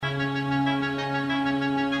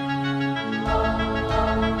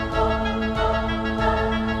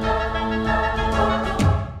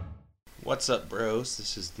What's up, bros?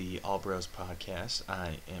 This is the All Bros Podcast.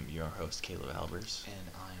 I am your host, Caleb Albers. And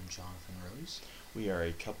I am Jonathan Rose. We are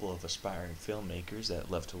a couple of aspiring filmmakers that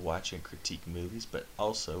love to watch and critique movies, but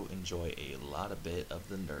also enjoy a lot of bit of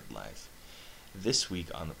the nerd life. This week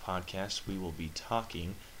on the podcast, we will be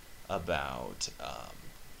talking about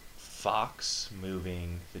Fox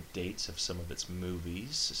moving the dates of some of its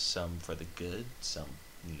movies, some for the good, some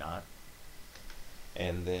not.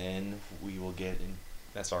 And then we will get in.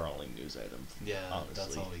 That's our only news item. Yeah, honestly.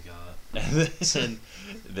 that's all we got. And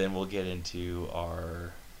then we'll get into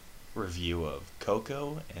our review of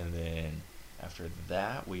Coco, and then after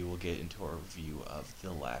that we will get into our review of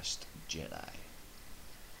The Last Jedi.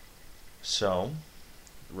 So,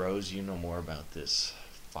 Rose, you know more about this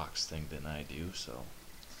Fox thing than I do, so.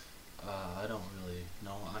 I don't really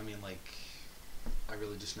know. I mean, I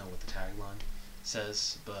really just know what the tagline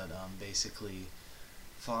says, but basically,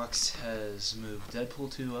 Fox has moved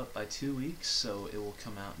Deadpool 2 up by 2 weeks, so it will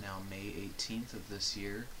come out now May 18th of this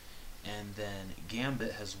year. And then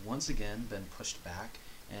Gambit has once again been pushed back,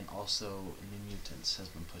 and also New Mutants has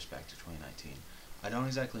been pushed back to 2019. I don't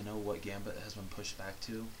exactly know what Gambit has been pushed back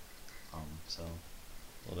to, so.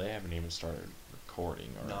 Well, they haven't even started recording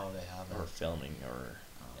or No, they haven't. or filming or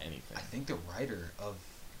anything. I think the writer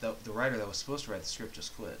that was supposed to write the script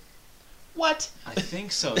just quit. What? I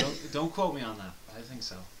think so. Don't quote me on that. I think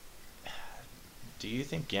so. Do you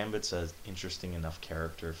think Gambit's an interesting enough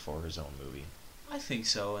character for his own movie? I think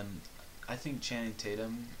so, and I think Channing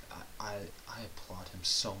Tatum. I applaud him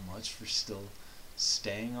so much for still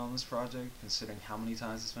staying on this project, considering how many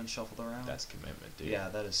times it's been shuffled around. That's commitment, dude. Yeah,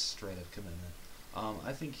 that is straight up commitment.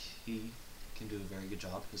 I think he can do a very good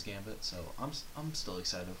job as Gambit, so I'm still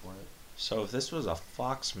excited for it. So if this was a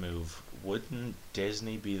Fox move, wouldn't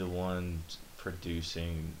Disney be the one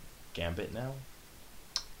producing Gambit now?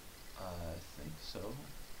 I think so.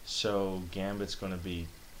 So Gambit's going to be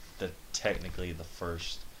technically the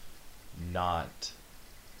first not...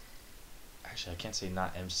 Actually, I can't say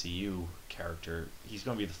not MCU character. He's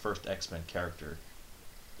going to be the first X-Men character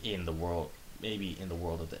in the world, maybe in the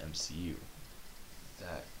world of the MCU.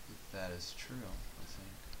 That is true, I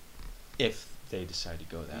think. If they decide to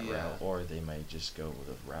go that Yeah. route, or they might just go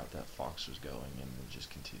the route that Fox was going and then just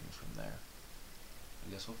continue from there.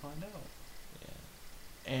 I guess we'll find out.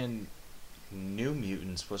 Yeah. And New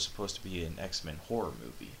Mutants was supposed to be an X-Men horror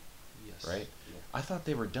movie, Yes. right? Yeah. I thought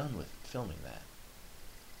they were done with filming that.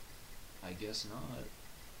 I guess not.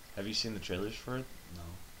 Have you seen the trailers for it? No.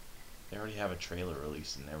 They already have a trailer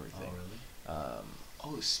released and everything. Oh, really? Um,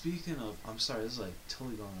 Oh, speaking of, I'm sorry, this is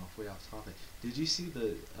totally going way off topic. Did you see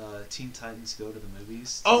the Teen Titans Go to the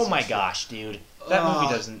Movies? oh my gosh, dude. That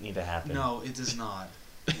movie doesn't need to happen. No, it does not.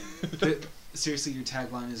 Seriously, your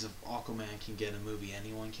tagline is if Aquaman can get a movie,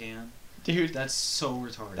 anyone can? Dude, That's so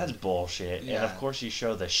retarded. that's bullshit. Yeah. And of course you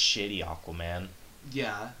show the shitty Aquaman.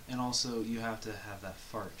 Yeah, and also you have to have that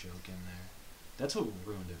fart joke in there. That's what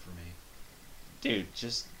ruined it for me. Dude,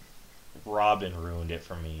 just... Robin ruined it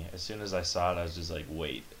for me. As soon as I saw it, I was just like,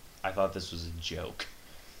 wait, I thought this was a joke.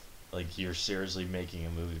 Like, you're seriously making a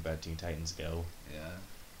movie about Teen Titans Go? Yeah.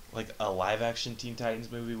 Like, a live-action Teen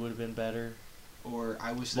Titans movie would have been better. Or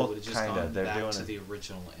I wish they Well, would have just kinda. gone They're back doing to it. the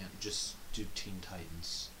original and just do Teen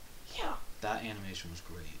Titans. Yeah. That animation was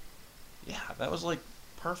great. Yeah, that was, like,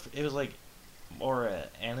 perfect. It was, like, more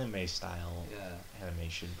anime-style Yeah.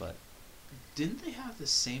 animation, but... Didn't they have the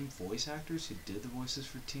same voice actors who did the voices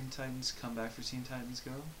for Teen Titans come back for Teen Titans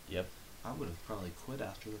Go? Yep. I would have probably quit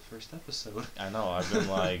after the first episode. I know, I've been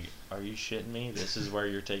like, are you shitting me? This is where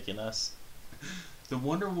you're taking us? The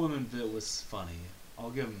Wonder Woman bit was funny.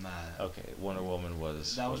 I'll give them that. Okay, Wonder Woman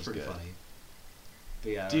was That was pretty good. funny.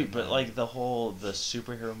 But yeah, Dude, but like the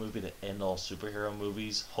superhero movie to end all superhero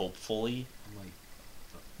movies, hopefully. I'm like,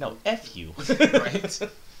 No, F you. right?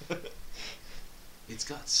 It's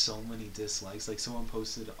got so many dislikes. Like someone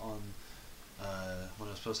posted on, when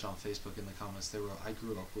I was posted on Facebook in the comments, they were, I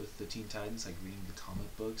grew up with the Teen Titans, like reading the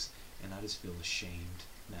comic books, and I just feel ashamed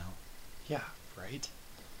now. Yeah, right?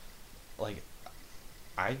 Like,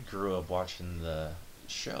 I grew up watching the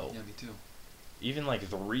show. Yeah, me too. Even like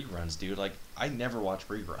the reruns, dude. Like, I never watch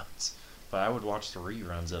reruns. But I would watch the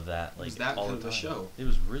reruns of that, like, Was that all good the of a time. show? It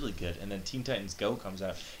was really good. And then Teen Titans Go comes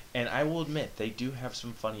out. And I will admit, they do have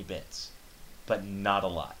some funny bits. But not a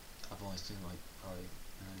lot. I've only seen probably,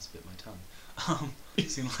 I just bit my tongue.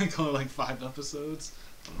 Seen only 5 episodes.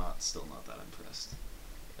 I'm still not that impressed.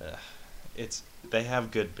 They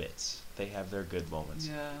have good bits. They have their good moments.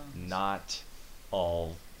 Yeah. Not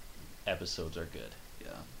all episodes are good.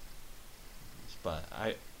 Yeah. But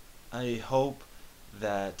I hope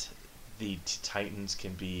that the Titans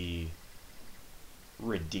can be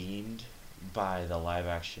redeemed by the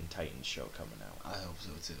live-action Titans show coming out. I hope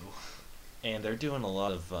so too. And they're doing a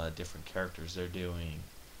lot of different characters. They're doing...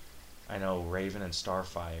 I know Raven and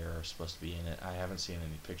Starfire are supposed to be in it. I haven't seen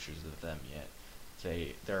any pictures of them yet.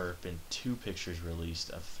 There have been 2 pictures released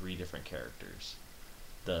of 3 different characters.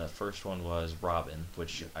 The first one was Robin,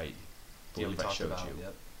 which I believe I showed you.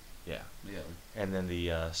 Yep. Yeah. Yeah. And then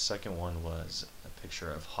the second one was a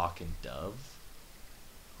picture of Hawk and Dove.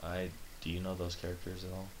 Do you know those characters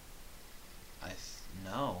at all?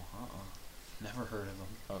 No. Never heard of them.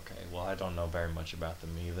 Okay, well, I don't know very much about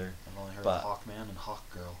them either. I've only heard of Hawkman and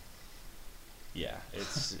Hawkgirl. Yeah,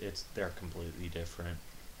 they're completely different.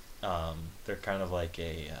 They're kind of like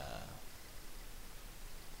a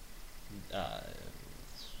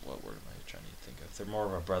what word am I trying to think of? They're more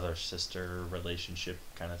of a brother-sister relationship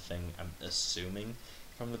kind of thing, I'm assuming,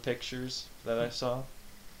 from the pictures that I saw.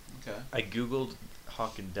 Okay. I googled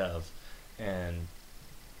Hawk and Dove, and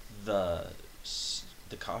the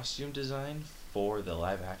costume design for the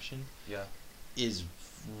live action is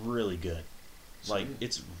really good. Sweet. Like,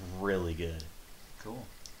 it's really good. Cool.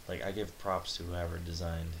 Like, I give props to whoever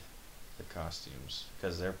designed the costumes,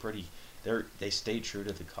 because they stay true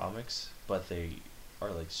to the comics, but they are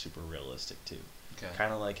like super realistic too. Okay.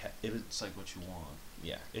 Kind of like it's like what you want.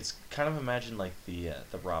 Yeah, it's kind of imagine like the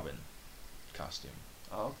Robin costume.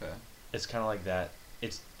 Oh, okay. It's kind of like that.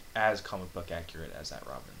 It's as comic book accurate as that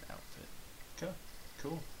Robin outfit. Okay.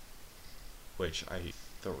 Cool. Which I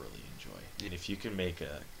thoroughly enjoy. And if you can make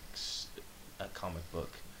a comic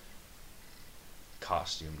book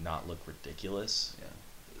costume not look ridiculous. Yeah.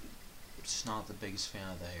 Just not the biggest fan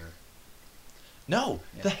of the hair. No,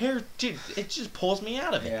 yeah. The hair, dude, it just pulls me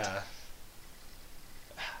out of it. Yeah.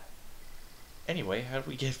 Anyway, how did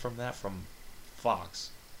we get from Fox?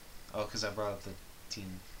 Oh, because I brought up the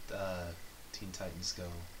Teen Titans Go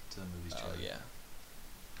to the movies trailer.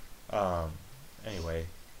 Oh, yeah. Anyway,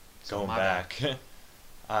 So going back,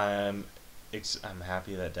 I'm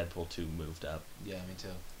happy that Deadpool 2 moved up. Yeah, me too.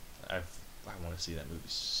 I want to see that movie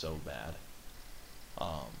so bad.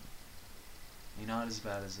 Not as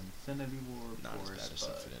bad as Infinity War, of not course, as bad as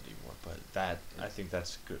but Infinity War, but I think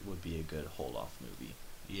that's good. Would be a good hold off movie.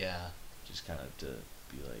 Yeah. Just kind of to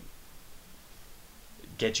be like,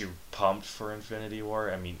 get you pumped for Infinity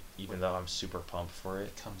War. I mean, even though I'm super pumped for it.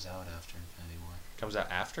 It comes out after Infinity War. Comes out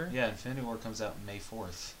after? Yeah, Infinity War comes out May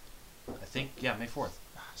 4th. I think, yeah, May 4th.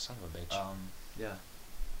 Son of a bitch. Yeah.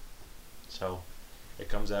 So, it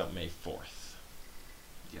comes out May 4th.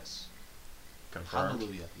 Yes. Confirmed?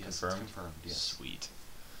 Hallelujah. Yes, Confirmed? it's confirmed, yes. Sweet.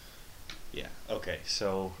 Yeah, okay,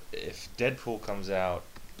 so if Deadpool comes out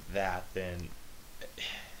then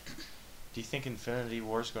do you think Infinity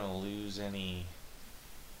War's going to lose any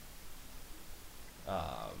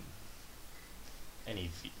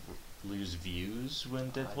lose views when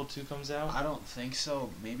Deadpool 2 comes out? I don't think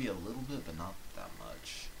so. Maybe a little bit, but not that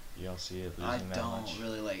much. You don't see it losing that much? I don't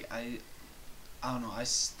really like. I don't know. I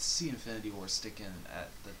see Infinity War sticking at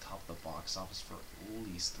the top of the box office for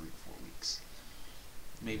at least 3 to 4 weeks.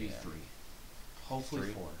 Maybe 3. Hopefully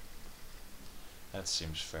 3? 4. That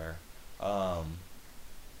seems fair.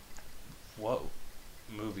 What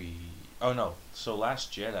movie? Oh no. So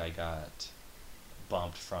Last Jedi got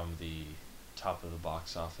bumped from the top of the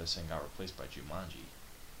box office and got replaced by Jumanji.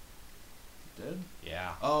 Did?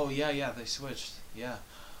 Yeah. Oh yeah. They switched. Yeah.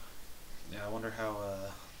 Yeah. I wonder how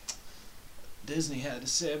Disney had to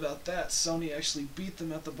say about that. Sony actually beat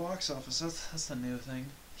them at the box office. That's the new thing.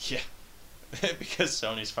 Yeah. Because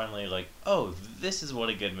Sony's finally like, oh, this is what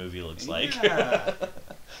a good movie looks like. Yeah.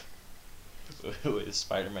 With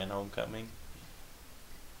Spider-Man: Homecoming.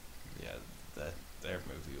 Yeah, their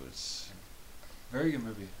movie was very good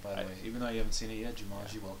movie, by the way. Even though you haven't seen it yet,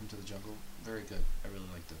 Jumanji: Welcome to the Jungle. Very good. I really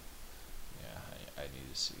liked it. Yeah, I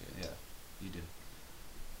need to see it. Yeah, you did.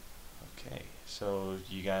 Okay, so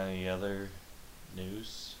you got any other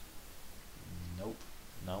news? Nope.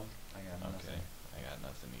 No? I got nothing. Okay, I got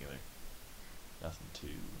nothing either.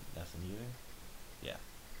 Nothing either? Yeah.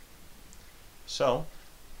 So,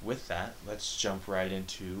 with that, let's jump right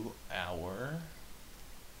into our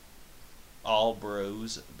All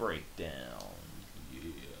Bros Breakdown. Yeah.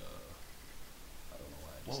 I don't know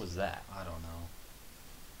why. What was that? I don't know.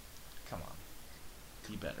 Come on.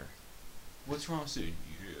 Be better. What's wrong with saying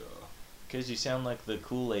yeah? Because you sound like the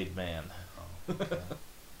Kool-Aid man. Oh, okay.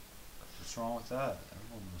 What's wrong with that?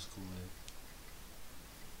 Everyone knows Kool-Aid.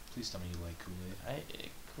 Please tell me you like Kool-Aid.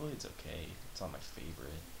 Kool-Aid's okay. It's not my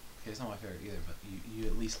favorite. Okay, it's not my favorite either, but you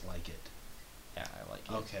at least like it. Yeah, I like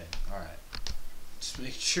it. Okay, alright. Just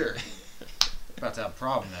make sure. About to have a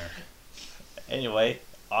problem there. Anyway,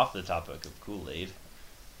 off the topic of Kool-Aid,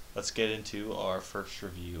 let's get into our first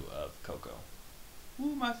review of Coco.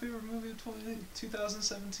 Ooh, my favorite movie of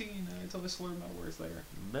 2017. I totally slurred my words there.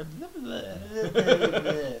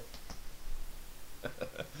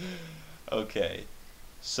 Okay,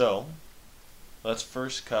 so let's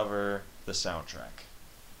first cover the soundtrack.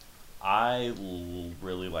 I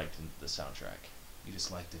really liked the soundtrack. You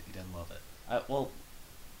just liked it. You didn't love it.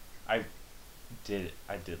 I did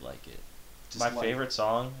like it. Just My favorite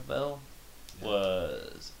song though Yeah.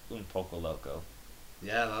 was Un Poco Loco.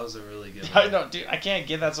 Yeah, that was a really good I one. know, dude. I can't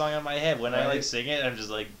get that song out of my head. When I Right? sing it, I'm just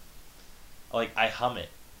like I hum it,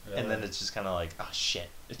 Really? and then it's just kind of like, oh shit,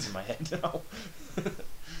 it's in my head now.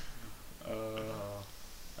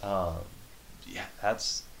 Yeah,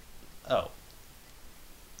 that's. Oh.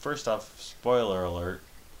 First off, spoiler alert.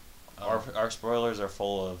 Our spoilers are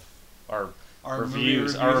full of our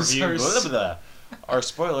reviews. Our reviews. are Blah, blah, blah. Our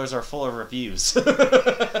spoilers are full of reviews.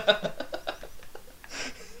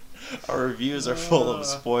 Our reviews are full of We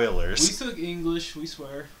spoilers. took English, we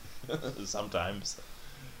swear. Sometimes.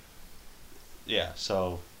 Yeah,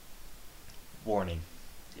 so warning.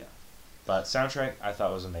 Yeah. But soundtrack I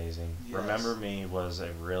thought was amazing. Yes. Remember Me was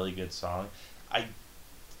a really good song. I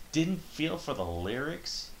didn't feel for the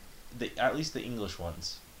lyrics, at least the English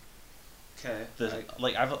ones. Okay.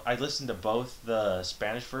 I listened to both the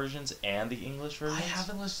Spanish versions and the English versions. I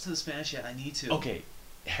haven't listened to the Spanish yet. I need to. Okay,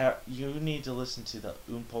 you need to listen to the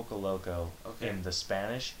Un Poco Loco in the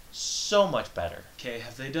Spanish. So much better. Okay,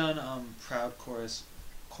 have they done Proud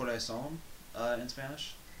Corazon in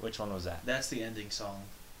Spanish? Which one was that? That's the ending song.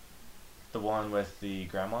 The one with the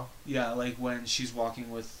grandma? Yeah, like when she's walking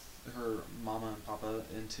with her mama and papa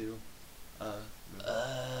into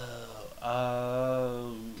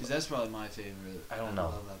because that's probably my favorite. I don't know.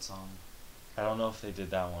 love that song. I don't know if they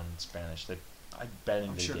did that one in Spanish. I'm betting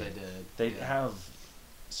I'm they sure did. they did. They yeah. have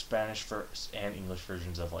Spanish and English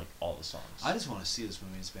versions of like all the songs. I just want to see this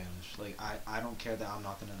movie in Spanish. Like I don't care that I'm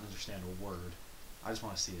not going to understand a word. I just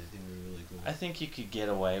want to see it. I think it would be really cool. I think you could get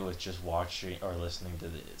away with just watching or listening to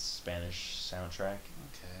the Spanish soundtrack,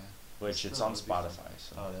 Okay. which it's Still on would be fun. Spotify.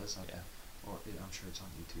 So Oh, it is? Okay. yeah, Or I'm sure it's on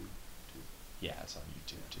YouTube too. yeah, it's on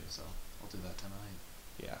YouTube too. So I'll do that tonight.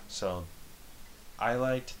 Yeah, so I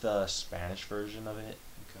liked the Spanish version of it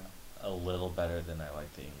Okay. a little better than I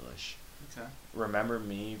liked the English. Okay. Remember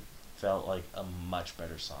Me felt like a much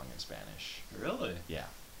better song in Spanish. Really? Yeah.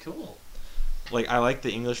 Cool. Like I like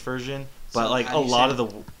the English version, So but like how a do you lot say of the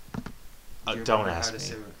Do you don't remember ask how to me.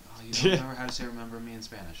 say, you don't remember how to say "remember me" in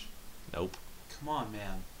Spanish? Nope. Come on,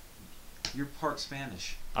 man. You're part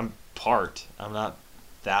Spanish. I'm part. I'm not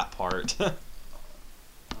that part. Okay,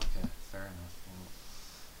 fair enough. Well,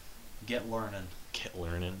 get learning. Get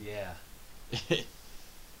learning. Yeah. Yeah,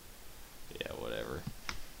 whatever.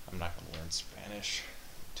 I'm not gonna learn Spanish.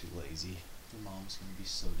 Too lazy. Your mom's gonna be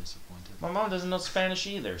so disappointed. My mom doesn't know Spanish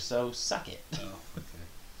either, so suck it. Oh, okay.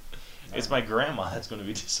 It's my grandma that's gonna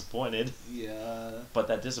be disappointed. Yeah. But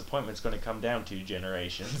that disappointment's gonna come down 2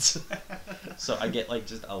 generations. So I get like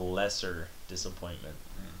just a lesser disappointment.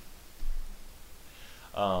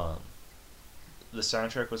 The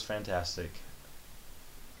soundtrack was fantastic.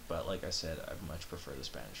 But like I said, I much prefer the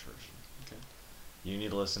Spanish version. Okay. You need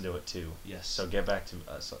to listen to it too. Yes. So get back to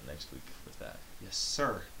us next week with that. Yes,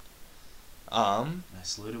 sir. I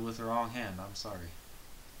saluted with the wrong hand. I'm sorry.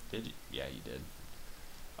 Did you? Yeah, you did.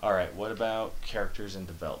 All right. What about characters and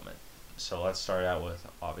development? So let's start out with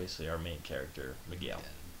obviously our main character, Miguel.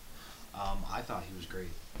 I thought he was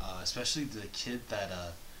great, especially the kid that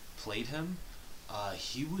played him.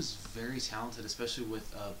 He was very talented, especially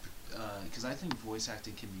with because I think voice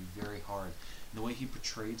acting can be very hard. And the way he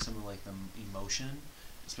portrayed some of like the emotion,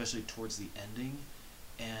 especially towards the ending,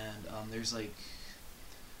 and there's a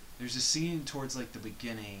scene towards like the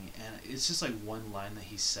beginning, and it's just like one line that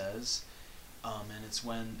he says, and it's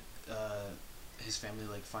when his family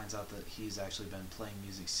like finds out that he's actually been playing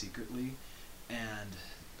music secretly, and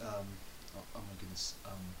oh my goodness,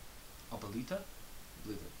 Abuelita,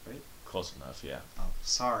 right? Close enough. Yeah. Oh,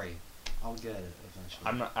 sorry, I'll get it eventually.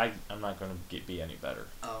 I'm not gonna be any better.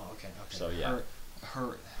 Oh, okay. So yeah.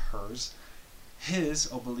 His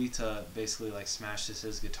Abuelita basically like smashes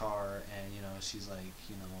his guitar, and she's like,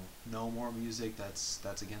 no more music.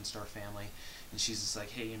 That's against our family. And she's just like,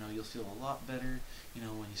 hey, you'll feel a lot better, when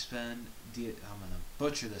you spend I'm gonna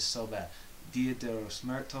butcher this so bad. Dia de los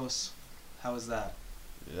Muertos. How was that?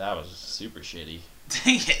 That was super shitty.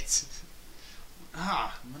 Dang it! I'm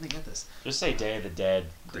gonna get this. Just say Day of the Dead,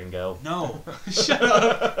 gringo. No, shut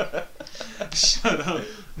up. Shut up.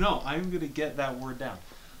 No, I'm gonna get that word down.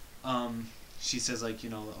 She says like,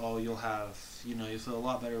 oh, you'll feel a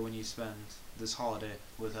lot better when you spend this holiday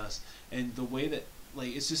with us. And the way that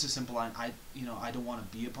like it's just a simple line. I don't want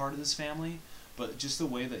to be a part of this family, but just the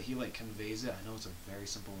way that he like conveys it. I know it's a very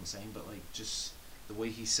simple saying, but like just the way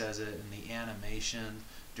he says it and the animation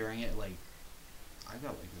during it, like I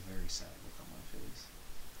got like a very sad look on my face.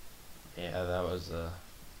 Yeah, that was a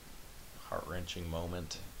heart-wrenching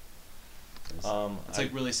moment. It's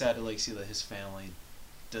like really sad to like see that his family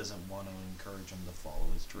doesn't want to encourage him to follow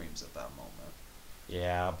his dreams at that moment.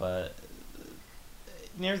 Yeah, but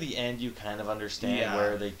near the end, you kind of understand Yeah.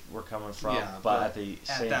 where they were coming from, Yeah, but at the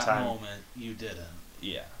same that time, moment, you didn't.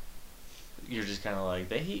 yeah, you're just kind of like,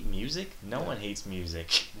 they hate music. No Yeah. one hates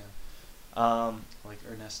music. Yeah. Like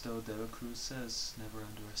Ernesto de la Cruz says, never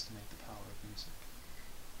underestimate the power of music.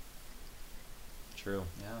 True.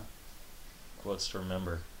 Yeah. Quotes to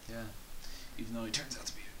remember. Yeah. Even though he turns out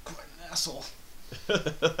to be quite an asshole.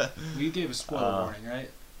 We gave a spoiler warning, right?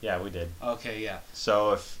 Yeah, we did. Okay, yeah.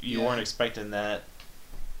 So if you Yeah. weren't expecting that,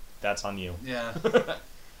 that's on you. Yeah.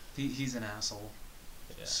 He's an asshole.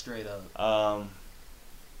 Yeah. Straight up.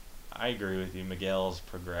 I agree with you. Miguel's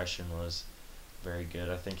progression was very good.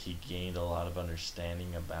 I think he gained a lot of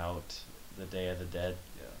understanding about the Day of the Dead.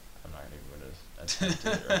 Yeah. I'm not even going to attempt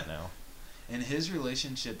it right now. And his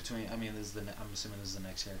relationship between, I mean, I'm assuming this is the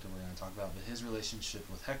next character we're going to talk about, but his relationship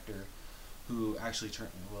with Hector, who actually turned,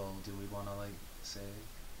 well, do we want to, like, say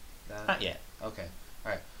that? Not yet. Okay.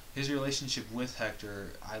 Alright. His relationship with Hector,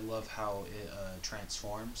 I love how it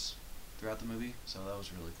transforms throughout the movie, so that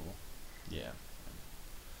was really cool. Yeah.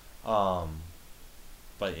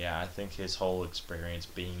 But yeah, I think his whole experience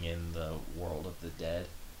being in the world of the dead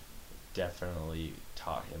definitely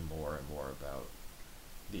taught him more and more about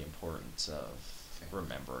the importance of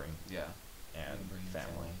remembering Yeah. and Remembering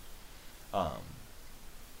family.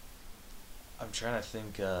 I'm trying to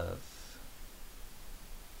think of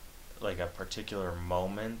like a particular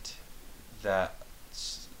moment that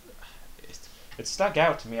it stuck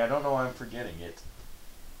out to me. I don't know why I'm forgetting it.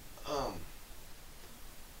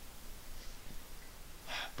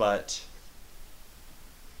 But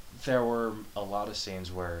there were a lot of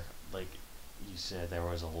scenes where, like you said, there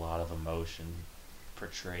was a lot of emotion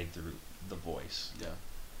portrayed through the voice.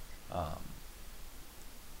 Yeah.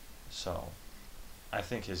 So, I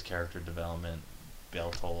think his character development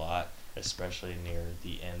built a lot, especially near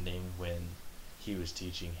the ending when he was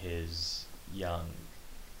teaching his young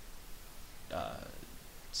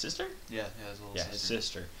sister? Yeah, his little Yeah, sister. his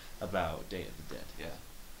sister about Day of the Dead.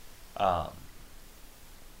 Yeah.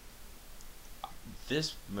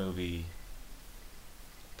 This movie,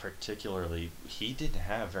 particularly, he didn't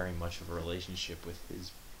have very much of a relationship with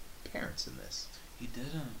his parents in this, He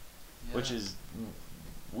didn't. Yeah. which is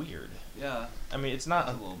weird. Yeah. I mean, it's A not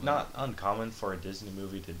little bit. not uncommon for a Disney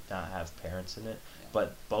movie to not have parents in it, Yeah.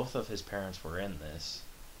 but both of his parents were in this,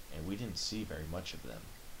 and we didn't see very much of them.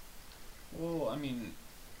 Well, I mean,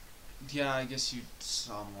 yeah, I guess you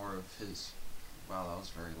saw more of his. Wow, that was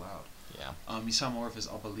very loud. Yeah. You saw more of his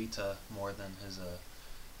abuelita more than his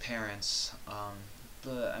parents.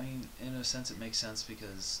 But I mean, in a sense, it makes sense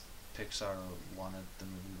because Pixar wanted the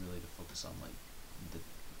movie really to focus on like the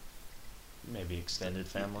Maybe extended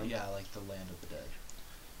family. Yeah, like the land of the dead.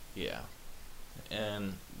 Yeah.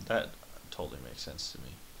 And that totally makes sense to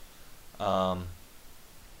me.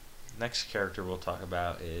 Next character we'll talk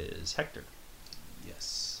about is Hector.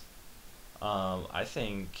 Yes. I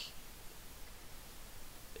think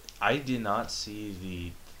I did not see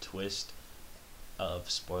the twist of,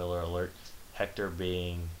 spoiler alert, Hector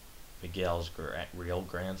being Miguel's real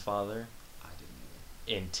grandfather I didn't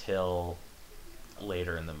either. until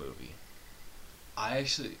later in the movie. I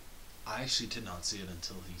actually did not see it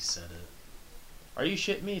until he said it. Are you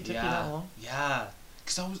shitting me? It took you that long? Yeah.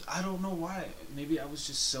 Cause I don't know why. Maybe I was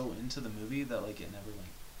just so into the movie that like it never like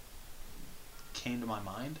came to my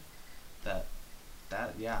mind that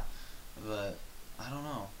yeah. But I don't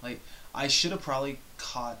know. Like I should have probably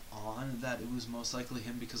caught on that it was most likely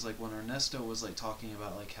him because like when Ernesto was like talking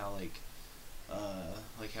about like how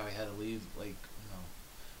how he had to leave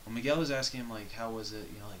when Miguel was asking him like how was it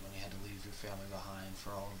like when you had to leave your family behind for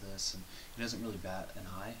all of this and he doesn't really bat an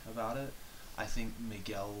eye about it. I think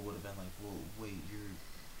Miguel would have been like, well, wait, your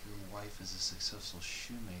wife is a successful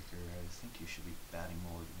shoemaker. I think you should be batting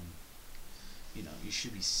more than, you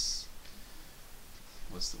should be.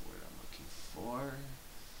 What's the word I'm looking for?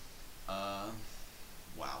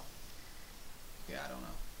 Wow. Yeah, I don't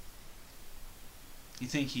know. You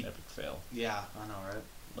think he? Epic fail. Yeah, I know, right?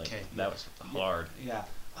 Like, Okay. that was hard. Yeah.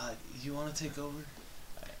 You want to take over?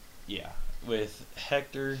 Yeah. With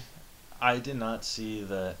Hector, I did not see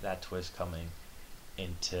that twist coming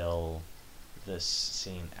until this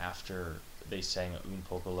scene after they sang Un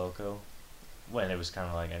Poco Loco when it was kind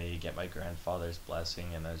of like I need to get my grandfather's blessing,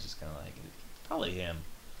 and I was just kind of like, probably him.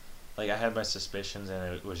 Like I had my suspicions,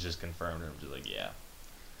 and it was just confirmed, and I was just like, yeah.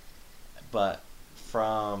 But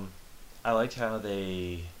I liked how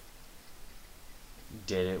they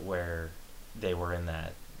did it where they were in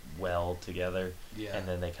that well together, Yeah. and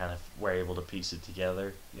then they kind of were able to piece it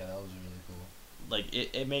together. Yeah, that was really cool. Like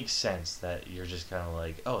it makes sense that you're just kind of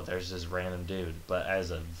like, oh, there's this random dude, but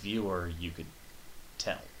as a viewer, you could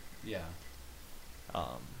tell. Yeah.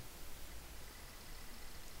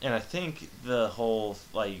 And I think the whole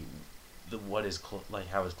like like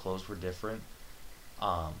how his clothes were different,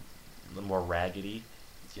 the more raggedy,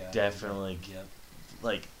 Yeah. definitely Yep.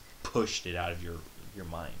 like pushed it out of your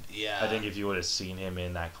mind. Yeah. I think if you would have seen him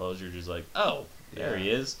in that clothes, you're just like, oh, there he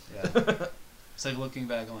is. Yeah. It's like looking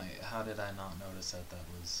back, I'm like, how did I not notice that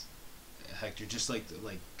was Hector? Just like,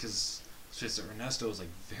 because Ernesto is like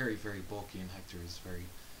very, very bulky, and Hector is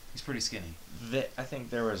he's pretty skinny. I think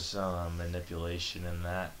there was manipulation in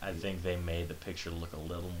that. I think they made the picture look a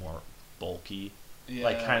little more bulky, Yeah,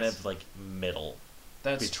 like kind of like middle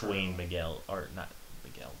that's between true. Miguel, or not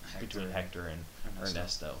Miguel, between Hector and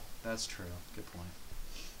Ernesto. That's true. Good point.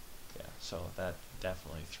 Yeah, so that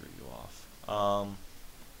definitely threw you off.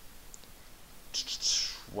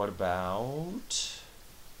 What about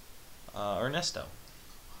Ernesto?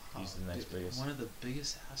 He's the next biggest. One of the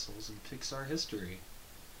biggest assholes in Pixar history.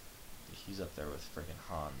 He's up there with freaking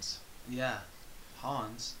Hans. Yeah.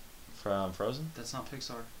 Hans. From Frozen? That's not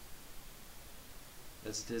Pixar.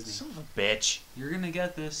 That's Disney. Son of a bitch. You're gonna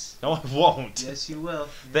get this. No, I won't. Yes, you will.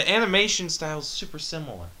 The animation style's super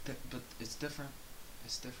similar. But it's different.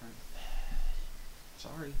 It's different.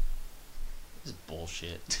 Sorry. This is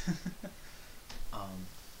bullshit.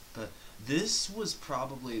 But this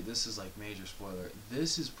is like major spoiler.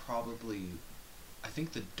 This is probably, I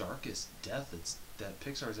think, the darkest death that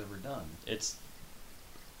Pixar's ever done. It's,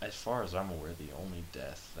 as far as I'm aware, the only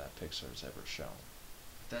death that Pixar's ever shown.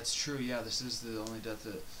 That's true. Yeah, this is the only death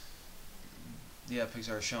that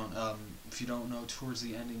Pixar has shown. If you don't know, towards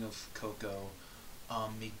the ending of Coco,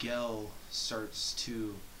 Miguel starts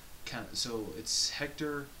to so it's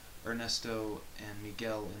Hector, Ernesto, and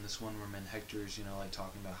Miguel in this one room, and Hector's, like,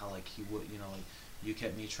 talking about how, like, he would, like, you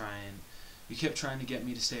kept trying to get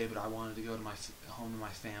me to stay, but I wanted to go to home to my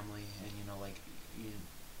family, and, like,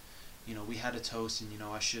 we had a toast, and,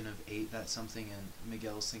 I shouldn't have ate that something, and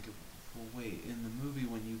Miguel's thinking, well, wait, in the movie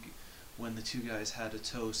when the two guys had a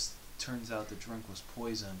toast, turns out the drink was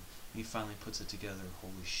poison, and he finally puts it together,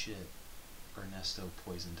 holy shit, Ernesto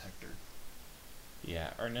poisoned Hector.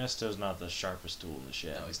 Yeah, Ernesto's not the sharpest tool in the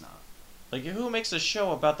shed. No, he's not. Like, who makes a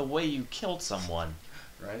show about the way you killed someone?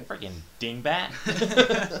 Right? Freaking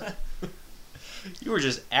dingbat. You were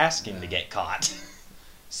just asking to get caught.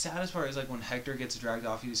 Saddest part is, like, when Hector gets dragged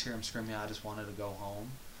off, you just hear him screaming, I just wanted to go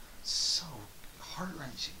home. So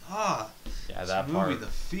heart-wrenching. Yeah, this that movie, part. the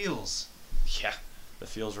feels. Yeah, the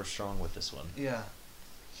feels were strong with this one. Yeah.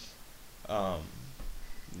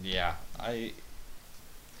 Yeah, I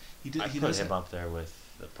put him up there with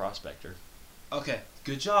the Prospector. Okay,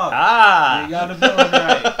 good job. Ah! You got a villain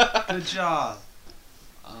right. Good job.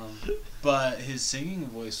 But his singing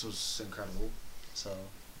voice was incredible, so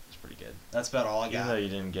It's pretty good. that's about all I got. Even though you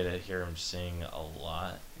didn't get to hear him sing a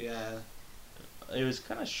lot, Yeah. it was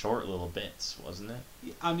kind of short little bits, wasn't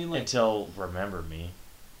it? I mean, like, Until Remember Me.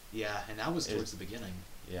 yeah, and that was towards the beginning.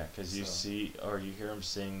 Yeah, because you hear him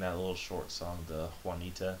sing that little short song, the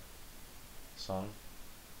Juanita song.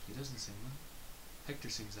 He doesn't sing that. Hector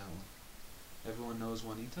sings that one. Everyone knows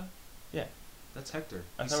Juanita? Yeah. That's Hector.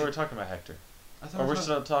 I thought we were talking about Hector. I thought Or we're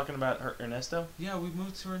still talking about Ernesto? Yeah, we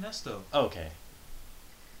moved to Ernesto. Okay.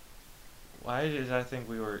 Why did I think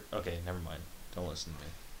we were... Okay, never mind. Don't listen to me.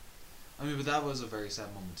 I mean, but that was a very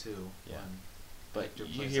sad moment too. Yeah. When But Hector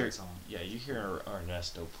you plays hear... that song. Yeah, you hear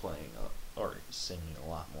Ernesto playing or singing a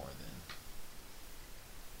lot more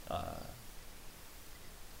than...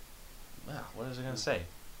 Wow, what was I going to say?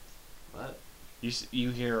 What? You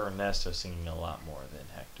hear Ernesto singing a lot more than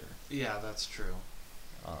Hector. Yeah, that's true.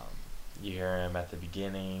 You hear him at the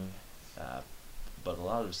beginning, but a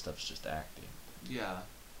lot of his stuff's just acting. Yeah.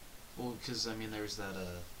 Well, because, I mean, there's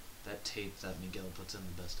that tape that Miguel puts in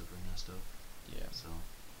the best of Ernesto. Yeah. So,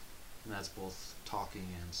 and that's both talking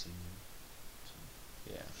and singing. So.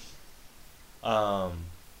 Yeah.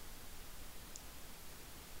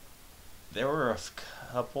 There were a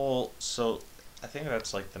couple, so I think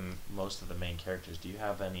that's like most of the main characters. Do you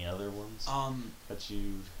have any other ones that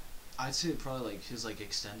you... I'd say probably like his like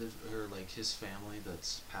extended or like his family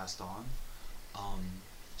that's passed on. What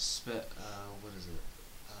is it?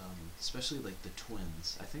 especially like the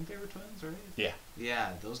twins. I think they were twins, right? Yeah.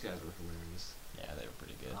 Yeah, those guys were hilarious. Yeah, they were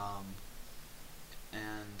pretty good.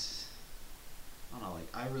 And I don't know, like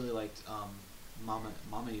I really liked Mama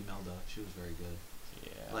Imelda. She was very good.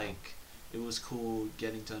 Yeah. Like it was cool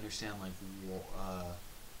getting to understand like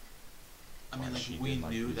I mean, like we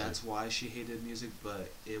knew music. that's why she hated music, but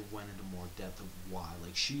it went into more depth of why.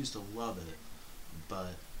 Like she used to love it,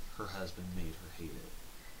 but her husband made her hate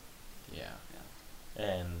it. Yeah. Yeah.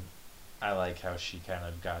 And I like how she kind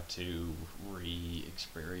of got to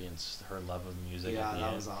re-experience her love of music Yeah, at the that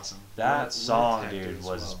end. was awesome. That song, Hector dude, as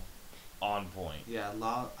was well. on point. Yeah,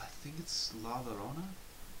 I think it's La Verona.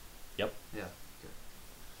 Yep. Yeah.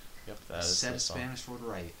 Yep, that is Said the song. Spanish word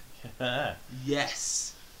right.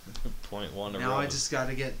 Yes. Point one to Now I Rose. just got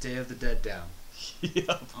to get Day of the Dead down.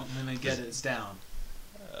 Yep. I'm gonna get it down.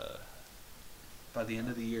 Uh, By the end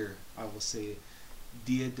of the year, I will say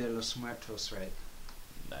Dia de los Muertos right.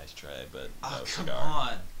 nice try, but Oh, no come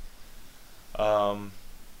cigar. on.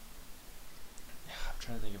 I'm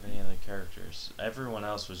trying to think of any other characters. Everyone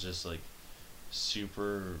else was just like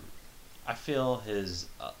super. I feel his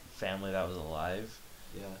family that was alive,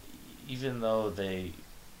 Yeah. even though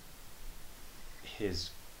his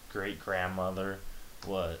great grandmother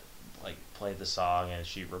would like play the song and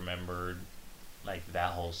she remembered like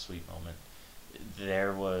that whole sweet moment.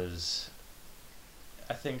 There was,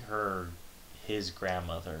 I think his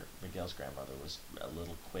grandmother, Miguel's grandmother, was a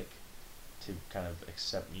little quick to kind of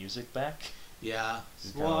accept music back. Yeah.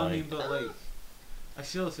 She's Well, kinda I mean, like, but like, I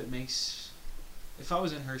feel if I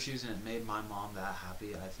was in her shoes and it made my mom that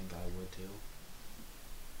happy, I think I would too.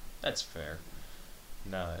 That's fair.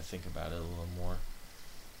 Now that I think about it a little more.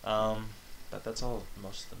 But that's all.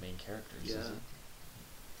 Most of the main characters. Yeah. Is it?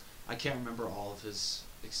 I can't remember all of his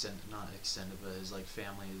not extended, but his like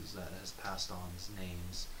families that has passed on his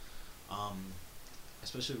names. I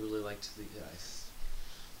especially really liked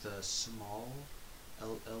the small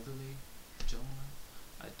elderly gentleman.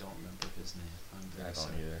 I don't remember his name. I'm very I don't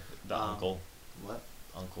sorry. either. The uncle. What?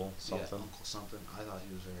 Uncle something. Yeah, Uncle something. I thought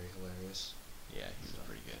he was very hilarious. Yeah, he was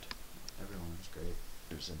pretty good. Everyone was great.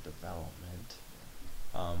 There's a development.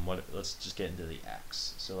 Let's just get into the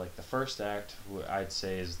acts. So, like the first act, I'd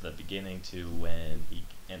say is the beginning to when he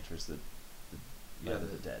enters the Land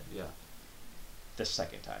of the Dead. Yeah. The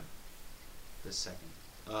second time. The second.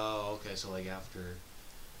 Oh, okay. So like after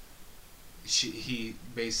he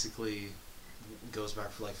basically goes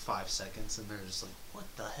back for like 5 seconds, and they're just like, "What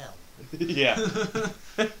the hell?"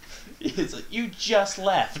 Yeah. It's like you just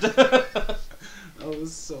left. That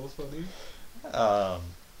was so funny.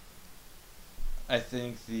 I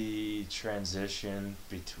think the transition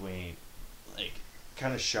between, like,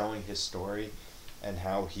 kind of showing his story and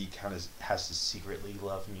how he kind of has to secretly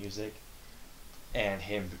love music, and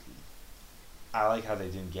him. I like how they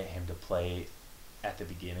didn't get him to play at the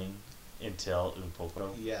beginning until Un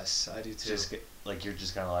Poco. Yes, I do too. Just like you're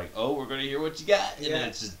just kind of like, oh, we're gonna hear what you got, and then Yeah.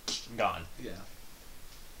 it's just gone. Yeah.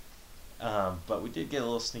 But we did get a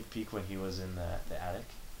little sneak peek when he was in the attic.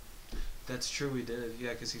 That's true, we did.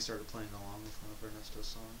 Yeah, because he started playing along with one of Ernesto's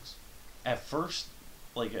songs. At first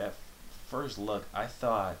look, I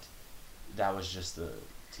thought that was just the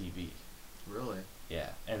TV. Really?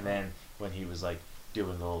 Yeah, and then when he was like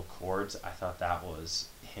doing the little chords, I thought that was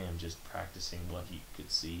him just practicing what he could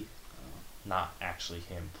see, not actually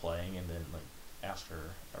him playing. And then like after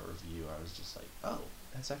a review, I was just like, oh,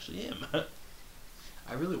 that's actually him.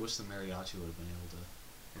 I really wish the mariachi would have been able to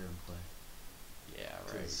hear him play. Yeah,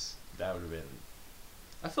 right. 'Cause That would have been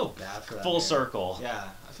I feel bad for that. full circle. Yeah,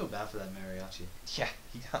 I feel bad for that mariachi. Yeah,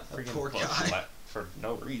 he got That freaking poor butt guy. slapped for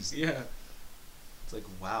no reason. Yeah. It's like,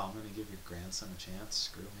 wow, I'm gonna give your grandson a chance.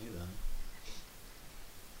 Screw me then.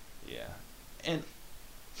 Yeah, and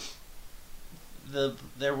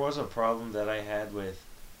there was a problem that I had with.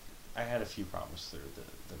 I had a few problems through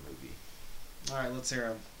the movie. All right, let's hear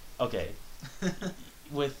him. Okay,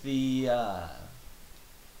 with the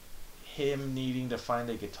him needing to find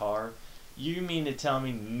a guitar, you mean to tell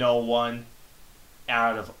me no one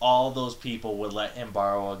out of all those people would let him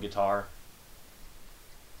borrow a guitar?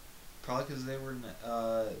 Probably because they were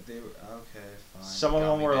okay, fine. Some of Got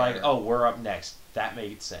them me were like, there. "Oh, we're up next." That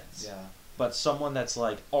made sense. Yeah. But someone that's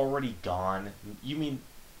like already gone, you mean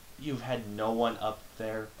you've had no one up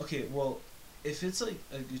there? Okay, well, if it's like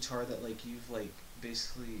a guitar that like you've like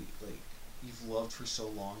basically like you've loved for so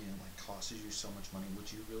long and like costs you so much money,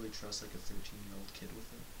 would you really trust like a 13-year-old kid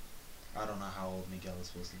with it? I don't know how old Miguel is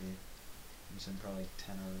supposed to be. I'm saying probably like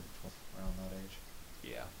 10 or 12, around that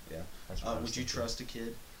age. Yeah. Yeah. That's what I was Would you thinking. trust a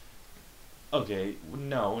kid? Okay,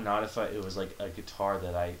 no, not if it was like a guitar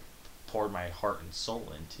that I poured my heart and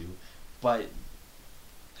soul into, but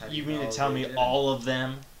How do You mean know to tell they me didn't? all of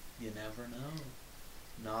them? You never know.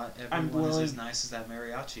 Not I'm everyone is willing- as nice as that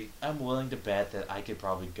mariachi. I'm willing to bet that I could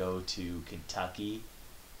probably go to Kentucky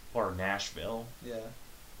or Nashville. Yeah.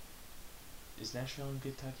 Is Nashville in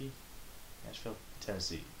Kentucky? Nashville,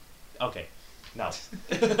 Tennessee. Okay. No.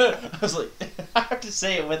 I was like, I have to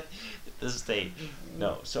say it with the state.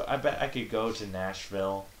 No. So I bet I could go to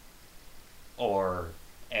Nashville or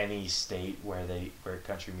any state where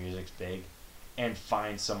country music's big and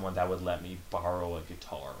find someone that would let me borrow a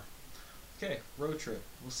guitar. Okay, road trip.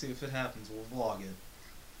 We'll see if it happens. We'll vlog it.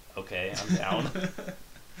 Okay, I'm down.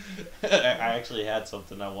 I actually had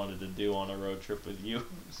something I wanted to do on a road trip with you.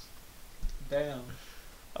 Damn.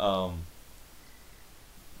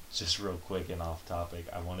 Just real quick and off topic,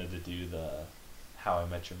 I wanted to do the How I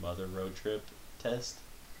Met Your Mother road trip test.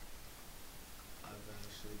 I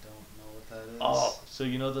actually don't know what that is. Oh, so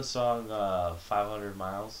you know the song 500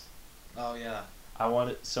 Miles? Oh, yeah.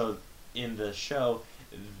 So in the show,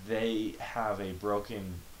 they have a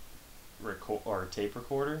broken tape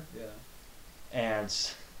recorder, Yeah. and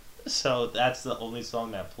so that's the only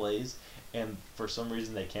song that plays, and for some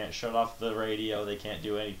reason they can't shut off the radio, they can't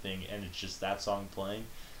do anything, and it's just that song playing.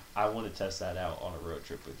 I want to test that out on a road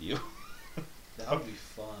trip with you. That would be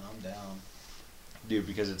fun. I'm down. Dude,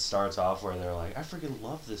 because it starts off where they're like, I freaking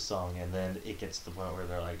love this song, and then it gets to the point where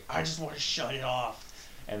they're like, I just want to shut it off.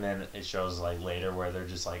 And then it shows like later where they're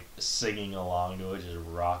just like singing along to it, just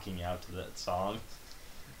rocking out to that song.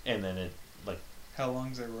 And then it like How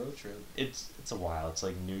long's their road trip? it's a while. It's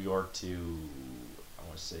like New York to I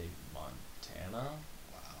want to say Montana.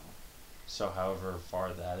 Wow. So however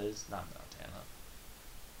far that is, not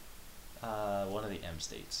Montana. One of the M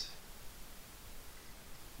states.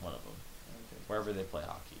 One of them. Okay. Wherever they play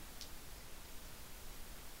hockey.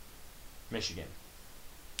 Michigan.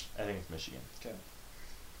 I think it's Michigan. Okay.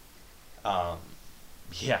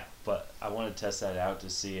 Yeah, but I want to test that out to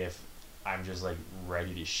see if I'm just like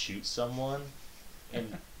ready to shoot someone,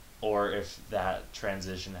 and or if that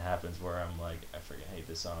transition happens where I'm like, I freaking hate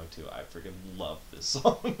this song too. I freaking love this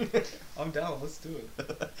song. I'm down. Let's do it.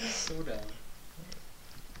 So down.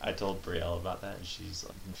 I told Brielle about that, and she's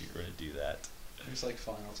like, "You're gonna do that." He's like,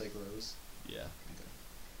 fine. I'll take Rose. Yeah. Okay.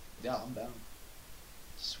 Yeah, I'm down.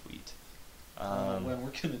 Sweet. I don't know when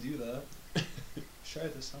we're gonna do that. Try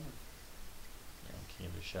it this summer. Yeah,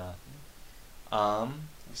 give it a shot.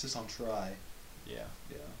 It's just on try. Yeah.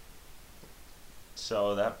 Yeah.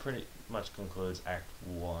 So that pretty much concludes Act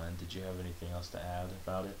 1. Did you have anything else to add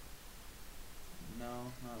about it?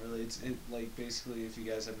 No, not really. It like basically, if you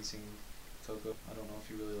guys haven't seen Coco, I don't know if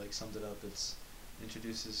you really like summed it up. It's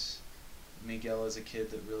introduces Miguel as a kid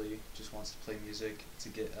that really just wants to play music.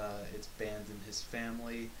 It's banned in his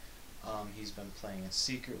family. He's been playing it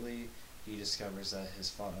secretly. He discovers that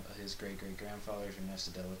his great-great-grandfather is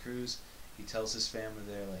Ernesto de la Cruz. He tells his family,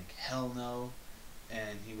 they're like, hell no,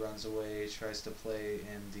 and he runs away, tries to play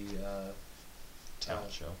in the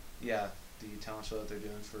Talent show. Yeah, the talent show that they're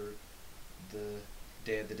doing for the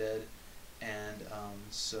Day of the Dead, and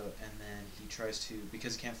then he tries to,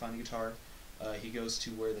 because he can't find a guitar, he goes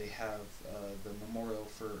to where they have the memorial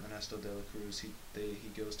for Ernesto de la Cruz. He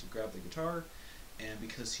goes to grab the guitar, and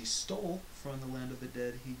because he stole from the land of the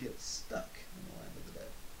dead, he gets stuck in the land of the dead.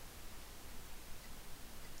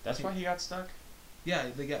 That's why he got stuck? Yeah,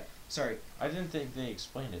 they got. Sorry. I didn't think they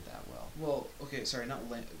explained it that well. Well, okay, sorry, not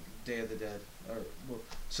Day of the Dead,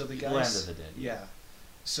 so the guys. Land of the Dead. Yeah.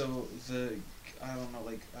 So I don't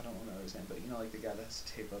remember his name, but you know, like the guy that has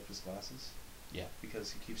to tape up his glasses. Yeah.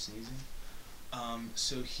 Because he keeps sneezing.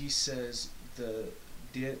 So he says I'm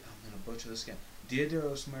gonna butcher this again. Dia de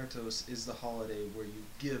los Muertos is the holiday where you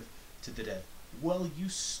give to the dead. Well, you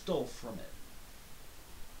stole from it.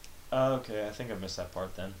 Okay, I think I missed that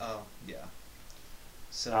part then. Oh, yeah.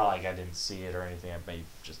 So Not like I didn't see it or anything. I may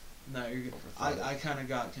just. No, you're good. I kind of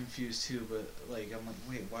got confused too, but like I'm like,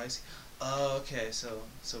 wait, why is he? Oh, okay. So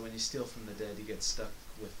when you steal from the dead, you get stuck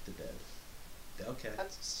with the dead. Okay.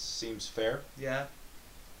 That seems fair. Yeah.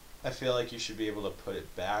 I feel like you should be able to put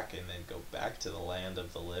it back and then go back to the land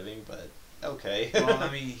of the living, but okay. Well,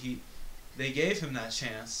 I mean, they gave him that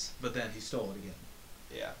chance, but then he stole it again.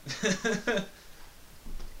 Yeah.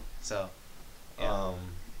 So. Yeah.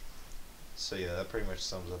 So yeah, that pretty much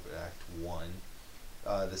sums up Act 1.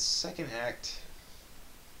 The second act.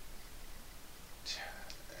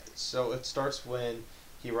 So it starts when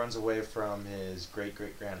he runs away from his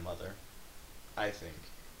great-great-grandmother, I think,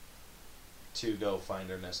 to go find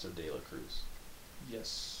Ernesto de la Cruz.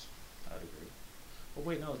 Yes, I'd agree. Well,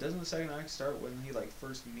 wait, no. Doesn't the second act start when he like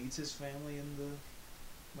first meets his family in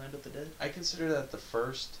the land of the dead? I consider that the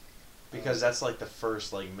first, because that's like the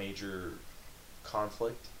first like major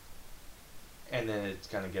conflict. And then it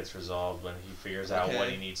kind of gets resolved when he figures out what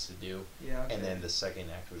he needs to do. Yeah. Okay. And then the second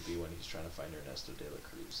act would be when he's trying to find Ernesto de la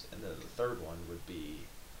Cruz. And then the third one would be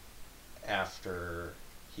after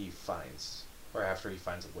he finds a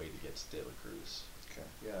way to get to de la Cruz. Okay.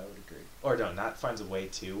 Yeah, I would agree. Or no, not finds a way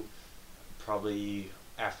to. Probably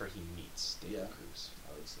after he meets de la Cruz.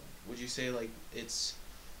 I would say. Would you say like it's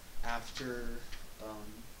after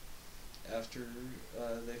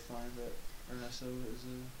they find that Ernesto is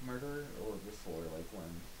a murderer, or before, like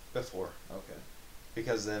when? Before. Okay.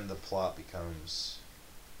 Because then the plot becomes...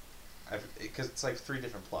 Because it's like 3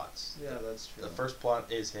 different plots. Yeah, that's true. The first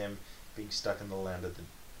plot is him being stuck in the land of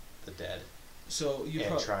the dead. So you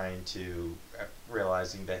and trying to...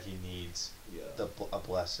 realizing that he needs a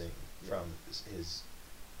blessing from his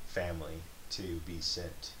family to be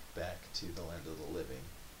sent back to the land of the living.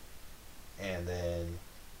 And then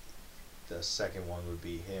the second one would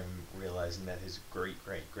be him realizing that his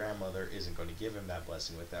great-great-grandmother isn't going to give him that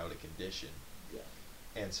blessing without a condition. Yeah.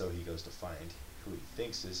 And so he goes to find who he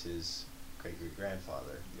thinks is his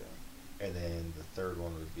great-great-grandfather. Yeah. And then the third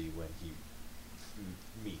one would be when he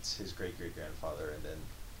meets his great-great-grandfather, and then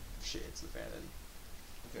shit hits the fan.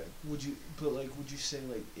 Okay. Would you say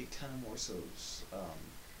like it kind of more so?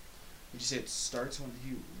 Would you say it starts when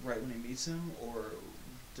he meets him, or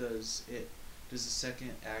does the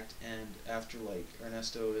second act end after like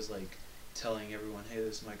Ernesto is like telling everyone, hey,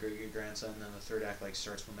 this is my great grandson, and then the third act like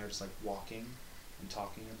starts when they're just like walking and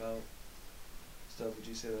talking about stuff? Would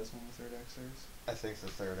you say that's when the third act starts? I think the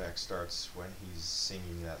third act starts when he's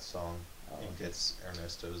singing that song and gets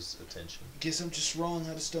Ernesto's attention. Guess I'm just wrong.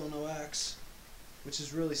 I just don't know acts, which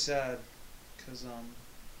is really sad, because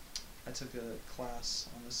I took a class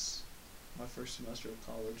on this my first semester of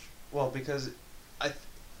college. Well, because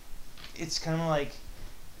it's kind of like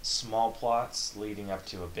small plots leading up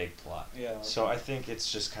to a big plot. Yeah. Okay. So I think it's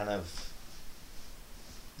just kind of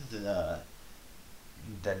the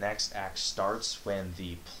next act starts when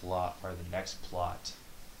the plot or the next plot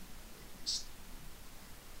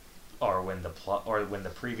or when the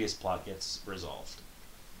previous plot gets resolved.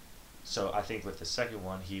 So I think with the second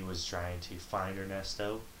one, he was trying to find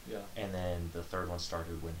Ernesto. Yeah. And then the third one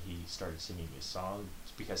started when he started singing his song,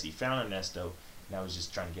 because he found Ernesto. Now he's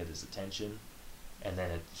just trying to get his attention, and then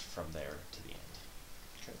it's from there to the end.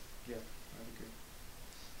 Okay. Yeah, I would agree.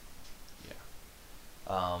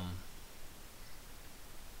 Yeah.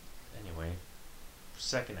 Anyway,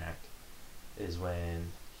 second act is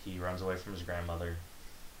when he runs away from his grandmother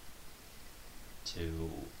to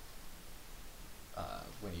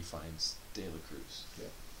when he finds De La Cruz. Yeah.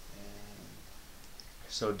 And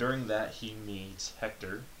so during that, he meets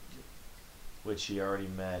Hector, which he already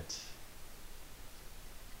met.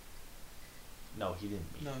 No, he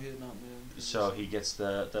didn't meet. No, he did not meet him. So he gets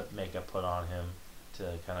the makeup put on him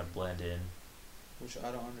to kind of blend in. Which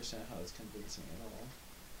I don't understand how it's convincing at all.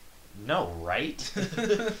 No, right?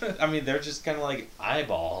 I mean, they're just kind of like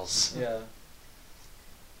eyeballs. Yeah.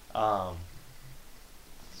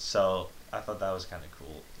 So I thought that was kind of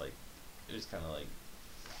cool. Like, it was kind of like,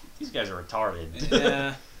 these guys are retarded.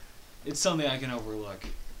 Yeah. It's something I can overlook.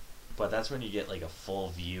 But that's when you get like a full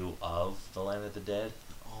view of the Land of the Dead.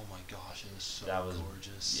 Oh my gosh, it was so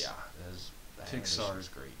gorgeous. Yeah, that Pixar is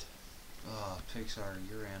great. Oh, Pixar,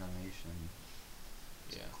 your animation.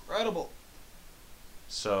 Yeah. Incredible.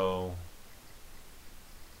 So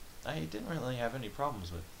I didn't really have any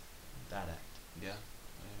problems with that act. Yeah.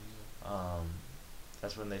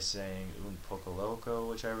 That's when they sang Un Poco Loco,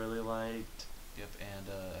 which I really liked. Yep, and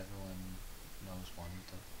Everyone Knows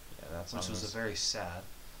Juanita. Yeah, that song which was a very sad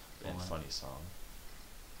and funny song.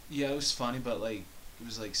 Yeah, it was funny, but like it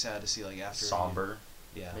was like sad to see like after somber.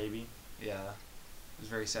 Yeah. Maybe. Yeah. It was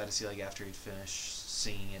very sad to see like after he'd finished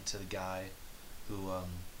singing it to the guy who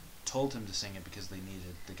told him to sing it because they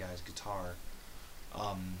needed the guy's guitar.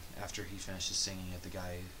 After he finishes singing it, the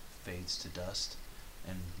guy fades to dust,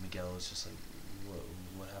 and Miguel was just like,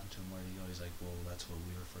 what happened to him? Where did he go? He's like, well, that's what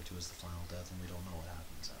we refer to as the final death, and we don't know what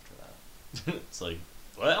happens after that. It's like,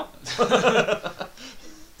 well.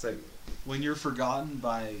 It's like, when you're forgotten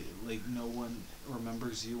by, like, no one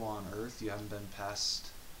remembers you on Earth, you haven't been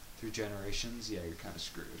passed through generations, yeah, you're kind of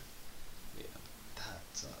screwed. Yeah. That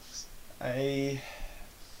sucks. I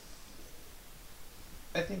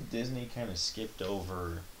think Disney kind of skipped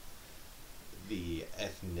over the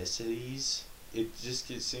ethnicities. It just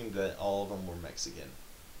seemed that all of them were Mexican.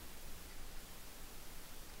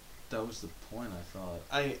 That was the point, I thought.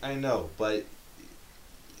 I know, but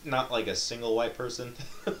not like a single white person.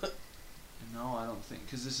 No, I don't think,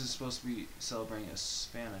 because this is supposed to be celebrating a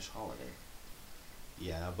Spanish holiday.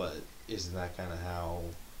 Yeah, but isn't that kind of how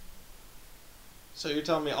So you're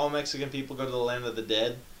telling me all Mexican people go to the land of the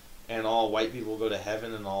dead, and all white people go to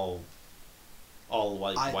heaven, and all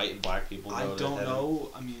white and black people go to heaven? I don't know.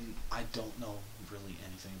 I mean, I don't know really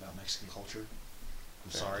anything about Mexican culture.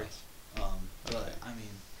 I'm Fair sorry. enough. But Okay. I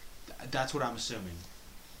mean, that's what I'm assuming.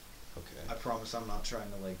 Okay. I promise I'm not trying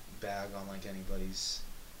to like bag on like anybody's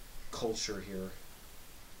culture here.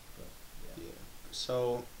 But Yeah.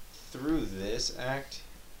 So through this act,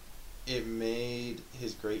 it made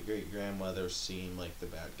his great grandmother seem like the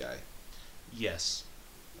bad guy, Yes.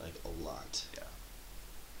 like a lot. Yeah.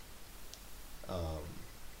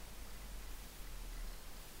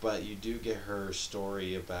 But you do get her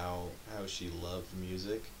story about how she loved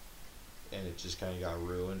music, and it just kind of got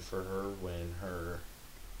ruined for her when her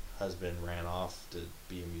husband ran off to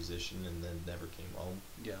be a musician and then never came home.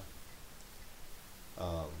 Yeah.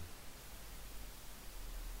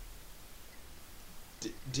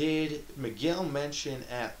 Did Miguel mention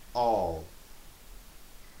at all,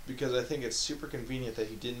 because I think it's super convenient that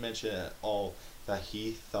he didn't mention at all that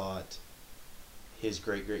he thought his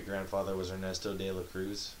great-grandfather was Ernesto de la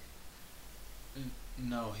Cruz?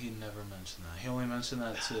 No, he never mentioned that. He only mentioned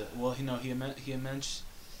that to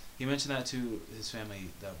he mentioned that to his family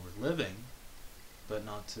that were living, but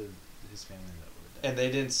not to his family that were dead. And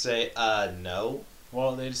they didn't say, no?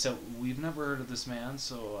 Well, they just said we've never heard of this man,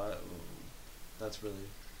 so that's really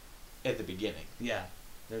At the beginning. yeah.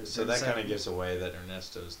 So that kind of gives away that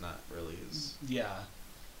Ernesto's not really his yeah.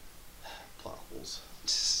 plot holes.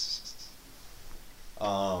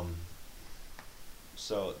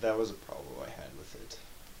 So that was a problem I had with it.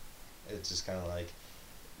 It's just kind of like,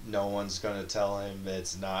 no one's gonna tell him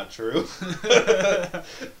it's not true.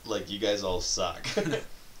 Like, you guys all suck.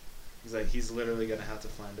 He's like, he's literally gonna have to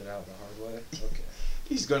find it out the hard way. Okay.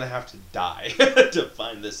 He's gonna have to die to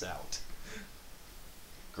find this out.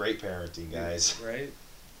 Great parenting, guys. Right?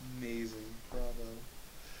 Amazing. Bravo.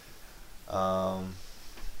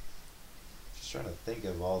 Just trying to think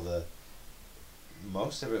of all the.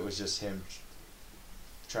 Most of it was just him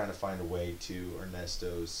trying to find a way to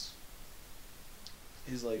Ernesto's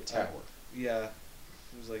He's like tower. Yeah.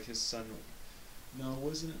 It was like his son. No,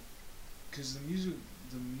 wasn't it? Because the music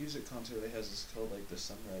concert they has is called like the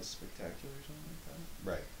Sunrise Spectacular or something like that.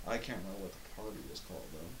 Right. I can't remember what the party was called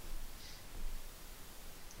though.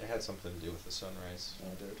 It had something to do with the sunrise.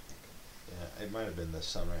 Oh, dude. Yeah, it might have been the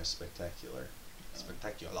Sunrise Spectacular.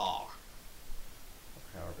 Spectacular.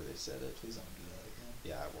 However they said it. Please don't do that again.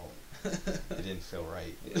 Yeah, I won't. It didn't feel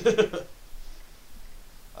right. Yeah.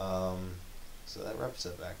 So that wraps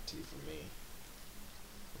up Act 2 for me.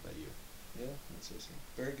 What about you? Yeah, that's so.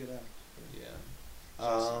 Very good act. Yeah.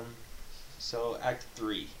 So Act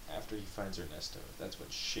 3, after he finds Ernesto, that's when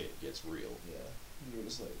shit gets real. Yeah. You're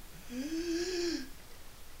just like.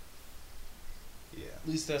 Yeah. At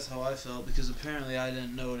least that's how I felt, because apparently I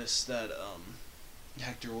didn't notice that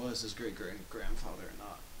Hector was his great-grandfather and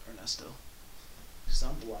not Ernesto. Because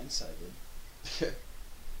I'm blindsided.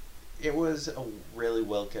 It was a really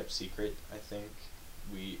well-kept secret, I think.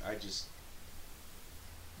 I just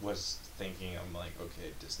was thinking, I'm like,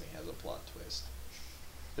 okay, Disney has a plot twist.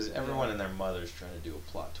 Because everyone and their mother's trying to do a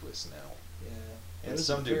plot twist now. Yeah. And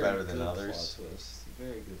some do better than others. Plot twist.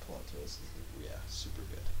 Very good plot twist. Yeah, super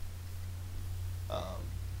good.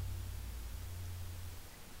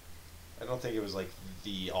 I don't think it was like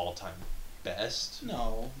the all-time best.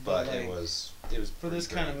 No, but like, it was for this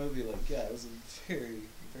kind of movie. Like, yeah, it was a very,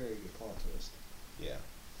 very good plot twist. Yeah.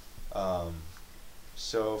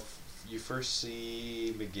 So you first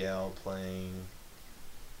see Miguel playing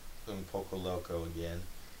Un Poco Loco again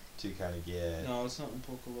to kind of get. No, it's not Un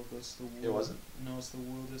Poco Loco. It's the world. It wasn't? No, it's the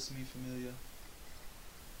World is Mi Familia.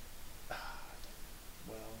 Wow.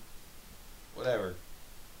 Whatever.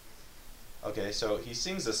 Okay, so he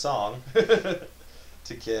sings a song to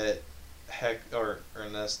get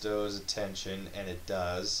Ernesto's attention, and it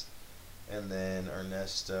does. And then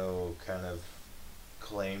Ernesto kind of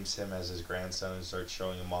claims him as his grandson and starts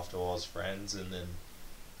showing him off to all his friends, and then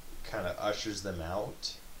kind of ushers them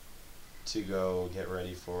out to go get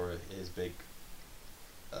ready for his big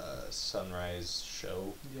sunrise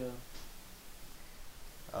show. Yeah.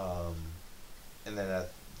 And then at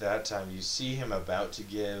that time, you see him about to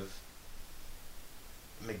give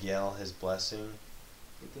Miguel his blessing.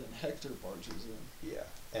 But then Hector barges in. Yeah.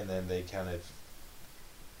 And then they kind of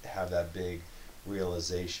have that big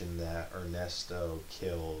realization that Ernesto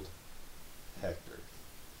killed Hector.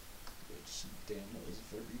 Which, damn, that was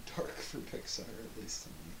very dark for Pixar, at least to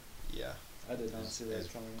me. Yeah. I did not see that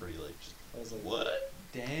It's coming. pretty like, just, I was like, what?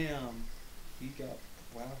 Damn. He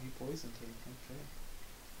poisoned him. Okay.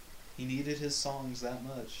 He needed his songs that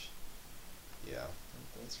much. Yeah.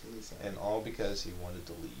 That's really sad. And all because he wanted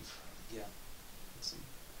to leave. Yeah.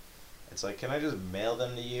 It's like, can I just mail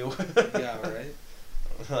them to you? Yeah, right?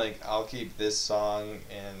 Like, I'll keep this song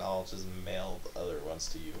and I'll just mail the other ones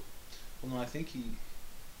to you. Well, no, I think he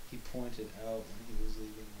pointed out when he was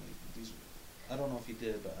leaving, like, these, I don't know if he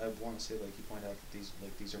did, but I want to say, like, he pointed out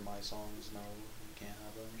that these are my songs, no, you can't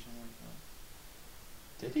have them, or something like that.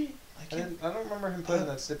 Did he? I don't remember him putting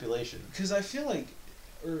that stipulation. Because I feel like,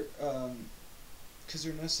 because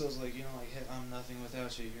Ernesto's like, like, hey, I'm nothing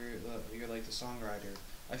without you, you're like the songwriter.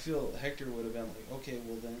 I feel Hector would have been like, okay,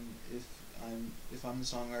 well then, if I'm the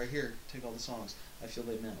songwriter, here, take all the songs. I feel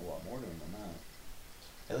they meant a lot more to him than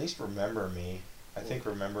that. At least Remember Me. I think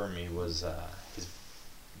Remember Me was his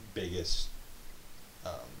biggest,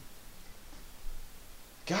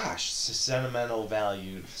 sentimental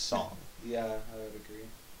valued song. Yeah, I would agree.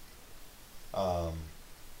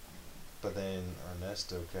 But then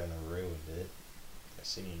Ernesto kind of ruined it by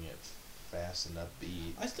singing it fast and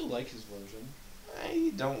upbeat. I still like his version.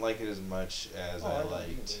 I don't like it as much as I don't liked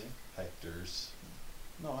either. Hector's.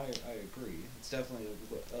 No, I agree. It's definitely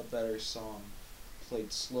a better song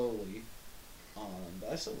played slowly.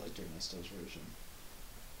 But I still liked Ernesto's version.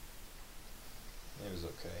 It was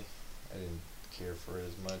okay. I didn't care for it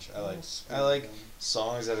as much. Almost I like them.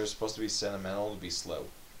 songs that are supposed to be sentimental to be slow.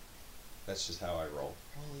 That's just how I roll.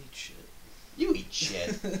 I'll eat shit. You eat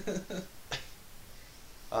shit.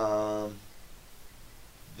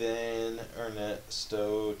 Then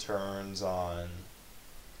Ernesto turns on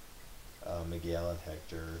Miguel and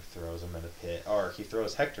Hector, throws him in a pit. Or he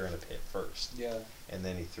throws Hector in a pit first. Yeah. And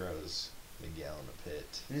then he throws Miguel in a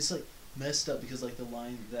pit. And it's like messed up because like the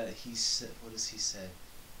line that he said, what does he say?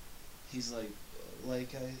 He's like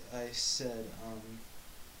I said, oh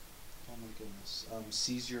my goodness,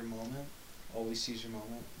 seize your moment, always seize your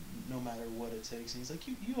moment, no matter what it takes. And he's like,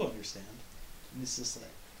 you understand. And it's just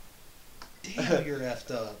like, damn, you're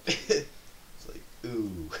effed up. It's like,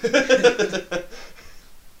 ooh.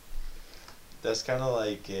 That's kind of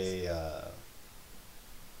like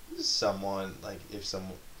someone, like, it's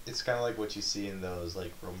kind of like what you see in those,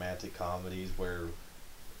 like, romantic comedies where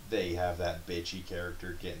they have that bitchy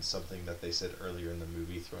character getting something that they said earlier in the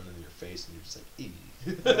movie thrown in your face, and you're just like, ew.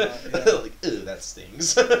 Yeah. Like, ew, that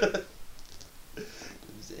stings.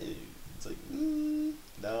 It's like,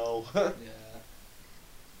 no. Yeah.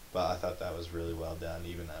 But I thought that was really well done.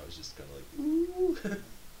 Even I was just kind of like, ooh.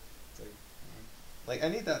 It's Like, I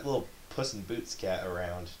need that little Puss in Boots cat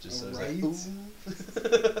around, just so it's like, Right? ooh.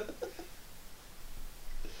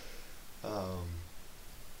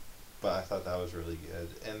 But I thought that was really good.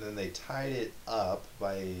 And then they tied it up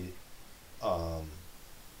by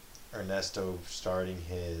Ernesto starting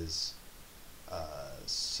his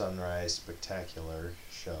Sunrise Spectacular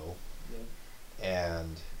show. Yep.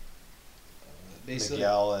 And Basically,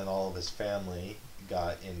 Miguel and all of his family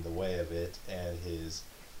got in the way of it, and his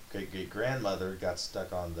great-great-grandmother got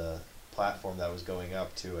stuck on the platform that was going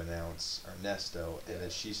up to announce Ernesto, and then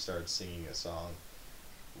she started singing a song.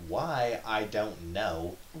 Why, I don't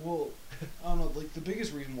know. well, I don't know. Like the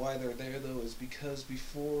biggest reason why they're there though is because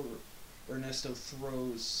before Ernesto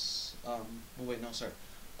throws, well, wait, no, sorry.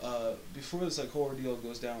 Before this like whole ordeal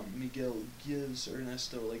goes down, Miguel gives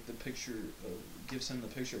Ernesto like the picture, gives him the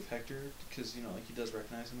picture of Hector because like he does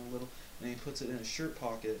recognize him a little, and he puts it in his shirt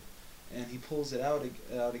pocket, and he pulls it out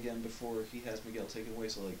again before he has Miguel take it away.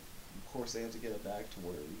 So like, of course they have to get it back to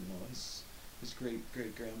where his great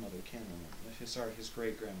grandmother can't remember. Sorry, his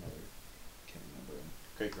great grandmother can't remember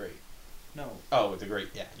him. Great. No. Oh, the great,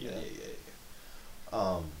 yeah.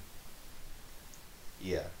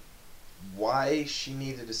 Yeah. Why she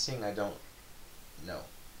needed to sing, I don't know.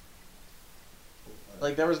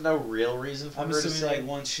 Like, there was no real reason for I'm her to assuming sing. like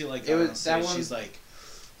once she like It got was- on stage, that one- she's like,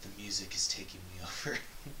 the music is taking me over.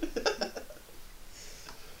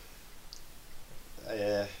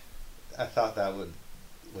 I thought that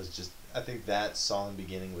was just. I think that song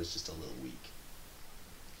beginning was just a little weak.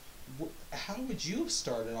 How would you have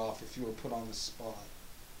started off if you were put on the spot?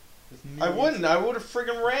 With I millions- wouldn't. I would have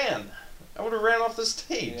friggin' ran. I would have ran off the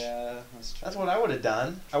stage. Yeah, that's true. That's what I would have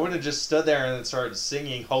done. I would have just stood there and then started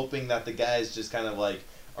singing, hoping that the guys just kind of like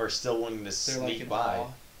are still wanting to They're sneak like in by. awe.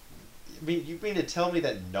 I mean, you mean to tell me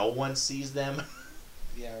that no one sees them?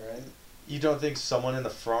 Yeah, right. You don't think someone in the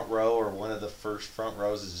front row or one of the first front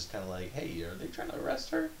rows is just kind of like, hey, are they trying to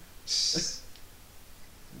arrest her?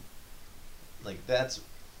 Like, that's,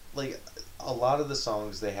 like, a lot of the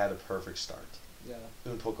songs, they had a perfect start. Yeah.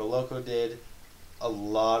 Un Poco Loco did. A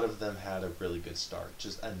lot of them had a really good start.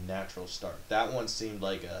 Just a natural start. That one seemed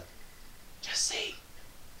like a, just sing,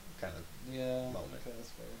 kind of Yeah. moment. Okay, that's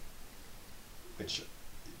fair. Which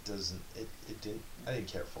doesn't. It didn't. I didn't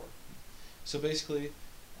care for it. So basically,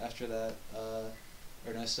 after that,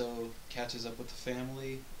 Ernesto catches up with the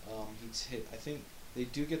family. I think they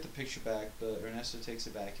do get the picture back, but Ernesto takes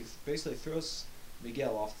it back. He basically throws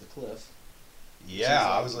Miguel off the cliff. Yeah,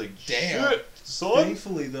 I was like, damn. shit, son.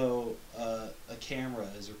 Thankfully, though, a camera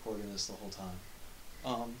is recording this the whole time.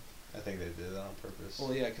 I think they did that on purpose.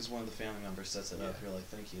 Well, yeah, because one of the family members sets it up. You're like,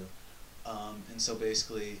 thank you. And so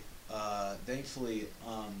basically, thankfully,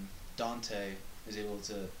 Dante is able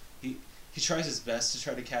to. He tries his best to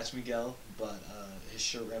try to catch Miguel, but his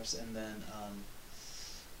shirt rips, and then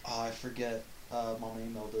I forget Mama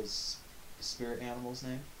Imelda's spirit animal's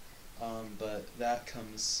name, but that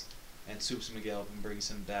comes and swoops Miguel up and brings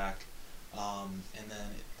him back, and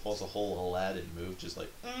then pulls a whole Aladdin move, just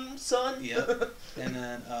like, son. Yep. And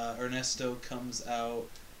then Ernesto comes out.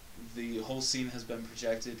 The whole scene has been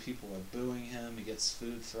projected. People are booing him. He gets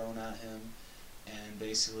food thrown at him, and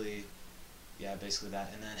basically that.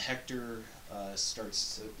 And then Hector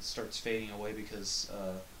starts fading away because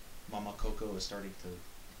Mama Coco is starting to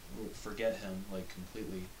forget him like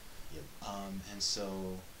completely. Yep. And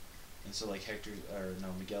so like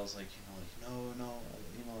Miguel's like, no,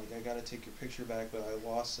 like I gotta take your picture back, but I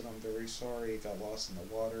lost it. I'm very sorry. It got lost in the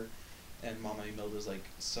water. And Mama Imelda's like,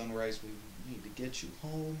 Sunrise, we need to get you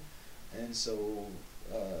home. And so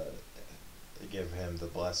they give him the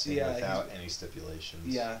blessing without any stipulations.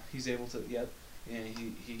 Yeah, he's able to. Yep. And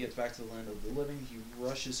he gets back to the land of the living. He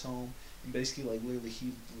rushes home, and basically, like, literally,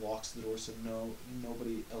 he locks the door so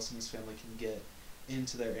nobody else in his family can get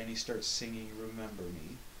into there. And he starts singing "Remember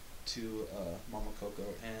Me" to Mama Coco,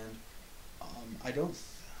 and I don't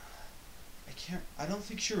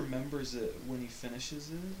think she remembers it when he finishes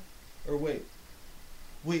it. Or wait,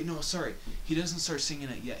 no, sorry. He doesn't start singing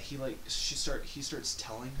it yet. He starts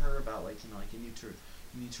telling her about, like, like, you need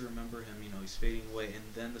to remember him. He's fading away, and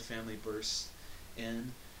then the family bursts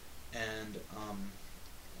in, and oh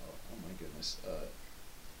my goodness,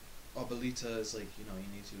 Abuelita is like, you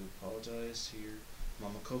need to apologize to your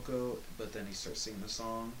Mama Coco, but then he starts singing the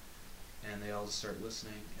song, and they all just start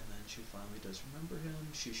listening, and then she finally does remember him.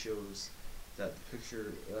 She shows that the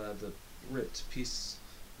picture, the ripped piece,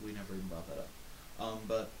 we never even brought that up.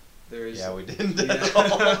 But there is. Yeah, we didn't at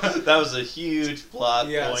all. That was a huge plot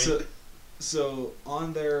point. So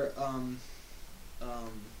on their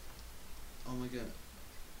oh my god,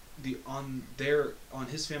 on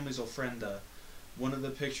his family's ofrenda, one of the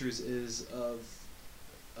pictures is of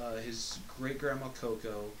his great grandma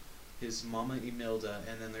Coco, his Mama Imelda,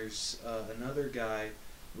 and then there's another guy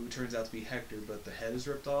who turns out to be Hector, but the head is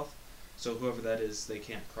ripped off. So whoever that is, they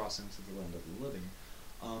can't cross into the land of the living.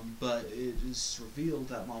 But it is revealed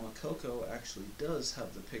that Mama Coco actually does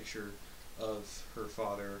have the picture of her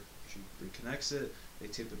father. She reconnects it, they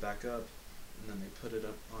tape it back up, and then they put it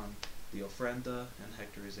up on the ofrenda, and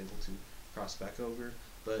Hector is able to cross back over.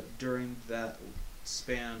 But during that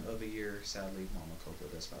span of a year, sadly, Mama Coco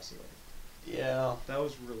does pass away. Yeah. That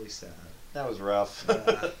was really sad. That was rough.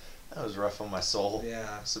 Yeah. That was rough on my soul.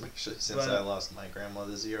 Yeah. Especially since I lost my grandma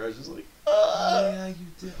this year. I was just like, yeah, you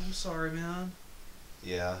did. I'm sorry, man.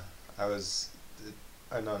 Yeah. I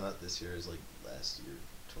know not this year. It was like last year,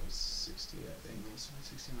 2016, I think. It was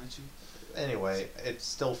 2016, actually. Anyway, it's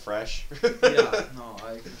still fresh. Yeah, no,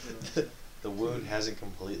 I The wound hasn't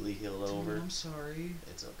completely healed over. I'm sorry.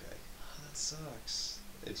 It's okay. Oh, that sucks.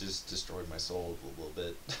 It just destroyed my soul a little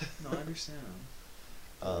bit. No, I understand.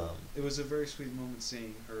 It was a very sweet moment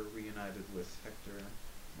seeing her reunited with Hector and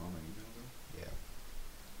Mama Imelda.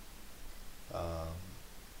 Yeah.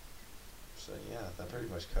 So yeah, that pretty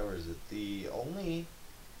much covers it. The only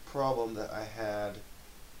problem that I had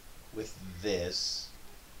with this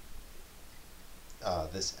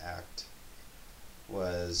act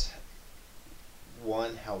was,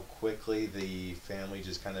 one, how quickly the family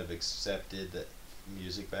just kind of accepted the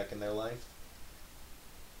music back in their life.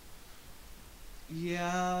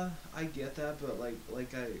 Yeah, I get that, but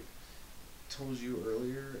like I told you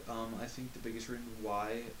earlier, I think the biggest reason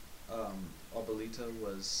why Abuelita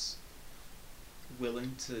was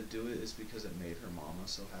willing to do it is because it made her mama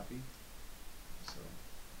so happy. So,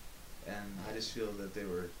 and I just feel that they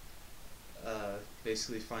were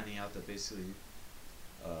basically finding out that basically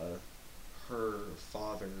her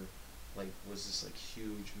father was this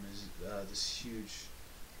this huge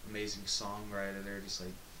amazing songwriter. They're just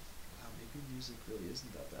like, wow, maybe music really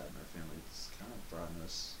isn't that bad in our family. It's kind of brought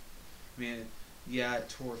us. I mean, yeah, it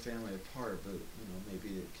tore family apart, but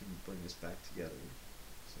maybe it can bring us back together.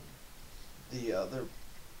 So. The other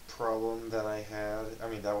problem that I had, I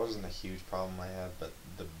mean, that wasn't a huge problem I had, but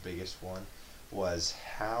the biggest one was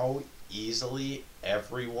how easily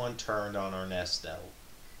everyone turned on Ernesto.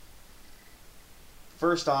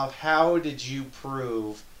 First off, how did you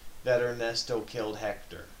prove that Ernesto killed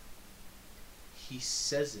Hector? He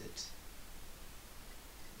says it.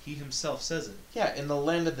 He himself says it. Yeah, in the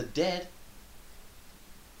land of the dead.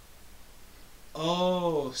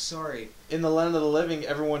 Oh, sorry. In the land of the living,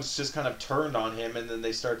 everyone's just kind of turned on him, and then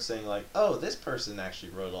they start saying, like, oh, this person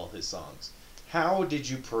actually wrote all his songs. How did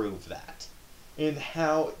you prove that? And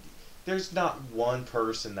how... There's not one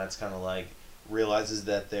person that's kind of, like, realizes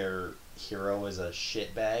that their hero is a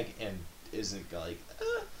shitbag and isn't, like,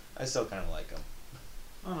 I still kind of like him.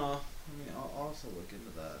 I don't know. I mean, I'll also look into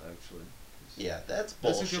that, actually. Yeah, that's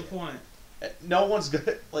bullshit. That's a good point. No one's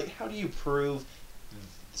good. Like, how do you prove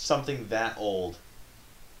something that old?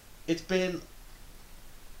 It's been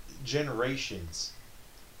generations.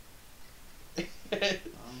 I don't know.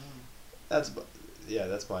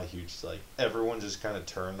 That's my huge, like, everyone just kind of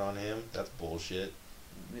turned on him. That's bullshit.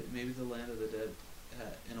 Maybe the Land of the Dead,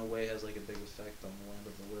 in a way, has, like, a big effect on the Land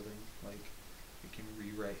of the Living. Like, it can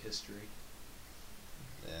rewrite history.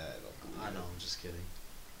 Yeah, I don't believe I know, I'm just kidding.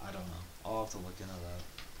 I don't know. I'll have to look into that.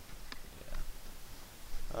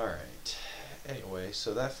 Yeah. Alright. Anyway,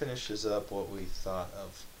 so that finishes up what we thought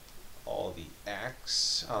of all the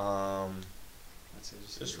acts.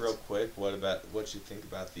 Just real quick, what you think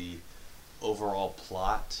about the overall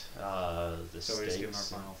plot, the So stakes? we're just giving our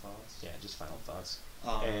final thoughts? Yeah, just final thoughts.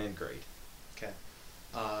 And grade. Okay.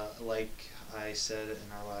 Like I said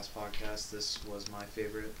in our last podcast, this was my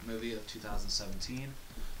favorite movie of 2017.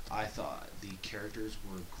 I thought the characters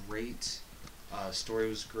were great. Story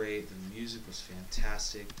was great. The music was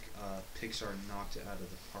fantastic. Pixar knocked it out of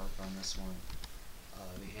the park on this one.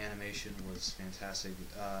 The animation was fantastic.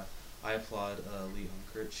 I applaud Lee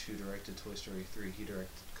Unkrich, who directed Toy Story 3. He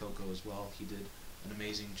directed Coco as well. He did an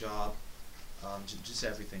amazing job. Just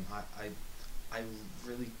everything. I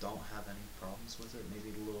really don't have any problems with it. Maybe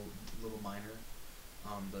a little minor.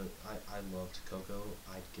 But I loved Coco.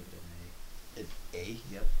 I'd give it an A. An A?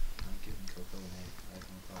 Yep. I'm giving Coco an A. I have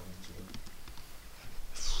no problems with it.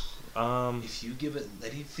 If you give it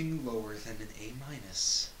anything lower than an A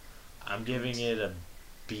minus, I'm giving it a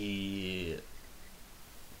B,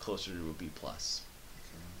 closer to a B plus.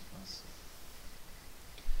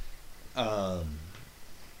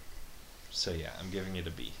 So yeah, I'm giving it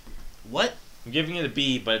a B. What? I'm giving it a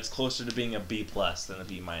B, but it's closer to being a B plus than a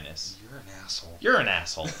B minus. You're an asshole. You're an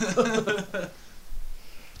asshole.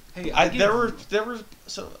 Hey, there were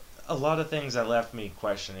so a lot of things that left me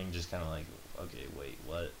questioning, just kind of like, okay, wait,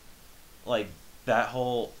 what? Like that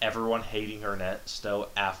whole everyone hating Ernesto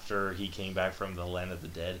after he came back from the land of the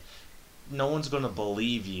dead. No one's gonna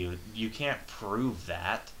believe you. You can't prove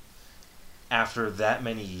that after that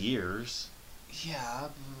many years. Yeah,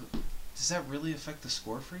 but does that really affect the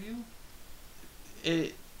score for you?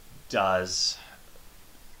 It does.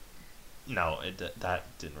 No, that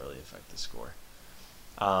didn't really affect the score.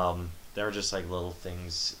 There were just like little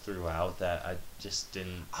things throughout that I just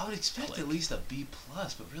didn't. I would expect click. at least a B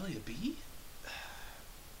plus, but really a B?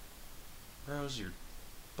 Rose, you're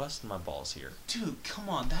busting my balls here. Dude, come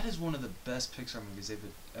on! That is one of the best Pixar movies they've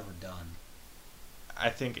ever done. I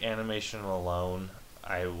think animation alone,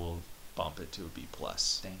 I will bump it to a B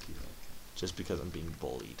plus. Thank you. Just because I'm being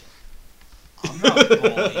bullied. I'm not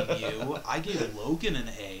bullying you. I gave Logan an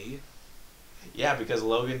A. Yeah, because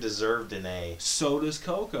Logan deserved an A. So does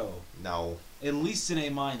Coco. No. At least an A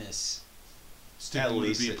minus. At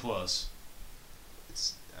least B plus.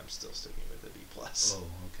 I'm still sticking with a B plus. Oh,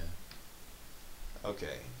 okay.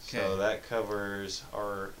 Okay, so that covers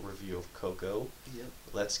our review of Coco. Yep.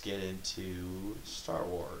 Let's get into Star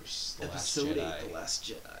Wars: The Last Episode Jedi. 8, The Last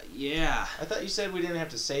Jedi. Yeah. I thought you said we didn't have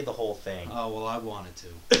to say the whole thing. Oh, well, I wanted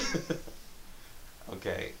to.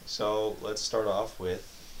 Okay, so let's start off with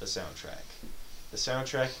the soundtrack. The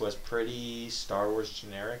soundtrack was pretty Star Wars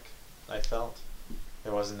generic, I felt.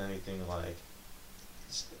 There wasn't anything like,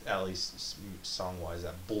 at least song-wise,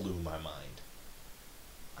 that blew my mind.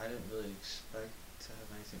 I didn't really expect to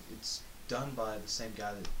have anything. It's done by the same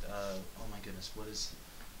guy that, oh my goodness, what is,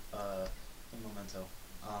 Memento.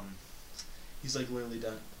 He's like literally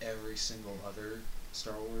done every single other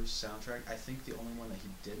Star Wars soundtrack. I think the only one that he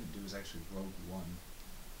didn't do was actually Rogue One.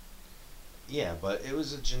 Yeah, but it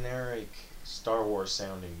was a generic Star Wars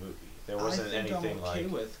sounding movie. There wasn't anything I'm okay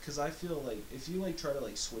like. with, because I feel like if you like try to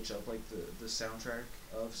like switch up like the soundtrack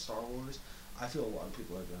of Star Wars, I feel a lot of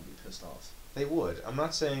people are gonna be pissed off. They would. I'm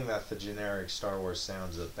not saying that the generic Star Wars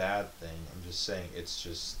sound's a bad thing. I'm just saying it's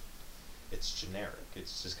generic.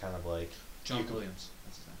 It's just kind of like John Williams.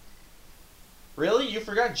 That's his name. Really? You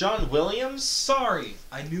forgot John Williams? Sorry,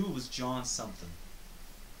 I knew it was John something.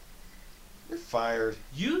 You're fired.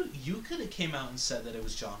 You could have came out and said that it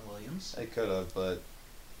was John Williams. I could have, but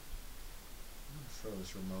throw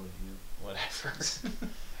this remote at you. Whatever.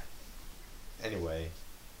 Anyway,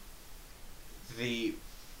 the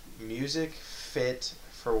music fit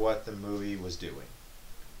for what the movie was doing.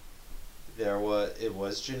 It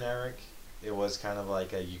was generic. It was kind of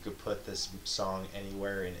like you could put this song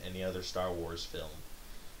anywhere in any other Star Wars film.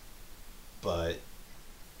 But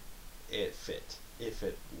it fit. It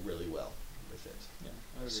fit really well with it. Yeah,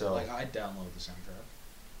 I agree. So, like, I'd download the soundtrack,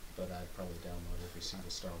 but I'd probably download every single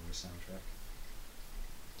Star Wars soundtrack.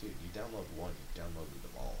 dude, you download one, you downloaded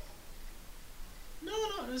them all. No,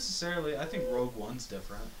 not necessarily. I think Rogue One's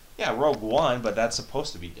different. Yeah, Rogue One, but that's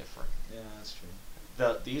supposed to be different. Yeah, that's true.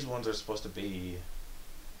 These ones are supposed to be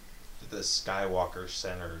the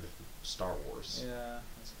Skywalker-centered Star Wars. Yeah,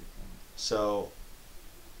 that's a good point. So,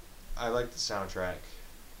 I like the soundtrack,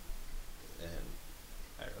 and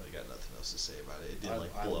I really got nothing else to say about it. It didn't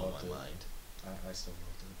I blow loved my it. mind. I still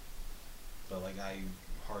loved it. But, like, I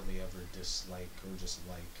hardly ever dislike or just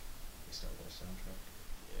like the Star Wars soundtrack.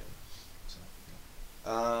 Yeah.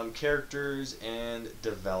 So, Characters and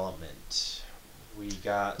development. We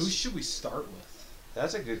got. who should we start with?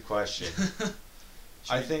 That's a good question.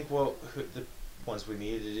 I think the ones we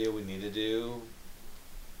need to do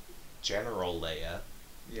General Leia.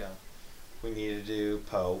 Yeah. We need to do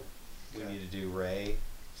Poe. Okay. We need to do Rey,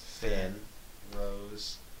 Finn,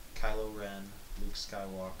 Rose, Kylo Ren, Luke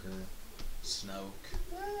Skywalker, Snoke.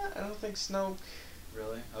 I don't think Snoke.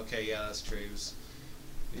 Really? Okay, yeah, that's true.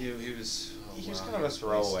 He was. Oh, He was wow, kind of he a was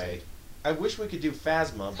throwaway. wasted. I wish we could do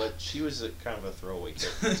Phasma, but she was kind of a throwaway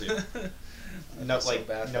character too. I No, feel so like,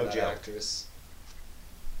 bad for no that joke. actress.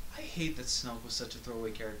 I hate that Snoke was such a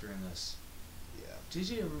throwaway character in this. Yeah.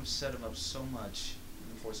 J.J. Abrams set him up so much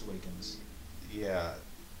in The Force Awakens. Yeah.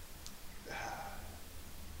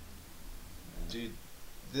 Dude,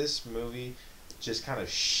 this movie just kind of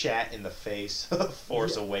shat in the face of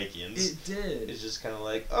Force Awakens. It did. It's just kind of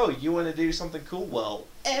like, oh, you want to do something cool? Well,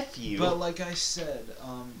 F you. But like I said,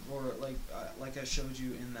 or like I showed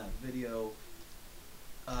you in that video,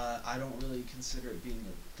 I don't really consider it being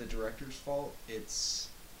the director's fault. It's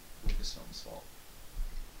Lucasfilm's fault.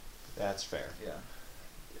 That's fair. Yeah.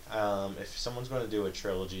 If someone's going to do a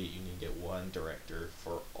trilogy, you need to get one director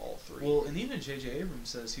for all three. Well, and even J.J. Abrams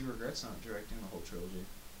says he regrets not directing the whole trilogy.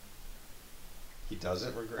 He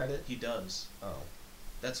doesn't regret it? He does. Oh.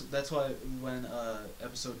 That's why when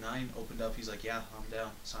episode 9 opened up, he's like, yeah, I'm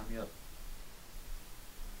down. Sign me up.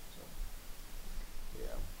 So,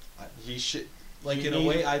 Yeah. He should... like, you in a need-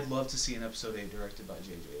 way, I'd love to see an episode 8 directed by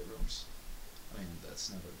J.J. Abrams. I mean, that's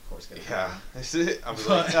never, of course, going to happen. Yeah. I was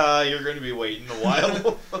like, you're going to be waiting a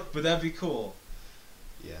while. But that'd be cool.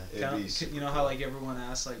 Yeah, it'd be super You know how, like, everyone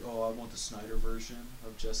asks, like, oh, I want the Snyder version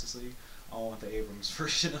of Justice League? I want the Abrams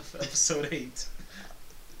version of episode 8.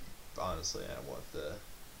 Honestly, I want the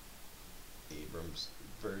Abrams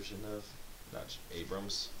version of... Not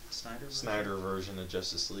Abrams. Snyder version of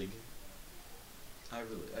Justice League. I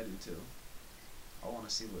do too. I want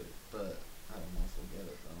to see what, but I don't know if we'll get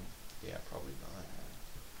it though. Yeah, probably not.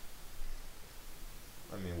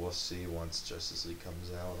 I mean, we'll see once Justice League comes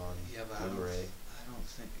out on Blu-ray. I don't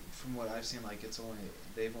think, from what I've seen, like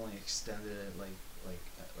they've only extended it like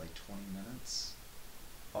 20 minutes.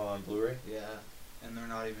 On Blu-ray? Yeah, and they're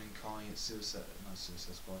not even calling it Suicide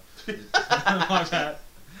Squad. My bad.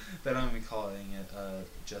 They're not even calling it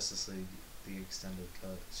Justice League, the extended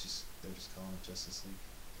cut. They're just calling it Justice League.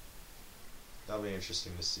 That'll be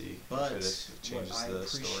interesting to see But if it changes what I the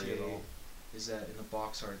story at appreciate all. is that in the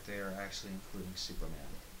box art they are actually including Superman.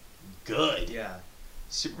 Good. Yeah.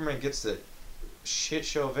 Superman gets the shit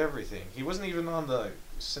show of everything. He wasn't even on the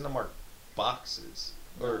Cinemark boxes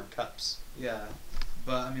or No. cups. Yeah,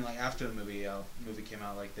 but I mean, like after the movie came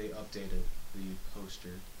out, like they updated the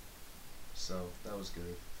poster, so that was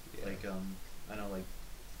good. Yeah. Like I know like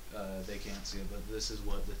they can't see it, but this is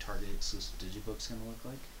what the Target exclusive digibook's gonna look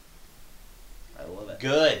like. I love it.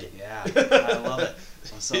 Good. Yeah, I love it.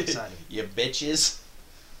 I'm so excited. You bitches.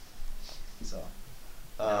 So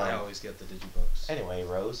I always get the digibooks. Anyway,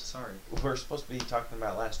 Rose. Sorry. We're supposed to be talking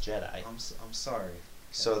about Last Jedi. I'm sorry.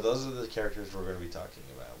 So those are the characters we're going to be talking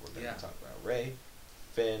about. We're going to talk about Rey,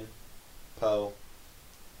 Finn, Poe,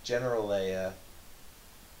 General Leia,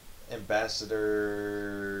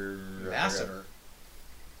 Ambassador.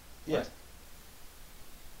 Yeah. What?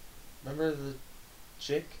 Remember the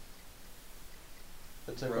chick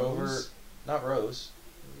that took Rose? over? Not Rose.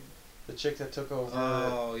 The chick that took over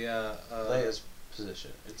Oh yeah. Leia's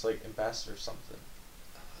position. It's like Ambassador something.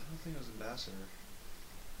 I don't think it was Ambassador.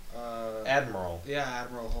 Admiral. Yeah,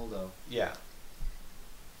 Admiral Holdo. Yeah.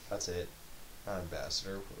 That's it. Not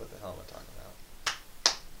Ambassador. What the hell am I talking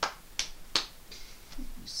about?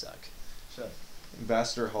 You suck. Shut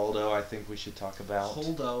Ambassador Holdo, I think we should talk about.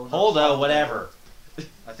 Holdo. not Holdo, whatever.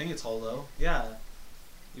 I think it's Holdo. Yeah.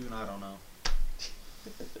 Even I don't know.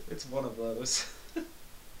 It's one of those.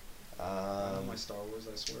 I know my Star Wars,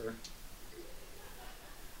 I swear.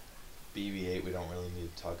 BB-8 we don't really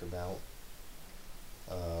need to talk about.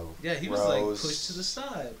 Yeah, he Rose, was like pushed to the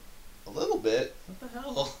side. a little bit. What the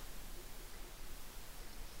hell?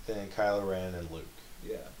 Then Kylo Ren and Luke.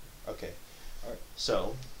 Yeah. Okay. Alright.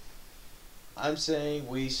 So, I'm saying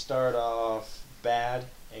we start off bad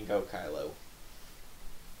and go Kylo.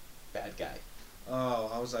 Bad guy.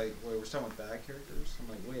 Oh, I was like, wait, we're talking about bad characters? I'm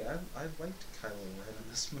like, wait, I liked Kylo Ren in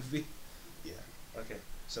this movie. Yeah. Okay,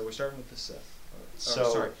 so we're starting with the Sith.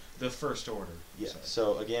 So- sorry, the First Order. Yeah. Sorry.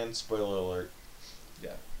 So again, spoiler alert.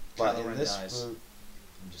 Yeah. But Kylo in Ren this dies. movie,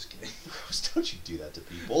 I'm just kidding. don't you do that to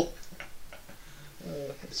people?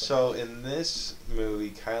 So in this movie,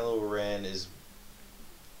 Kylo Ren is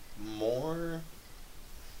more.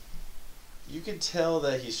 You can tell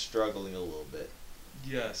that he's struggling a little bit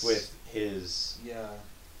Yes. with his Yeah,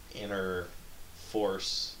 inner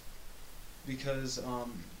force. because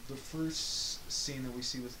the first scene that we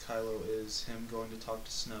see with Kylo is him going to talk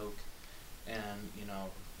to Snoke, and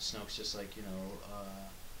Snoke's just like,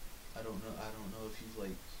 I don't know if you've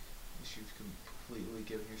completely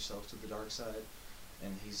given yourself to the dark side,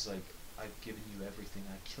 and he's like, I've given you everything.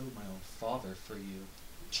 I killed my own father for you.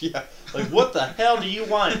 Yeah, like what the hell do you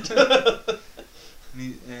want? And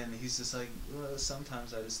he's just like, well,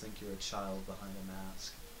 sometimes I just think you're a child behind a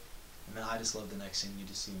mask. And then I just love the next scene. You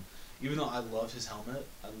just see him, even though I love his helmet,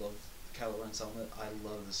 I love Kylo Ren's helmet. I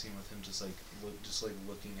love the scene with him just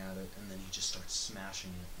looking at it, and then he just starts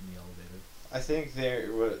smashing it in the elevator. I think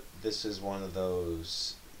this is one of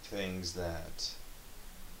those things that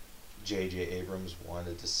J.J. Abrams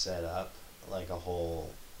wanted to set up, like a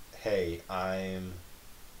whole, hey, I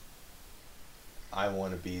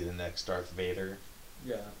want to be the next Darth Vader.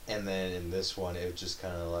 Yeah. And then in this one, it was just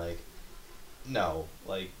kind of like, no,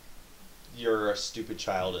 like, you're a stupid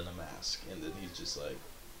child in a mask. And then he's just like,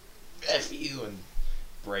 F you, and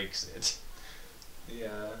breaks it.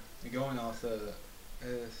 Yeah. And going off with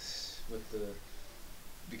the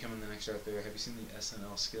becoming the next Darth Vader, have you seen the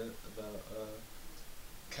SNL skit about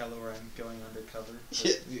Kylo Ren going undercover?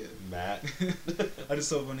 Yeah. Matt. I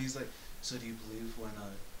just love when he's like, so do you believe when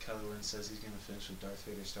Kylo Ren says he's going to finish what Darth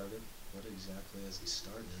Vader started? What exactly has he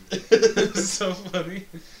started? It's so funny.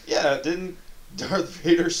 Yeah, didn't Darth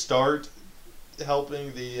Vader start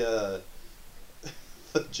helping the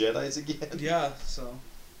Jedis again? Yeah, so.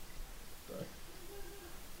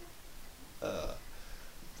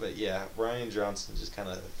 But yeah, Ryan Johnson just kind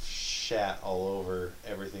of shat all over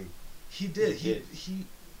everything. He did. He He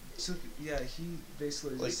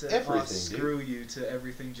basically Like, just said, everything, screw you to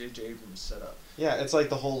everything J.J. Abrams set up. Yeah, it's like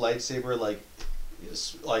the whole lightsaber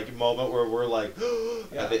moment where we're like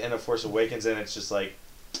Yeah. at the end of Force Awakens, and it's just like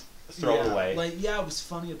throw it away. Like, yeah, it was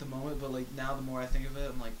funny at the moment, but like now the more I think of it,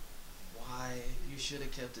 I'm like, why? You should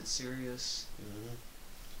have kept it serious.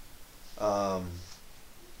 Mm-hmm.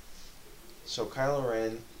 So Kylo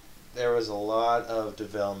Ren, there was a lot of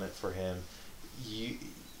development for him. You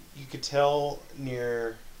could tell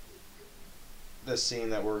near the scene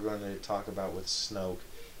that we're going to talk about with Snoke,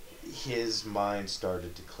 his mind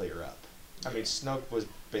started to clear up. I mean, Snoke was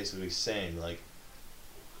basically saying, like,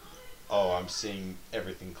 oh, I'm seeing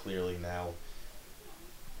everything clearly now.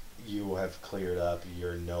 You have cleared up.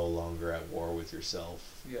 You're no longer at war with yourself.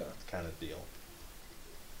 Yeah. Kind of deal.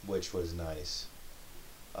 Which was nice.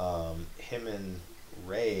 Him and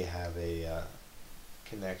Rey have a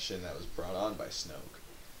connection that was brought on by Snoke.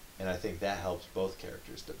 And I think that helps both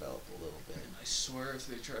characters develop a little bit. And I swear if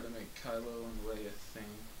they try to make Kylo and Rey a thing,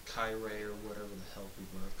 Kyray or whatever the hell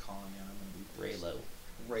people are calling it, I'm going to be pissed.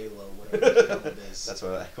 Raylo, whatever the hell it is. That's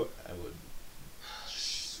what I would.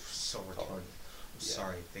 So retarded. Call I'm it.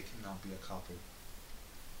 sorry, they cannot be a couple.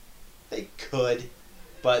 They could,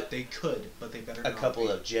 but They could, but they better a not couple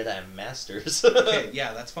be. of Jedi Masters. Okay,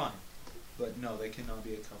 yeah, that's fine. But no, they cannot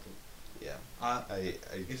be a couple. Yeah.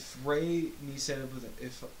 If Rey needs to end up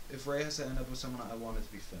with if Rey has to end up with someone, I want it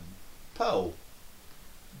to be Finn. Poe.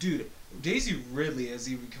 Dude, Daisy Ridley has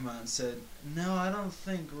even come out and said, "No, I don't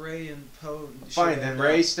think Rey and Poe." Fine, then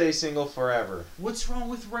Rey stays single forever. What's wrong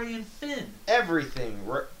with Rey and Finn? Everything.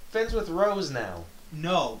 Finn's with Rose now.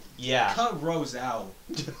 No. Yeah. Cut Rose out.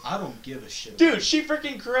 I don't give a shit. Dude, she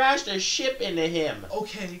freaking crashed a ship into him.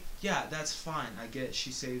 Okay, yeah, that's fine. I get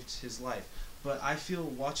she saved his life. But I feel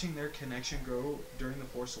watching their connection grow during The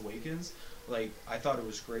Force Awakens, like, I thought it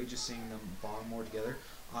was great just seeing them bond more together.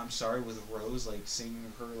 I'm sorry, with Rose, like,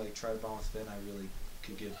 seeing her, like, try to bond with Finn, I really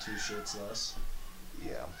could give two shits less.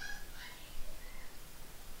 Yeah.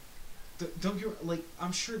 Don't get like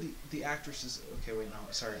I'm sure the actress is okay. Wait, no,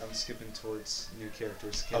 sorry, I'm skipping towards new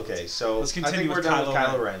characters. Okay, so let's I continue think we're with done with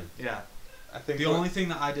Kylo Kylo Ren. Yeah. I think The only thing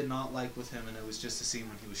that I did not like with him, and it was just the scene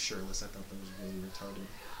when he was shirtless. I thought that was really retarded.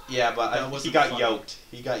 Yeah, but he wasn't got funny. yoked.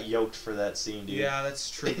 He got yoked for that scene, dude. Yeah, that's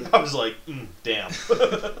true. I was like, damn.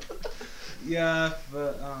 Yeah,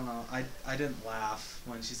 but I don't know. I didn't laugh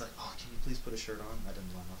when she's like, "Oh, can you please put a shirt on?" I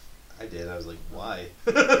didn't laugh. I did. I was like, why?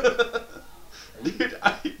 You- Dude,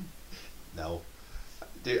 no.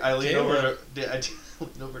 Dude, I leaned over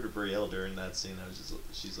to Brielle during that scene.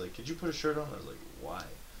 She's like, "Could you put a shirt on?" I was like, "Why?"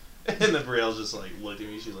 And then Brielle just like looked at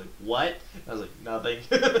me. She's like, "What?" I was like, "Nothing."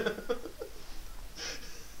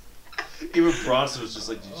 Even Bronson was just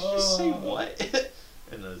like, "Did you just say what?"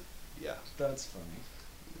 And yeah. That's funny.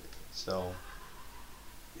 So,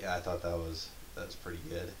 yeah, I thought that's pretty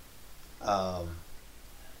good.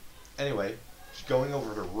 Anyway, going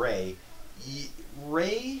over to Rey.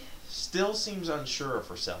 Rey still seems unsure of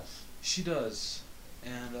herself. She does,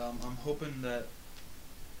 and I'm hoping that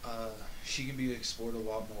she can be explored a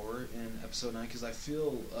lot more in Episode 9 because I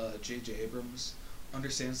feel J.J. Abrams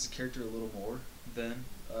understands the character a little more than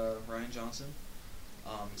Rian Johnson.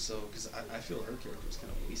 So, because I feel her character is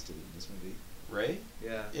kind of wasted in this movie. Rey?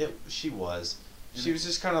 Yeah. She was. And She was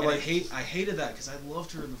just kind of like. I hated that because I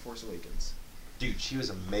loved her in The Force Awakens. Dude, she was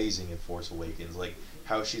amazing in Force Awakens. Like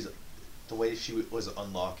how the way she was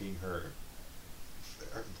unlocking her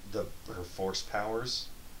Force powers.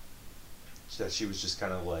 So that she was just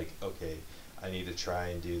kind of like, okay, I need to try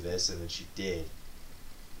and do this, and then she did.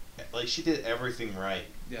 Like she did everything right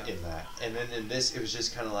in that, and then in this, it was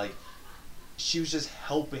just kind of like she was just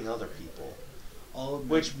helping other people,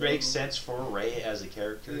 which makes sense for Rey as a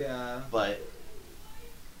character. Yeah. But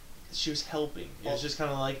she was helping. It was just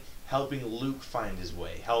kind of like helping Luke find his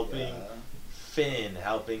way, helping Finn,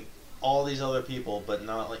 helping all these other people, but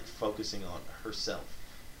not like focusing on herself.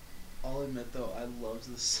 I'll admit though, I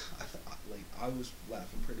loved this. I was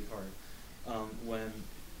laughing pretty hard when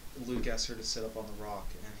Luke asks her to sit up on the rock,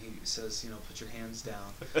 and he says, "Put your hands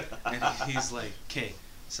down," and he's like, "Okay,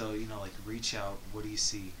 so like reach out. What do you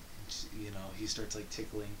see?" And she, he starts like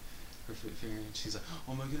tickling her finger, and she's like,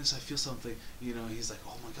 "Oh my goodness, I feel something." He's like,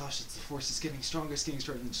 "Oh my gosh, it's the Force. It's getting stronger. It's getting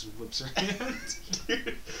stronger." And just whips her hand.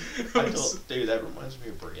 Dude, that reminds me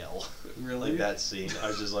of Brielle. Really? Like that scene. I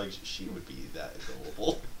was just like, she would be that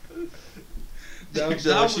adorable. That was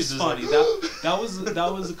funny. Like,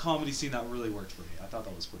 that was a comedy scene that really worked for me. I thought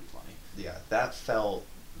that was pretty funny. Yeah, that felt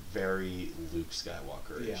very Luke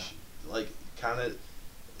Skywalker-ish. Yeah. Like, kind of.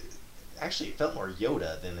 Actually, it felt more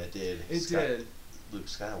Yoda than it did. Did. Luke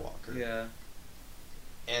Skywalker. Yeah.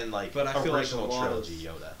 And like, but I feel original like a lot trilogy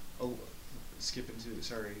of, Yoda. Going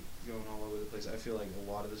all over the place. I feel like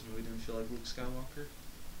a lot of this movie didn't feel like Luke Skywalker.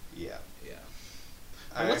 Yeah. Yeah.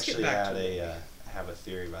 I let's actually get back to have a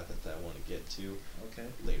theory about that I want to get to Okay.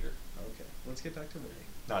 later. Okay. Let's get back to Rey.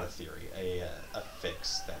 Not a theory, a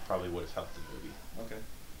fix that probably would have helped the movie. Okay.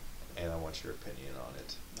 And I want your opinion on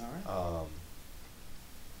it. All right.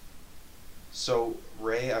 So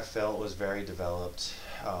Rey, I felt, was very developed.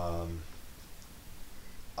 Though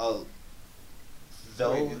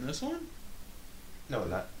Wait, in this one? No,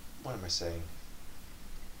 not. What am I saying?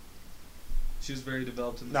 She was very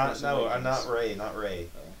developed in the Force No, Awakens. not Rey. Not Rey.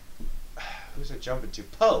 Oh. Who's it jumping to?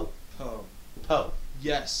 Poe. Poe.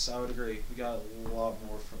 Yes, I would agree. We got a lot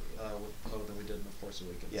more with Poe than we did in The Force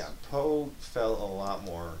Awakens. Yeah, Poe felt a lot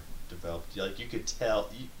more developed. Like you could tell,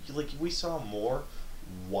 like we saw more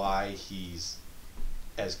why he's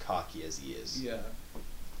as cocky as he is. Yeah.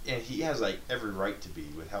 And he has like every right to be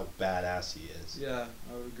with how badass he is. Yeah,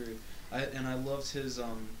 I would agree. I loved his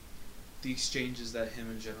the exchanges that him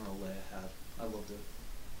and General Leia had. I loved it.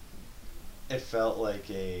 It felt like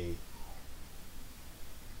I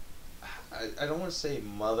don't want to say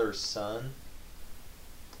mother-son,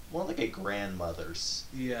 more like a grandmother's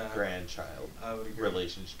grandchild I would agree.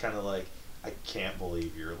 relationship. Kind of like, I can't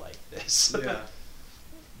believe you're like this. Yeah.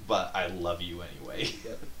 But I love you anyway.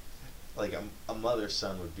 Yep. Like a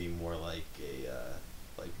mother-son would be more like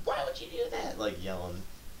like, why would you do that? Like yelling.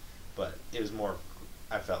 But it was more,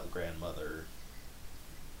 I felt,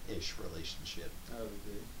 grandmother-ish relationship. I would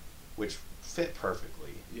agree. Which fit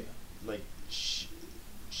perfectly. Yeah. Like,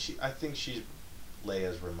 I think she's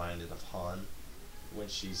Leia's reminded of Han when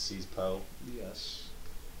she sees Poe. Yes.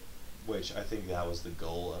 Which I think that was the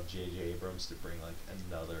goal of J.J. Abrams, to bring like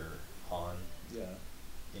another Han Yeah.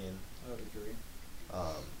 in. I would agree.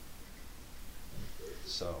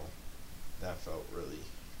 So that felt really,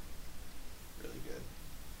 really good.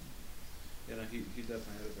 Yeah, no, he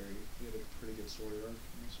definitely had a pretty good story arc in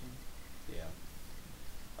this one. Yeah.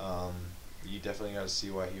 you definitely got to see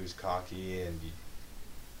why he was cocky, and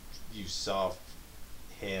you saw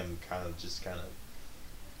him kind of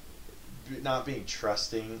not being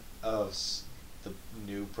trusting of the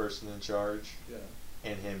new person in charge, Yeah.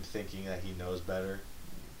 and him thinking that he knows better,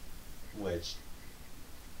 which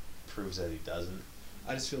proves that he doesn't.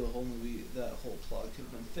 I just feel the whole movie, that whole plot could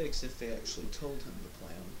have been fixed if they actually told him the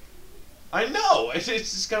plan. I know! It's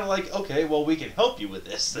just kind of like, okay, well, we can help you with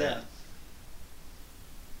this then. Yeah.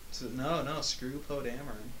 So, no, screw Poe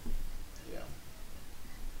Dameron. Yeah.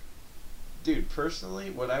 Dude, personally,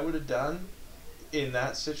 what I would have done in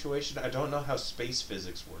that situation, I don't know how space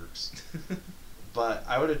physics works, but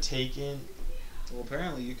I would have taken... Well,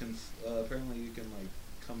 apparently you can like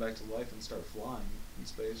come back to life and start flying in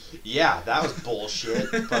space. Yeah, that was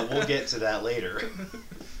bullshit, but we'll get to that later.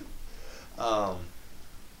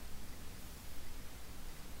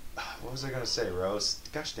 What was I gonna say, Rose?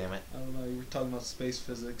 Gosh damn it. I don't know, you were talking about space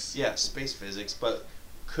physics. Yeah, space physics, but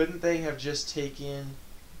couldn't they have just taken...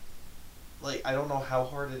 Like, I don't know how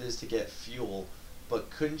hard it is to get fuel, but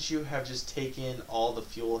couldn't you have just taken all the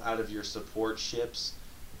fuel out of your support ships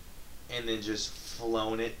and then just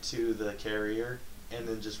flown it to the carrier and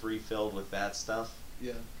then just refilled with that stuff?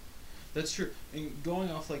 Yeah, that's true. And going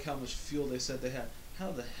off like how much fuel they said they had,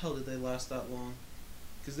 how the hell did they last that long?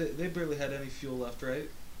 Because they barely had any fuel left, right?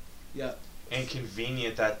 Yeah. And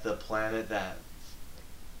convenient that the planet that...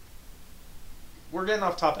 We're getting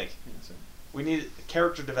off topic. Yeah, sorry. We need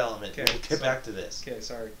character development. Okay, We'll get back to this. Okay,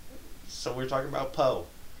 sorry. So we're talking about Poe.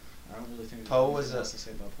 I don't really think Poe there's was anything else to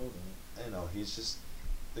say about Poe though. I know, he's just...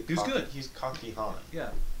 He was good. He's cocky Han.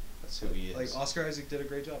 Yeah. That's who he is. Like Oscar Isaac did a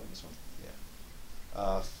great job in this one.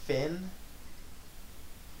 Yeah. Finn,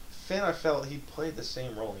 I felt he played the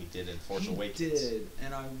same role he did in Force Awakens. He did,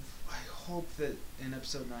 and I hope that in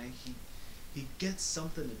Episode 9 he gets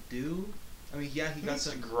something to do. I mean, yeah, he got needs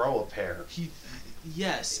some... to grow a pair.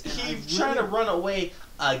 Yes. And He's trying to run away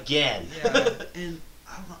again. Yeah, and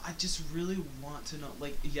I don't know, I just really want to know,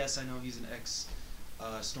 like, yes, I know he's an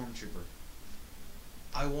ex-stormtrooper.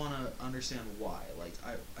 I want to understand why. Like,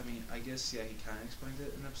 I mean, I guess, yeah, he kind of explained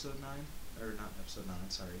it in Episode 9. Or not Episode 9,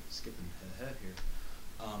 sorry, skipping ahead here.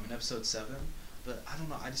 In Episode 7. But I don't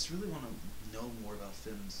know, I just really want to know more about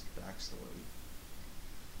Finn's backstory.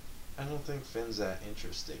 I don't think Finn's that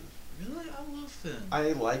interesting. Really? I love Finn.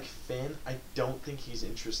 I like Finn. I don't think he's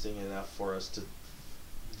interesting enough for us to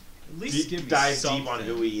At least give me dive something. deep on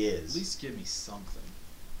who he is. At least give me something.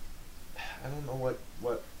 I don't know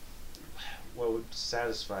what would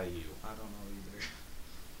satisfy you. I don't know either.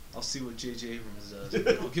 I'll see what J.J. Abrams does, and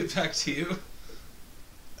I'll get back to you.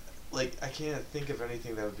 Like, I can't think of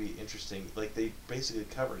anything that would be interesting. Like, they basically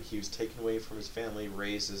covered. He was taken away from his family,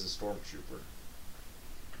 raised as a stormtrooper.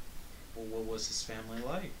 Well, what was his family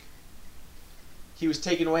like? He was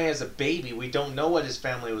taken away as a baby. We don't know what his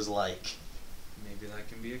family was like. Maybe that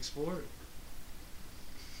can be explored.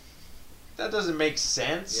 That doesn't make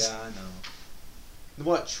sense. Yeah, I know.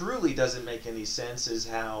 What truly doesn't make any sense is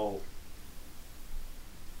how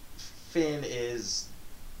Finn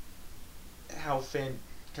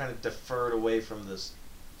kind of deferred away from the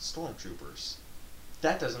stormtroopers.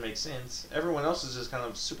 That doesn't make sense. Everyone else is just kind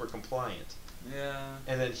of super compliant. Yeah.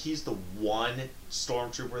 And then he's the one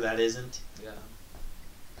stormtrooper that isn't. Yeah.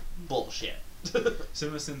 Bullshit.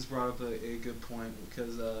 CinemaSins brought up a good point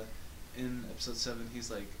because in Episode 7 he's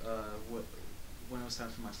like, when it was time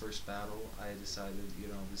for my first battle, I decided,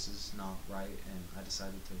 this is not right, and I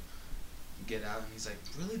decided to get out. And he's like,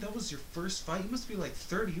 really? That was your first fight? You must be like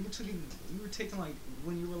 30. You were taking like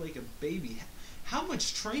when you were like a baby. How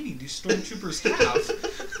much training do stormtroopers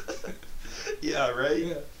have? Yeah, right?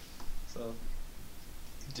 Yeah. So,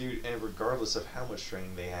 dude, and regardless of how much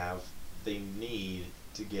training they have, they need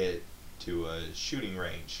to get to a shooting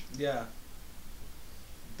range. Yeah.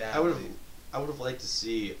 Badly. I would have liked to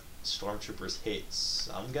see stormtroopers hit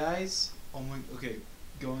some guys. Oh my. Okay,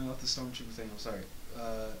 going off the stormtrooper thing. I'm sorry.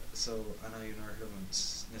 So I know you've never heard of him.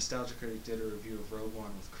 Nostalgia Critic did a review of Rogue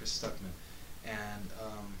One with Chris Stuckman, and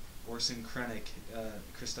Orson Krennic.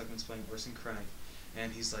 Chris Stuckman's playing Orson Krennic,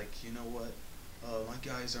 and he's like, you know what? My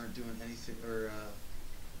guys aren't doing anything, or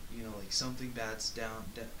like something bad's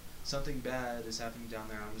something bad is happening down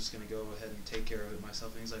there. I'm just gonna go ahead and take care of it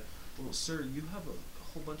myself. And he's like, well, sir, you have a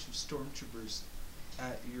whole bunch of stormtroopers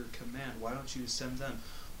at your command. Why don't you send them?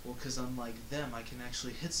 Well, because unlike them, I can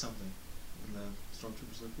actually hit something. And the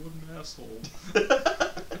stormtrooper's like, what an asshole. It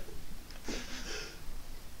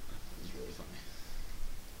was really funny.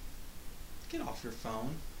 Get off your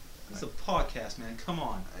phone. It's a podcast, man. Come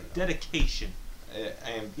on. Dedication.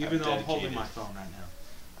 I am. Even though I'm holding dedicated. my phone right now.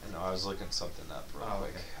 I know. I was looking something up real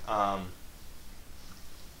quick. Okay.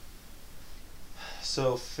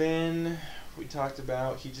 So Finn, we talked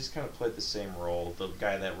about, he just kind of played the same role, the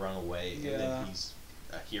guy that run away, and then he's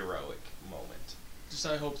a heroic moment. Just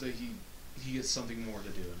I hope that he gets something more to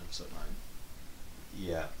do in episode 9.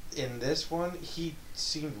 Yeah. In this one, he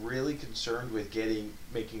seemed really concerned with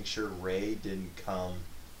making sure Rey didn't come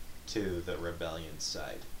to the rebellion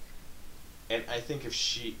side. And I think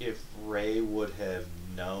if Rey would have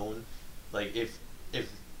known, like if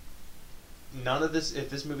none of this, if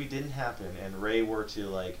this movie didn't happen and Rey were to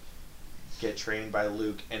like get trained by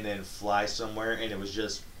Luke and then fly somewhere and it was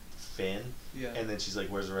just Finn, and then she's like,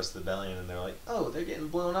 "Where's the rest of the rebellion?" And they're like, "Oh, they're getting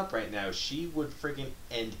blown up right now." She would freaking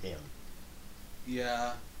end him.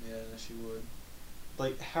 Yeah, she would.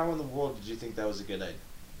 Like, how in the world did you think that was a good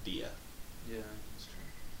idea? Yeah, that's true.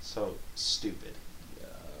 So stupid. Yeah,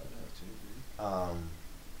 I have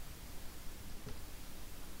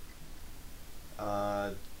to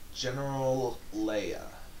agree. General Leia.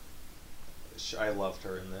 I loved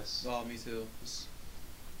her in this. Oh, me too.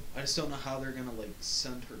 I just don't know how they're gonna like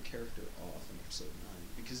send her character off in episode 9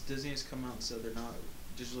 because Disney has come out and said they're not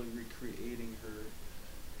digitally recreating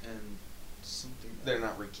her and something. They're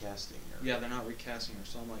not recasting her. Yeah, they're not recasting her.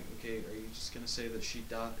 So I'm like, okay, are you just gonna say that she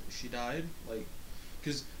died? Like,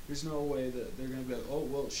 because there's no way that they're gonna be like, oh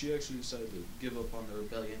well, she actually decided to give up on the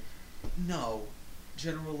rebellion. No,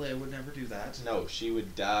 General Leia would never do that. No, she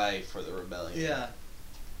would die for the rebellion. Yeah.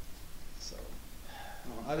 So,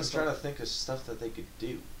 no, I'm trying to think of stuff that they could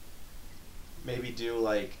do. Maybe do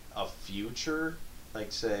like a future,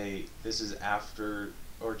 like say this is after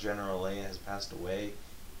or General Leia has passed away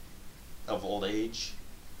of old age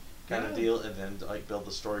kind of deal, and then like build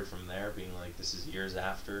the story from there, being like this is years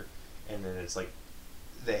after, and then it's like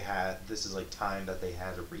this is like time that they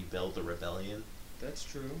had to rebuild the rebellion. That's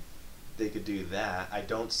true. They could do that. I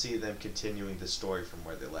don't see them continuing the story from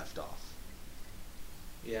where they left off.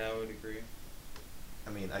 Yeah, I would agree. I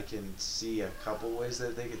mean, I can see a couple ways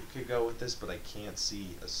that they could go with this, but I can't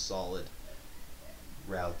see a solid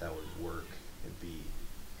route that would work and be...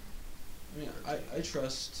 I mean, I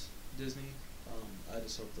trust Disney. I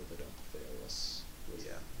just hope that they don't fail us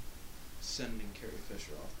with sending Carrie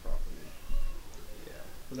Fisher off properly. Yeah.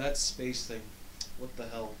 But that space thing, what the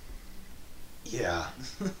hell? Yeah.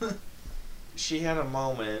 She had a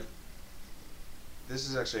moment... This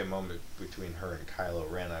is actually a moment between her and Kylo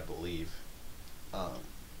Ren, I believe.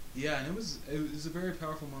 Yeah, and it was a very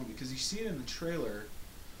powerful moment because you see it in the trailer.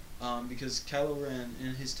 Because Kylo Ren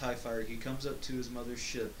in his TIE fighter, he comes up to his mother's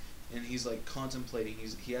ship and he's like contemplating.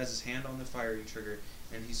 He has his hand on the firing trigger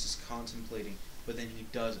and he's just contemplating, but then he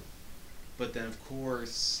doesn't. But then of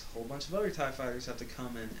course a whole bunch of other TIE fighters have to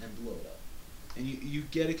come in and blow it up, and you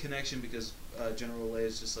get a connection because General Leia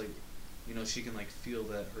is just like, you know, she can like feel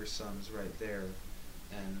that her son's right there,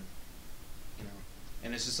 and you know.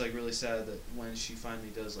 And it's just like really sad that when she finally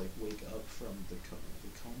does like wake up from the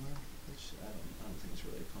coma, which I don't think it's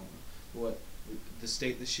really a coma. What the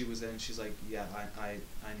state that she was in, she's like, yeah, I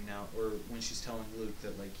now, or when she's telling Luke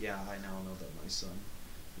that like, yeah, I now know that my son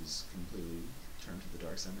is completely turned to the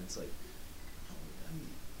dark side. And it's like, no, I mean,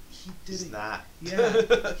 he didn't. He's not.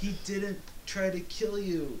 Yeah, he didn't try to kill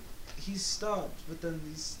you. He stopped, but then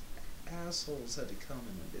these assholes had to come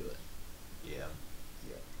in and do it. Yeah.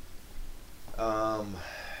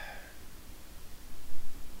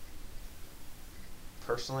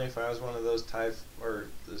 Personally, if I was one of those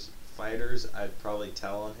fighters, I'd probably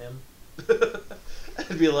tell on him.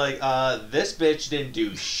 I'd be like, this bitch didn't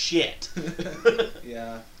do shit.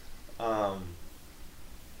 Yeah. But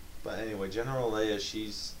anyway, General Leia,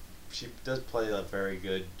 she does play a very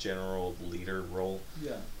good general leader role.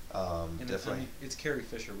 Yeah. And definitely. I mean, it's Carrie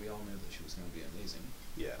Fisher. We all knew that she was going to be amazing.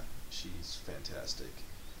 Yeah, she's fantastic.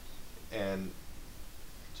 And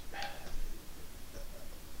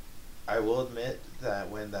I will admit that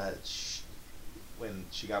when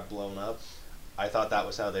she got blown up, I thought that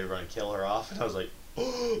was how they were going to kill her off, and I was like,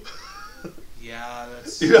 oh. Yeah,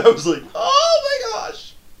 that's... Dude, I was like, oh my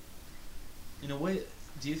gosh! In a way,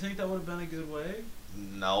 do you think that would have been a good way?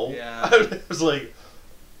 No. Yeah. I was like,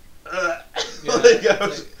 yeah,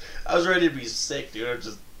 I was ready to be sick, dude. I was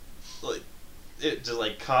just, like, it just,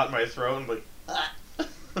 like, caught my throat and, like,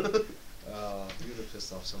 you would have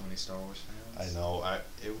pissed off so many Star Wars fans. I know.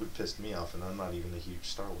 It would piss me off, and I'm not even a huge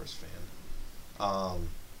Star Wars fan.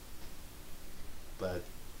 But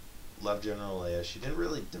love General Leia. She didn't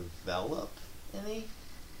really develop any.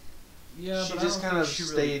 Yeah, she but just kind of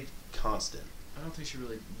stayed really, constant. I don't think she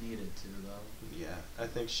really needed to, though. Yeah, I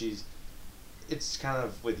think it's kind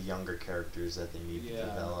of with younger characters that they need to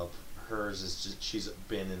develop. hers is just she's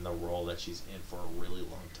been in the role that she's in for a really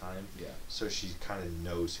long time. Yeah. So she kind of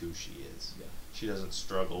knows who she is. Yeah. She doesn't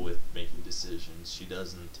struggle with making decisions. She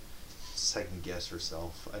doesn't second guess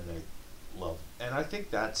herself, and I think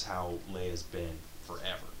that's how Leia's been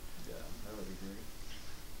forever. Yeah, I would agree.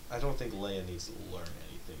 I don't think Leia needs to learn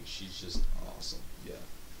anything. She's just awesome. Yeah.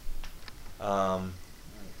 Alright,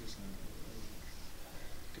 who's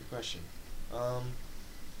good question.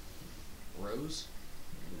 Rose?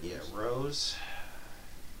 Yeah, Rose.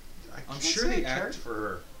 I'm can't sure say the I cared act- for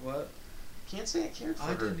her. What? Can't say I cared for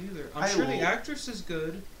I her. didn't either. I'm sure the actress is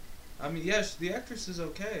good. I mean, yes, the actress is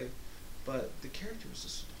okay, but the character was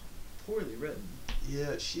just poorly written.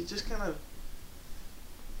 Yeah, she just kind of.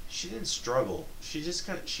 She didn't struggle. She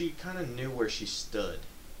kind of knew where she stood,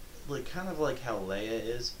 kind of like how Leia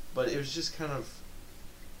is. But it was just kind of.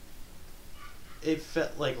 It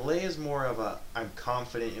felt like Leia's more of a I'm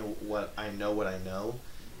confident in what I know.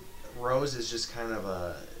 Rose is just kind of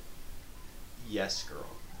a yes girl.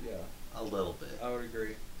 Yeah. A little bit. I would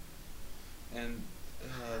agree. And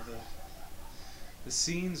the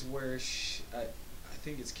scenes where I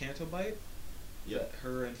think it's Canto Bight that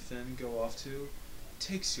her and Finn go off to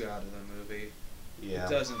takes you out of the movie. Yeah. It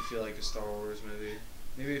doesn't feel like a Star Wars movie.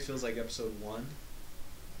 Maybe it feels like Episode 1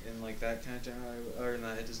 in like that kind of genre. Or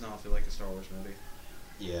no, it does not feel like a Star Wars movie.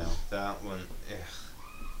 Yeah, that one.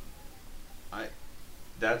 I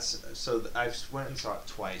went and saw it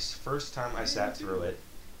twice. First time I sat through it,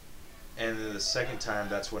 and then the second time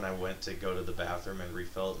that's when I went to go to the bathroom and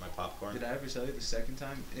refill my popcorn. Did I ever tell you the second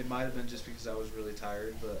time? It might have been just because I was really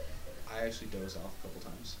tired, but I actually dozed off a couple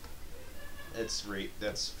times.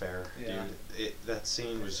 That's fair, Yeah. dude. That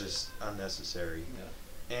scene was just unnecessary.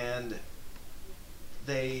 Yeah. And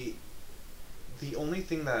the only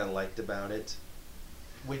thing that I liked about it,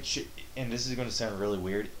 and this is going to sound really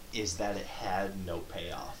weird, is that it had no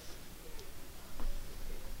payoff.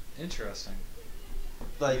 Interesting.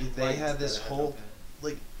 Like, they Liked had this that it whole, no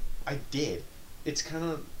pay. I did. It's kind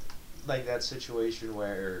of like that situation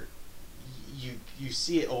where you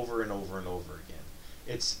see it over and over and over again.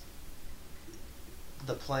 It's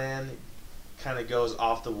the plan kind of goes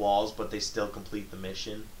off the walls, but they still complete the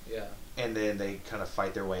mission. Yeah. And then they kind of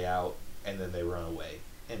fight their way out, and then they run away,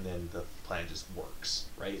 and then the plan just works,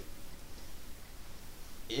 right?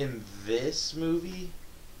 In this movie,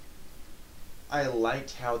 I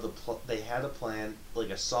liked how they had a plan, like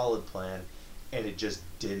a solid plan, and it just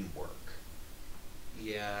didn't work.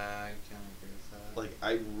 Yeah, I kind of agree with that. Like,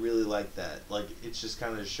 I really like that. Like, it just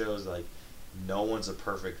kind of shows, like, no one's a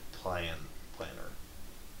perfect planner.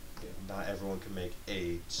 Yeah. Not everyone can make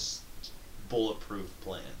a bulletproof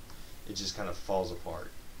plan. It just kind of falls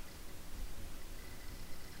apart.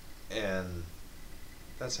 And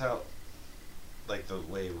that's how, like, the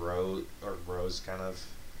way Rose kind of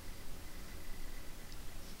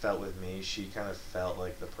felt with me. She kind of felt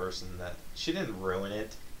like the person that she didn't ruin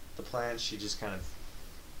it, the plan. She just kind of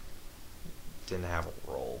didn't have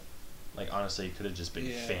a role. Like, honestly, it could have just been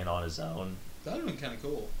Finn on his own. That would have been kind of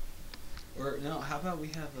cool. Or no, how about we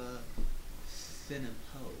have Finn and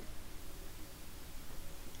Poe?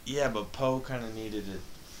 Yeah, but Poe kind of needed to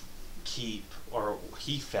keep, or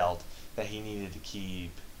he felt that he needed to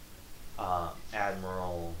keep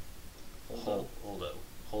Admiral Holdo.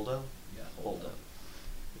 Yeah, Holdo.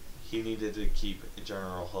 He needed to keep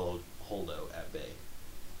General Holdo at bay.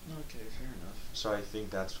 Okay, fair enough. So I think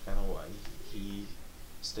that's kind of why he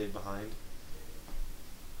stayed behind.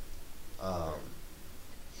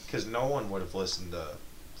 Because no one would have listened to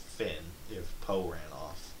Finn if Poe ran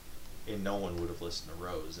off, and no one would have listened to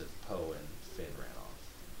Rose if Poe and Finn ran off.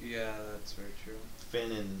 Yeah, that's very true.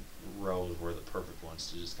 Finn and Rose were the perfect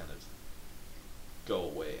ones to just kind of go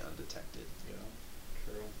away undetected. Yeah,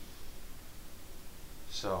 true.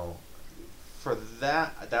 So, for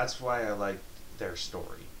that's why I liked their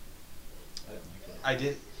story. I didn't like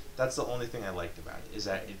it. That's the only thing I liked about it, is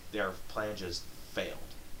that their plan just failed.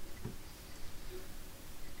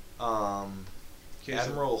 Okay,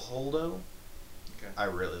 Admiral Holdo, okay. I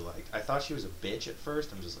really liked. I thought she was a bitch at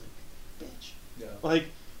first. I'm just like, bitch. Yeah. Like,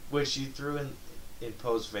 when she threw in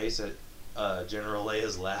Poe's face at General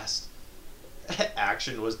Leia's last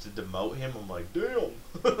action was to demote him, I'm like, damn.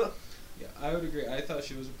 Yeah, I would agree. I thought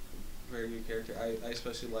she was a very good character. I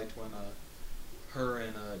especially liked when her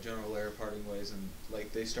and General Leia are parting ways, and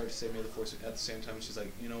like they start to say "May the Force" at the same time. And she's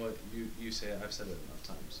like, "You know what? You say it. I've said it enough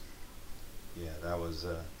times." Yeah, that was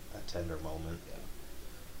a tender moment.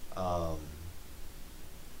 Yeah.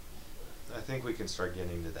 I think we can start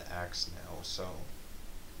getting into the acts now, so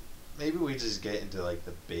maybe we just get into like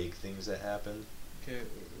the big things that happened. Okay,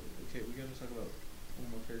 we gotta talk about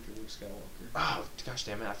One more character, Luke Skywalker. Oh, gosh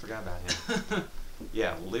damn it, I forgot about him.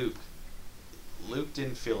 Yeah, Luke. Luke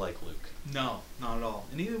didn't feel like Luke. No, not at all.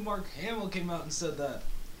 And even Mark Hamill came out and said that.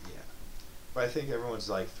 Yeah. But I think everyone's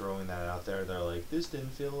like throwing that out there. They're like, this didn't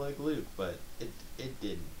feel like Luke, but it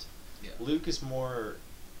didn't. Yeah. Luke is more,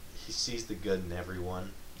 he sees the good in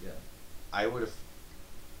everyone. Yeah. I would have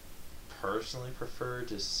personally preferred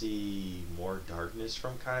to see more darkness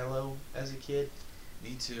from Kylo as a kid.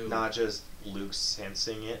 Me too. Not just Luke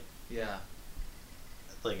sensing it. Yeah.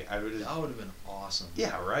 Like, I would have... That would have been awesome.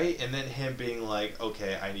 Yeah, right? And then him being like,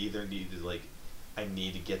 okay, I either need to, like, I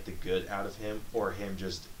need to get the good out of him, or him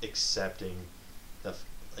just accepting the...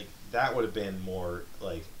 Like, that would have been more,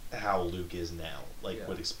 like, how Luke is now. Like, Yeah.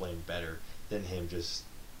 would explain better than him just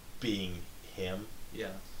being him.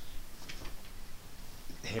 Yeah.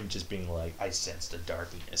 Him just being like, I sensed the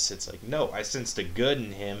darkness. It's like, no, I sensed the good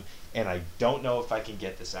in him, and I don't know if I can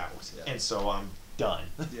get this out. Yeah. And so I'm done.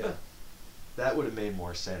 Yeah. That would have made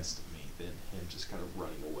more sense to me than him just kind of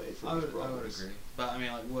running away from his I would problems. agree. But I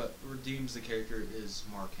mean, like, what redeems the character is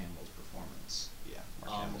Mark Hamill's performance. Yeah,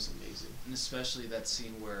 Mark Hamill's amazing. And especially that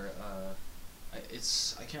scene where I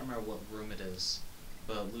can't remember what room it is,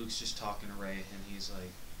 but Luke's just talking to Rey, and he's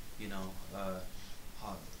like, you know,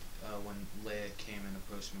 when Leia came and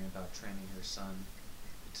approached me about training her son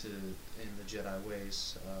in the Jedi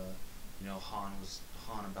ways, you know, Han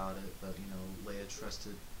about it, but you know, Leia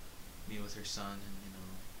trusted me with her son, and you know,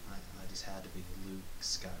 I just had to be Luke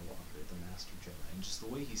Skywalker, the Master Jedi, and just the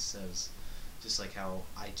way he says, just like how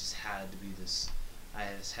I just had to be this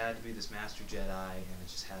Master Jedi, and it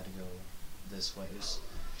just had to go this way. It's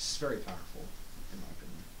just very powerful, in my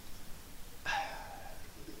opinion.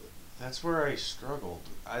 That's where I struggled.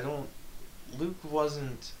 Luke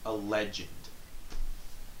wasn't a legend.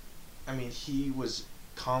 I mean, he was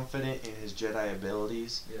confident in his Jedi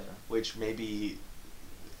abilities, Yeah. which maybe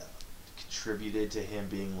contributed to him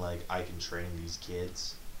being like, I can train these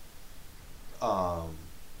kids. I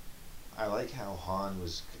like how Han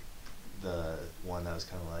was the one that was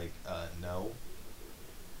kind of like, no.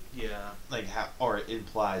 Yeah. Like, how, or it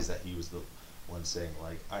implies that he was the one saying,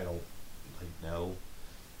 like, I don't, like, no.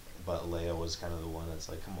 But Leia was kind of the one that's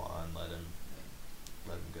like, come on, let him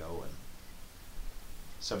go. And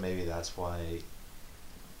so maybe that's why,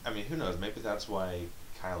 I mean, who knows, maybe that's why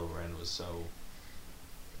Kylo Ren was so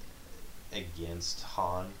against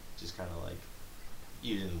Han, just kind of like,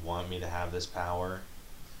 you didn't want me to have this power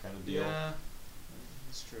kind of deal. Yeah.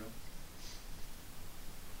 That's true.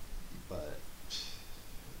 But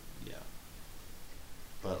yeah,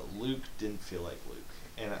 but Luke didn't feel like Luke,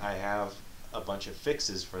 and I have a bunch of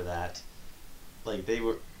fixes for that. Like, they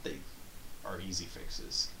are easy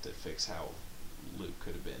fixes to fix how Luke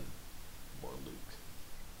could have been more Luke.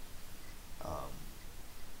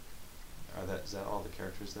 Is that all the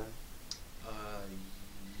characters then?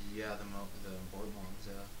 Yeah, the important ones,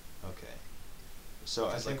 yeah. Okay. So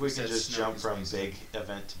I Just think like we we can said, just Snoke jump is from basically- big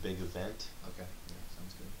event to big event. Okay, yeah,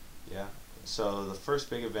 sounds good. Yeah. So the first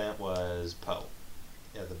big event was Poe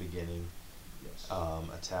at the beginning, Yes.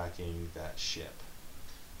 attacking that ship.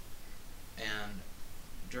 And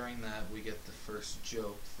during that, we get the first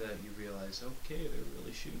joke that you realize, okay, they're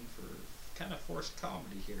really shooting for kind of forced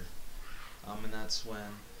comedy here. And that's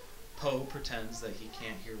when Poe pretends that he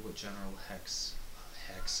can't hear what General Hux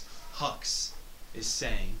is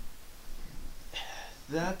saying.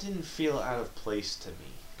 That didn't feel out of place to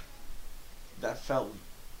me. That felt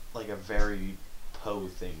like a very Poe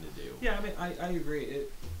thing to do. Yeah, I mean, I agree.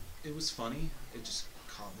 It was funny. It just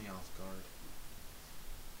caught me off guard.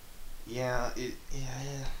 Yeah,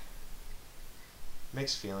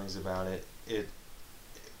 mixed feelings about it.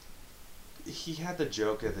 He had the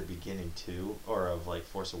joke at the beginning too, or of like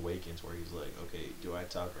Force Awakens, where he's like, "Okay, do I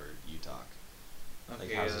talk or you talk?" Okay,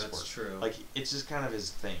 Like, how does yeah, this that's work? true. Like, it's just kind of his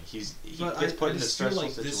thing. He But gets put I in a just feel stressful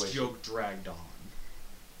like situation. this joke dragged on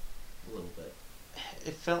a little bit.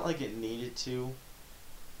 It felt like it needed to,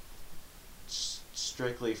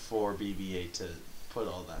 strictly for BB-8 to put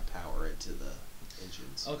all that power into the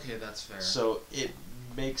engines. Okay, that's fair. So it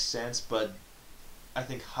makes sense, but I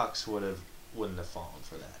think Hux wouldn't have fallen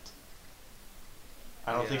for that.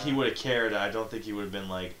 I don't think he Yeah. would have cared. I don't think he would have been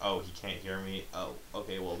like, "Oh, he can't hear me. Oh,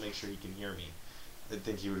 okay, well, make sure he can hear me." I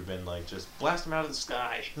think he would have been like, "Just blast him out of the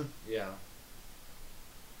sky." Yeah.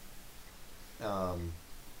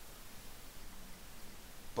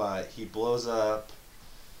 But he blows up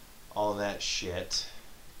all that shit.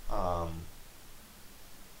 Like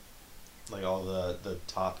all the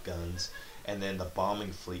top guns, and then the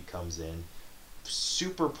bombing fleet comes in.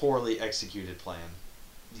 Super poorly executed plan.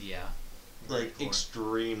 Yeah. Very like poor.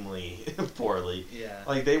 extremely poorly. Yeah.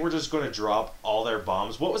 Like they were just going to drop all their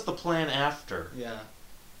bombs. What was the plan after? Yeah.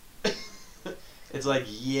 It's like,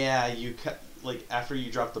 yeah, like after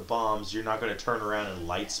you drop the bombs, you're not going to turn around and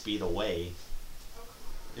light speed away.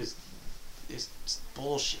 It's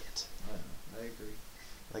bullshit. I agree.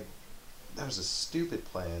 Like that was a stupid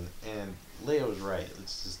plan, and Leo was right.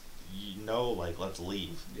 It's just like let's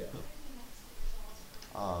leave. Yeah.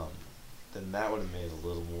 Then that would have made a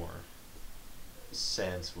little more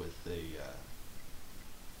sense with the.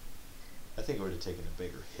 I think it would have taken a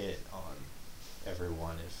bigger hit on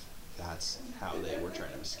everyone if that's how they were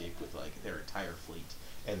trying to escape with like their entire fleet,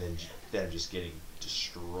 and then them just getting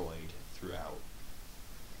destroyed throughout.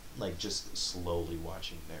 Like just slowly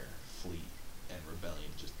watching their fleet and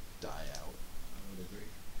rebellion just die out. I would agree.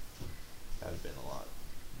 That'd have been a lot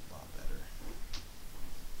better.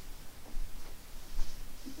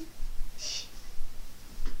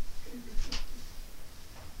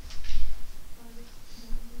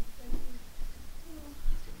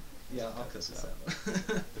 Yeah, I'll cut this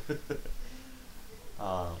out.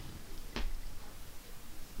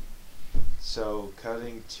 So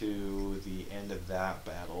cutting to the end of that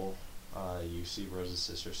battle, you see Rose's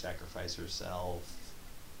sister sacrifice herself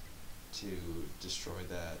to destroy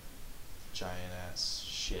that giant ass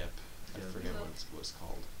ship. I Yeah. forget what it was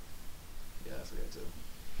called. Yeah, I forgot to.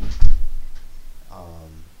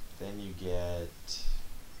 Then you get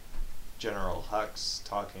General Hux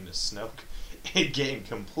talking to Snoke and getting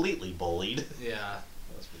completely bullied. Yeah,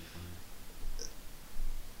 that was pretty funny.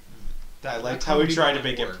 I liked that how he comedy tried to moment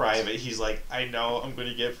make it worked. private. He's like, I know I'm going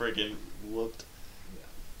to get freaking whooped.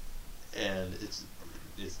 Yeah. And it's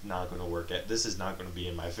not going to work. This is not going to be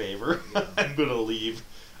in my favor. Yeah. I'm going to leave.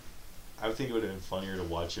 I think it would have been funnier to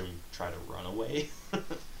watch him try to run away.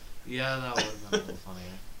 Yeah, that would have been a little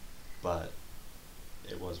funnier. But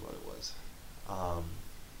it was what it was.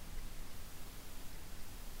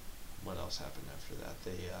 What else happened after that?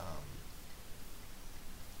 They Did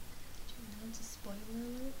you announce a spoiler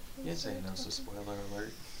alert? for yes, I what we're announced a talking spoiler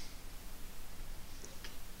alert.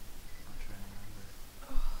 I'm trying to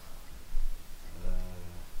remember.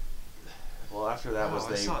 Well, after that was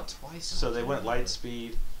I they. saw it twice. So and I they can't went remember. light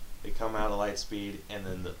speed. They come out of light speed, and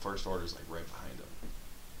then the First Order's like right behind them.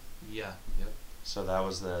 Yeah. Yep. So that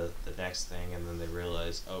was the next thing, and then they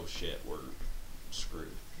realized, oh shit, we're screwed.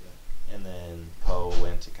 Yeah. And then Poe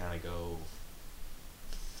went to kind of go,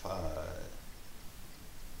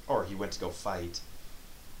 or he went to go fight,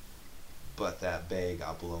 but that bay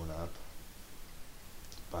got blown up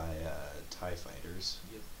by TIE fighters.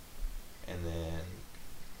 Yep. And then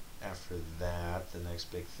after that, the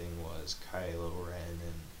next big thing was Kylo Ren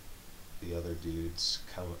and the other dudes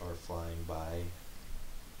are flying by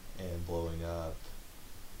and blowing up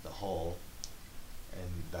the hull, and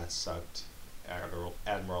that sucked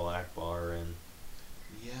Admiral Akbar and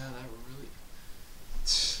Yeah, that really.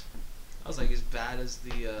 I was like as bad as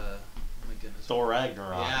the. Oh my goodness. Thor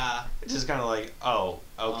Ragnarok. Yeah. It's just kind of like, oh,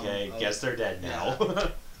 okay, Oh, guess they're dead now. yeah.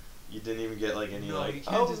 You didn't even get like any No, you like,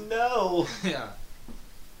 can't oh just- no. Yeah.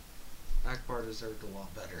 Akbar deserved a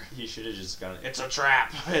lot better. He should have just gone, it's a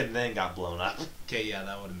trap, and then got blown up. Okay, yeah,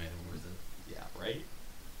 that would have made it worth it. Yeah, right.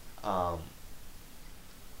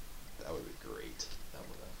 That would be great. That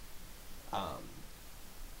would have.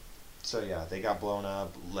 So yeah, they got blown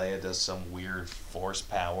up. Leia does some weird force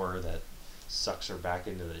power that sucks her back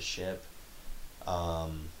into the ship.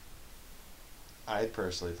 I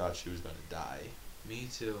personally thought she was going to die. Me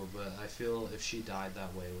too, but I feel if she died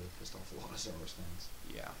that way, it would have pissed off a lot of Star Wars fans.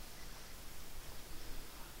 Yeah.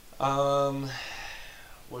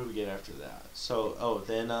 What do we get after that? So,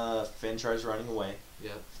 then Finn tries running away.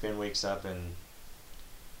 Yep. Finn wakes up and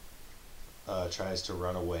tries to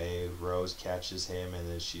run away. Rose catches him, and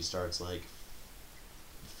then she starts like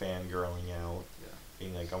fangirling out, Yeah.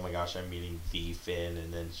 being like, "Oh my gosh, I'm meeting the Finn,"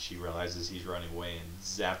 and then she realizes he's running away and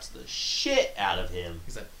zaps the shit out of him.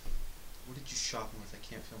 He's like, "What did you shock me with? I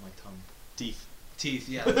can't feel my tongue." Teeth. Teeth.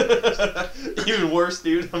 Yeah. Even worse,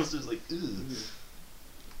 dude. I was just like, ugh.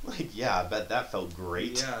 Like, yeah, I bet that felt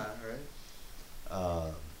great. Yeah.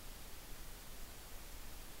 Right.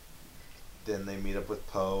 Then they meet up with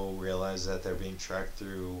Poe, realize that they're being tracked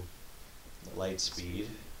through light speed.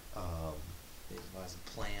 They devise a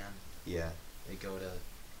plan. Yeah. They go to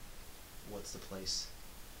what's the place?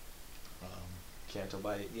 Canto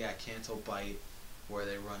Bite. Yeah, Canto Bite, where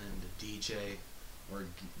they run into DJ or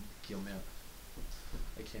Guillermo.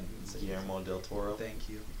 I can't even say Guillermo del Toro. Thank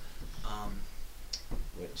you.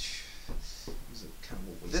 Which was a kind of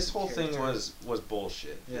a wasted This whole thing character. was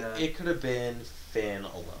bullshit. Yeah. It could have been Finn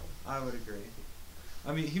alone. I would agree.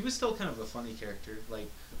 I mean, he was still kind of a funny character. Like,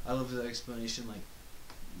 I love the explanation. Like,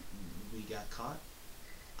 we got caught.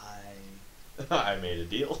 I made a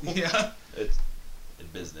deal. Yeah. It's in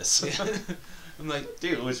business. Yeah. I'm like,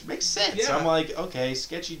 dude, which makes sense. Yeah. I'm like, okay,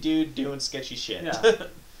 sketchy dude doing sketchy shit. Yeah.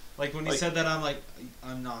 Like when he Like- said that, I'm like,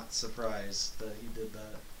 I'm not surprised that he did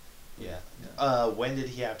that. Yeah. Yeah. When did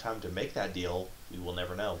he have time to make that deal? We will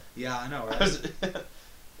never know. Yeah, I know, I right? was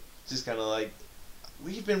just kind of like,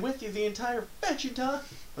 we've been with you the entire fetching time.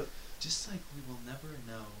 Just like we will never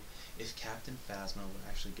know if Captain Phasma would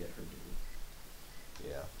actually get her due.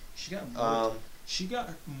 Yeah. She got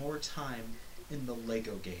more time in the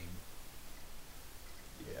Lego game.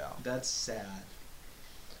 Yeah. That's sad.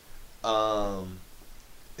 Oh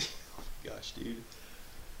my gosh, dude.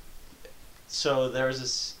 So there was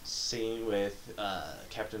this scene with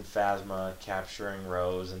Captain Phasma capturing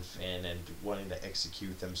Rose and Finn and wanting to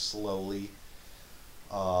execute them slowly.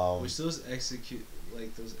 Which those executioner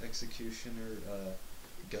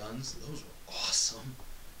guns, those were awesome.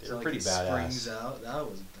 They So, were like, pretty it badass. Springs out. That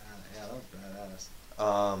was bad. Yeah, that was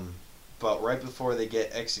badass. But right before they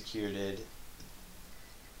get executed,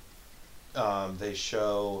 they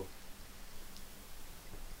show.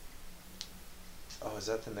 Oh, is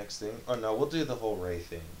that the next thing? Oh no, we'll do the whole Rey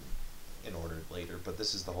thing in order later. But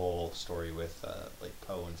this is the whole story with like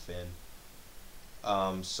Poe and Finn.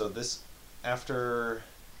 So this, after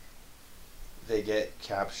they get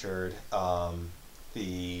captured,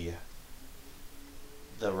 the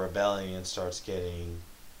rebellion starts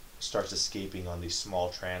escaping on these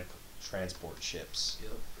small transport ships.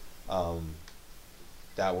 Yep.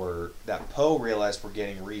 That Poe realized were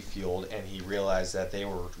getting refueled, and he realized that they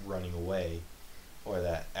were running away, or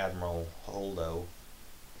that Admiral Holdo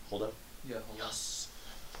Yeah, hold yes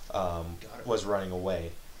Got it. was running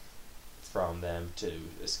away from them to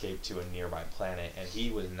escape to a nearby planet, and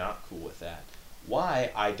he was not cool with that.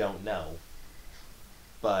 Why, I don't know.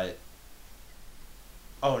 But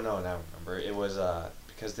oh no, now I remember. It was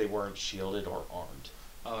because they weren't shielded or armed.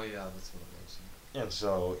 Oh yeah, that's what it was. And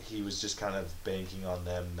so he was just kind of banking on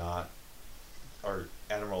them not, or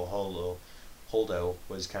Admiral Holdo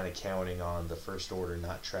was kind of counting on the First Order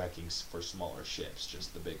not tracking for smaller ships,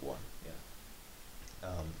 just the big one. Yeah.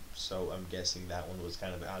 So I'm guessing that one was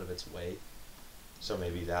kind of out of its way. So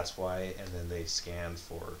maybe that's why, and then they scanned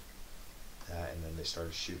for that, and then they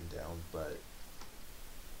started shooting down. But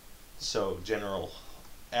so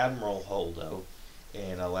Admiral Holdo,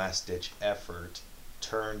 in a last-ditch effort,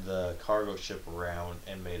 turned the cargo ship around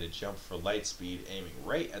and made a jump for light speed, aiming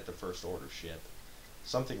right at the First Order ship.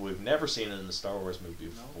 Something we've never seen in the Star Wars movie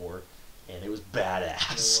before, and it was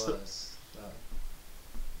badass. It was.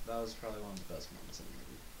 That was probably one of the best moments in the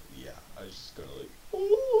movie. Yeah, I was just kind of like,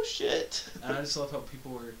 oh shit. And I just love how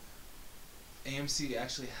people were. AMC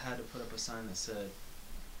actually had to put up a sign that said,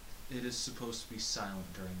 "It is supposed to be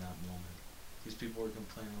silent during that moment." These people were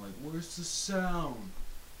complaining like, "Where's the sound?"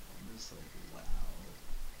 I'm just like, wow.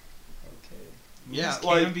 Okay. Yeah, Movies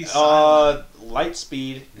like can be silent. light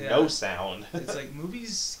speed, Yeah. no sound. It's like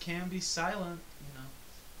movies can be silent, you know.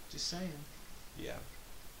 Just saying. Yeah.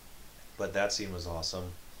 But that scene was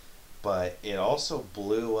awesome. But it also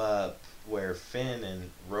blew up where Finn and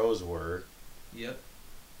Rose were, Yep.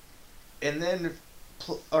 and then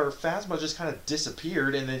Phasma just kind of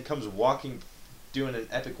disappeared, and then comes doing an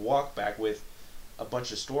epic walk back with a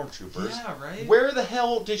bunch of stormtroopers. Yeah, right? Where the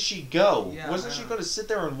hell did she go? Yeah, Wasn't I she know. going to sit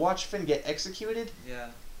there and watch Finn get executed? Yeah.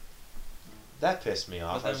 That pissed me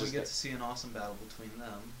off. But I then was we just get to see an awesome battle between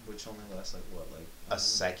them, which only lasts like what, like a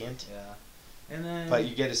second. Yeah. And then But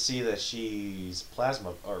you get to see that she's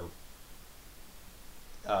plasma or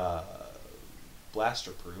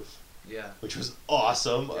blaster proof, yeah. which was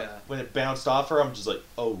awesome. Yeah. When it bounced off her, I'm just like,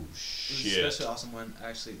 oh It was shit. especially awesome when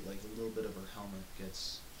actually like a little bit of her helmet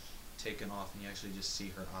gets taken off and you actually just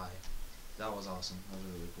see her eye. That was awesome. That was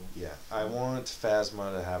really cool. Yeah, I want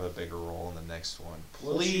Phasma to have a bigger role in the next one.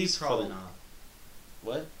 Will Please, she? Probably for- not.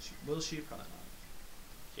 What? Will she? Probably not.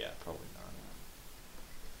 Yeah, probably not.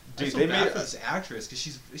 I Dude, feel they bad made for this actress because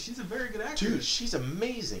she's a very good actress. Dude, she's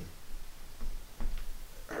amazing.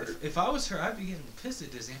 If I was her, I'd be getting pissed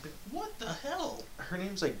at Disney. I'd be like, what the hell? Her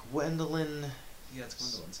name's like Gwendolyn. Yeah, it's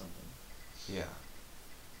Gwendolyn something. Yeah.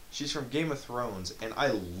 She's from Game of Thrones, and I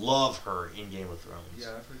love her in Game of Thrones. Yeah,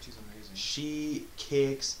 I've heard she's amazing. She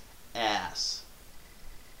kicks ass.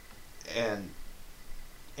 And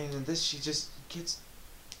in this, she just gets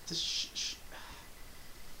this.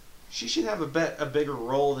 She should have a bigger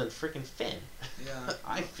role than freaking Finn. Yeah.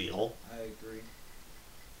 I feel I agree.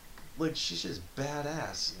 like she's just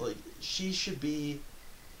badass. Like she should be.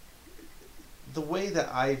 The way that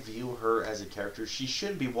I view her as a character, she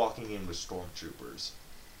shouldn't be walking in with stormtroopers.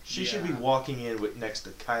 She should be Yeah. walking in with next to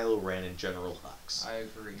Kylo Ren and General Hux. I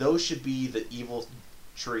agree. Those should be the evil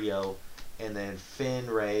trio, and then Finn,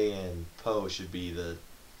 Rey, and Poe should be the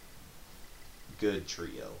good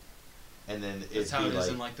trio. And then That's it'd how be it is like,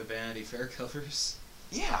 in like the Vanity Fair covers.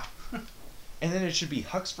 yeah. And then it should be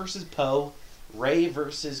Hux versus Poe, Rey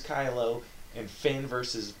versus Kylo, and Finn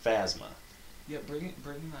versus Phasma. Yeah, bringing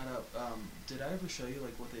that up. Did I ever show you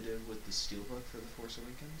like what they did with the steelbook for The Force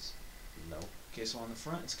Awakens? No. Okay, so on the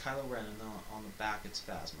front it's Kylo Ren, and then on the back it's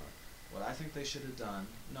Phasma. What I think they should have done.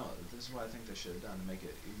 No, this is what I think they should have done to make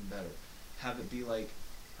it even better. Have it be like,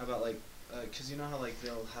 how about like, because you know how like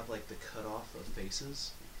they'll have like the cut off of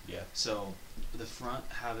faces. Yeah. So the front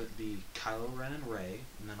have it be Kylo Ren and Rey,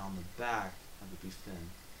 and then on the back have it be Finn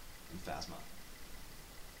and Phasma.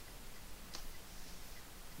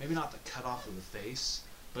 Maybe not the cut off of the face,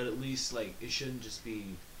 but at least like it shouldn't just be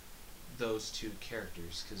those two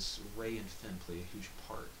characters, because Rey and Finn play a huge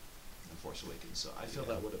part in Force Awakens. So I feel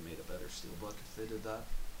Yeah. that would have made a better steelbook if they did that.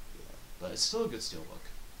 Yeah. But it's still a good steelbook.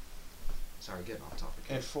 Sorry, getting off topic.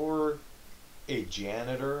 And for a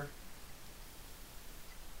janitor,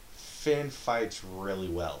 Finn fights really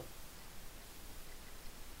well.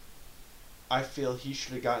 I feel he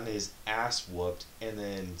should have gotten his ass whooped and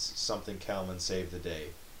then something come and save the day.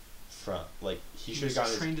 From like he should have was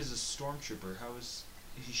gotten. trained as a stormtrooper. How is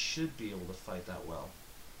he should be able to fight that well?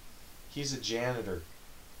 He's a janitor.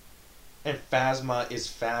 And Phasma is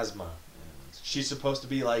Phasma. Yeah, that's She's supposed to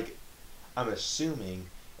be like, I'm assuming,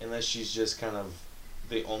 unless she's just kind of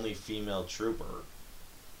the only female trooper,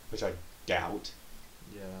 which I doubt.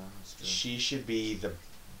 yeah, that's true. She should be the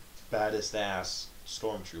baddest ass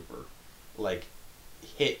stormtrooper. Like,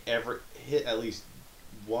 hit at least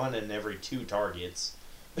one in every 2 targets.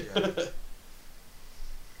 Yeah.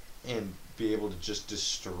 And be able to just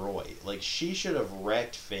destroy. Like, she should have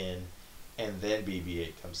wrecked Finn and then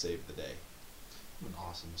BB-8 come save the day. It would been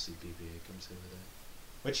awesome to see BB-8 come save the day.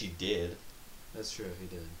 Which he did. That's true, he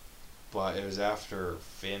did. But it was after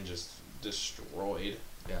Finn just destroyed.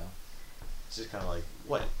 Yeah. It's just kind of like,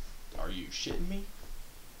 what? Are you shitting me?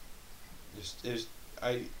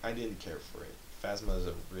 I didn't care for it. Phasma is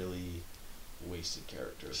a really wasted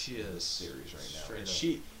character She in is, this series right now. straight And up.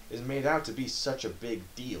 she is made out to be such a big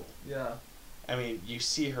deal. Yeah. I mean, you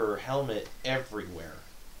see her helmet everywhere.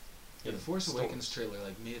 Yeah, in the Force stores. Awakens trailer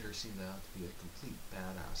like made her seem to be a complete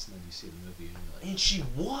badass, and then you see the movie and you're like, And she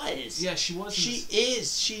was. yeah, she was. in She this-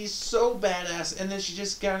 is. She's so badass, and then she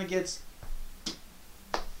just kind of gets.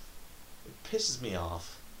 It pisses me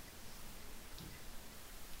off.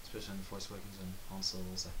 especially in the Force Awakens and Han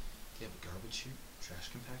Solo's like, do you have a garbage chute, trash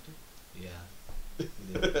compactor? Yeah.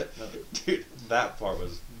 He did. Dude, that part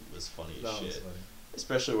was funny as That shit. was funny.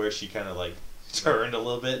 Especially where she kind of like turned a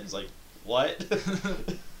little bit and was like, what?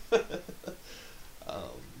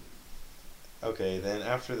 Okay, then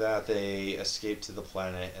after that they escape to the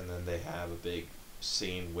planet, and then they have a big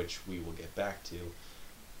scene which we will get back to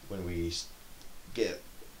when we get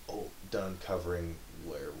done covering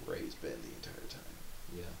where Rey's been the entire time.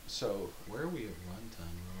 Yeah. So, Where are we at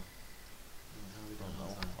runtime, bro? How are we I done don't on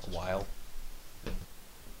know, time? a while.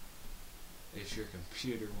 If your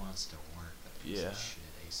computer wants to work, that piece Yeah. of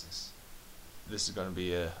shit, Asus. This is going to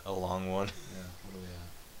be a long one. Yeah, what are we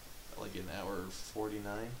at? Like an hour 49.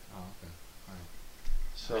 Oh, okay. Alright.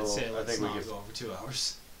 So, I'd say I let's think we not could. go over 2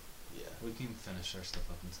 hours. Yeah. We can finish our stuff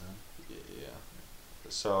up in 10. Yeah.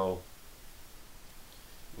 So,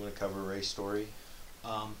 you want to cover Rey's story?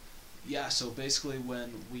 Yeah, so basically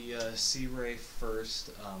when we see Rey first,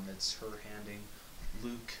 it's her handing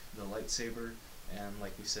Luke the lightsaber, and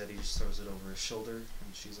like we said, he just throws it over his shoulder,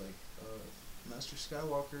 and she's like, Master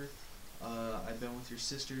Skywalker, I've been with your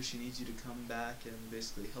sister, she needs you to come back and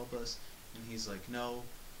basically help us, and he's like, no,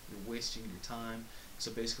 you're wasting your time. So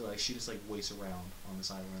basically, like, she just like waits around on this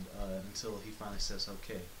island until he finally says,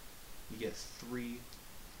 okay, you get 3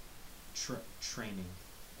 training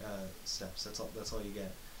steps. That's all you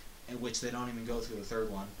get. In which they don't even go through the 3rd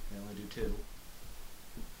one. They only do 2.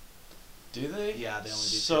 Do they? Yeah, they only do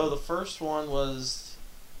So 2. the first one was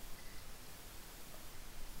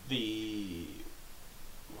the.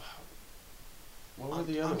 What were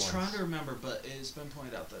the other I'm ones? trying to remember, but it's been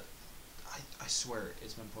pointed out that I swear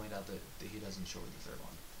it's been pointed out that he doesn't show her the 3rd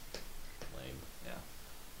one. Lame.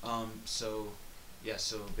 Yeah. So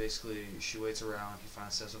basically she waits around. He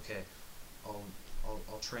finally says, "Okay,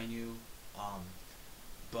 I'll train you."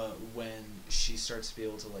 But when she starts to be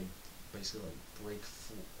able to like basically like break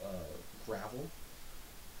gravel,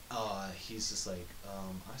 he's just like,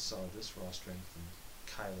 I saw this raw strength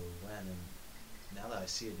in Kylo Ren, and now that I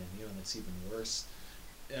see it in you, and it's even worse.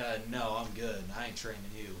 No, I'm good. I ain't training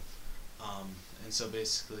you. And so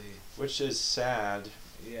basically, Which is sad,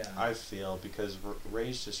 yeah. I feel, because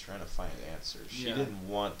Rey's just trying to find answers. She Yeah. didn't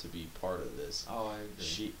want to be part of this. Oh, I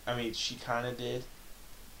agree. She kind of did.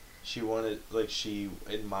 She wanted, like, she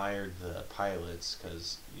admired the pilots,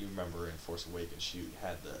 because you remember in Force Awakens, she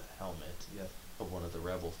had the helmet Yeah. of one of the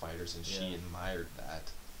rebel fighters, and she Yeah. admired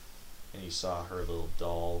that. And you saw her little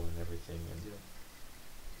doll and everything, and Yeah.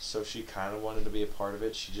 so she kind of wanted to be a part of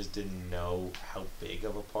it. She just didn't know how big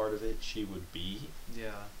of a part of it she would be,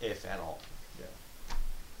 Yeah. if at all. Yeah.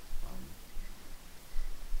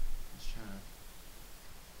 Just trying to.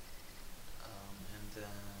 And then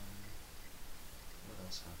what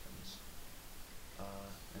else happens?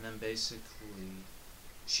 And then basically,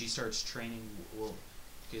 she starts training. Well,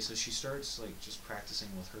 okay, so she starts like just practicing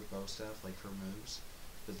with her bow staff, like her moves.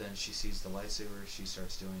 But then she sees the lightsaber. She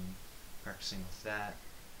starts practicing with that,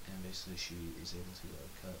 and basically she is able to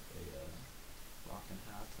cut a rock in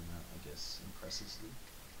half, and that I guess impresses Luke.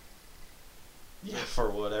 Yeah, for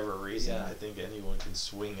whatever reason, Yeah. I think anyone can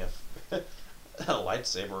swing a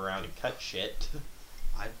lightsaber around and cut shit.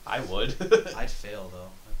 I would. I'd fail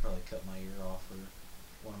though. I'd probably cut my ear off or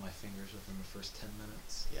one of my fingers within the first 10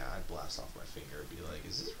 minutes. Yeah, I'd blast off my finger and be like,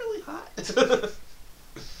 "Is this really hot?"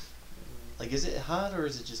 Like, is it hot or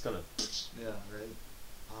is it just gonna? Yeah, right.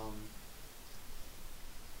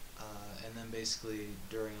 And then basically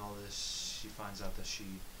during all this, she finds out that she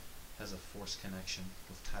has a force connection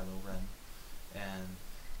with Kylo Ren, and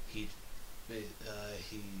he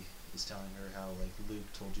is telling her how like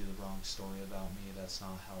Luke told you the wrong story about me. That's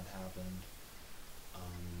not how it happened. All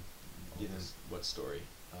You know this- what story?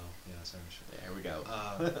 Oh yeah, sorry. Sure. There we go.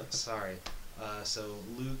 Sorry. So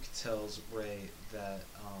Luke tells Rey that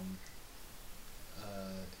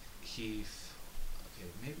okay,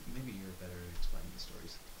 maybe you're better at explaining the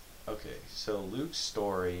stories. Okay, so Luke's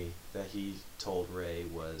story that he told Rey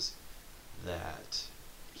was that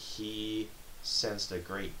he sensed a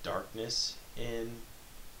great darkness in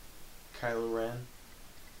Kylo Ren,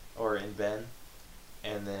 or in Ben,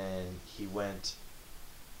 and then he went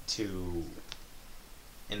to,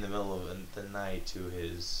 in the middle of the night, to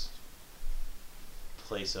his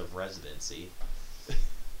place of residency.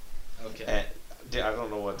 Okay. And I don't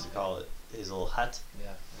know what to call it. His little hut,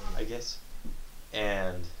 Yeah. I guess.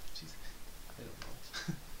 And Jeez, I don't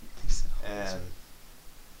know. These sounds- and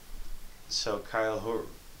so Kylo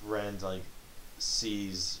Ren like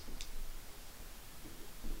sees.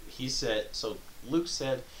 He said so. Luke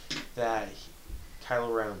said that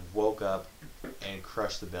Kylo Ren woke up and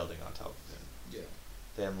crushed the building on top of him. Yeah.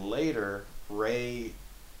 Then later, Rey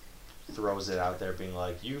throws it out there, being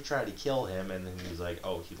like, "You tried to kill him," and then he's like,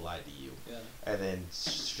 "Oh, he lied to you," Yeah. and then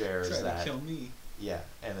shares Try that. to kill me. Yeah,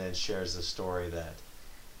 and then shares the story that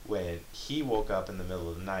when he woke up in the middle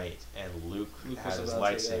of the night and Luke Luke had was his about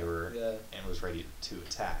to, lightsaber yeah. and was ready to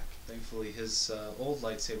attack. Thankfully, his old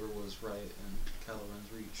lightsaber was right in Kylo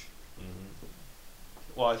Ren's reach.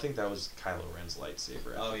 Well, I think that was Kylo Ren's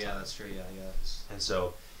lightsaber. At Oh the yeah, time. that's true. Yeah, yeah. And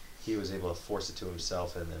so he was able to force it to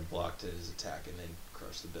himself and then blocked his attack and then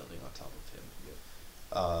crushed the building on top of him.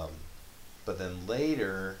 Yep. But then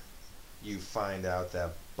later, you find out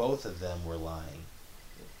that both of them were lying,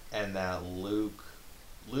 and that Luke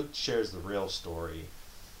shares the real story,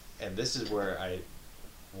 and this is where I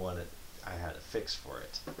had a fix for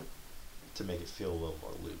it to make it feel a little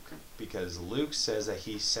more Luke, because Luke says that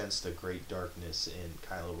he sensed a great darkness in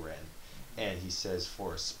Kylo Ren, and he says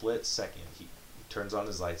for a split second he turns on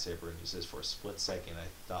his lightsaber and he says, for a split second I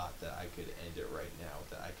thought that I could end it right now,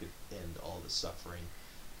 that I could end all the suffering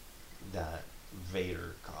that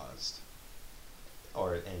Vader caused,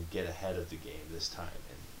 and get ahead of the game this time.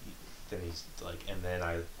 And then he's like, and then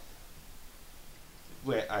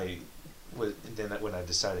when I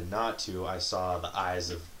decided not to, I saw the eyes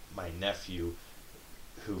of my nephew,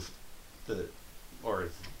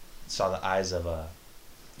 saw the eyes of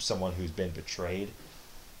someone who's been betrayed,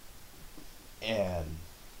 and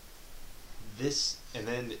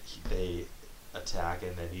then they attack,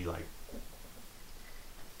 and then he like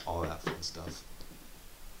all that fun stuff.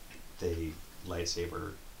 They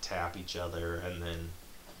lightsaber tap each other, and then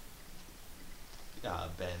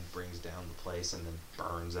Ben brings down the place and then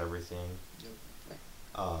burns everything.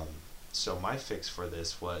 Yep. So my fix for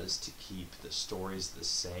this was to keep the stories the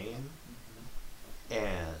same, Mm-hmm.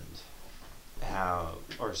 and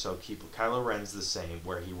keep Kylo Ren's the same,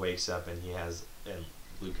 where he wakes up and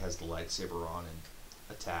Luke has the lightsaber on and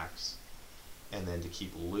attacks, and then to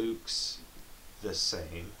keep Luke's the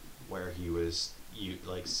same, where he was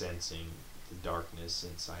sensing the darkness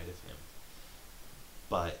inside of him.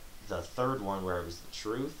 But the third one, where it was the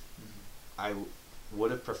truth, Mm-hmm. I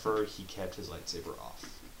would have preferred he kept his lightsaber off.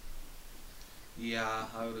 Yeah,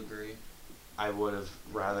 I would agree. I would have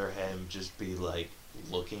rather him just be like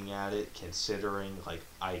looking at it, considering like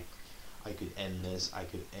I could end this. I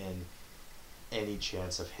could end any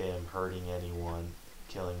chance of him hurting anyone,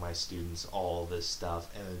 killing my students, all this stuff,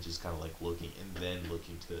 and then just kind of like looking and then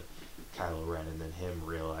looking to Kylo Ren, and then him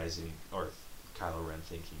realizing, or Kylo Ren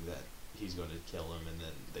thinking that he's going to kill him, and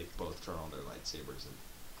then they both turn on their lightsabers and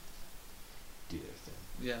do their thing.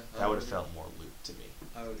 Yeah. That would have felt more Luke to me.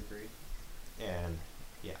 I would agree. And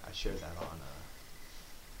yeah, I shared that on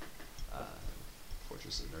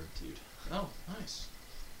Fortress of Nerditude. Oh, nice.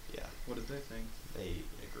 Yeah, What did they think? they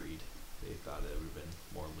agreed. They thought it would have been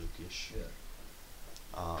more Luke-ish.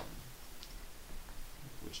 Yeah.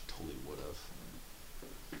 Which totally would have.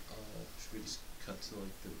 Should we just cut to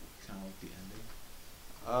like the kind of like the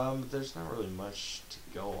ending? There's not really much to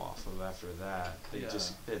go off of after that. Yeah.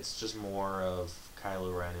 It's just more of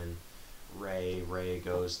Kylo Ren and Rey. Rey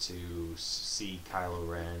goes to see Kylo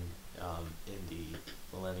Ren in the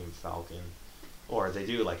Millennium Falcon, or they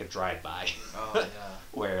do like a drive-by. Oh yeah.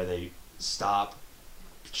 Where they stop,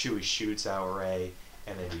 Chewie shoots out Rey,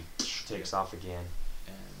 and then he takes off again.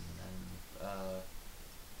 And then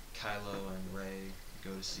Kylo and Rey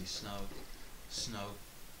go to see Snoke. Snoke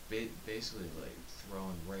basically like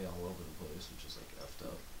throwing Rey all over the place, which is like effed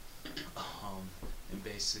up. And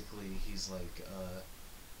basically he's like,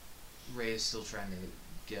 Rey is still trying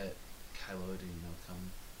to get Kylo to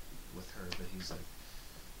come with her, but he's like,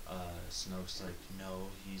 Snoke's like, no,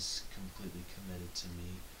 he's completely committed to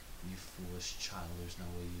me. You foolish child, there's no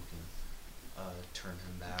way you can turn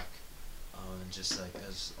him back. And just like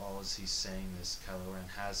as he's saying this, Kylo Ren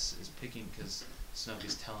is picking, because Snoke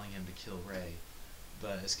is telling him to kill Rey,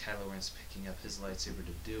 but as Kylo Ren's picking up his lightsaber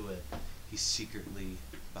to do it, he's secretly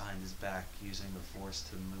behind his back using the Force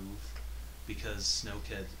to move, because Snoke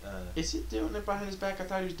had. Is he doing it behind his back? I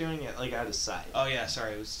thought he was doing it like at his side. Oh yeah,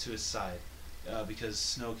 sorry, it was to his side. Because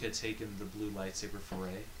Snoke had taken the blue lightsaber for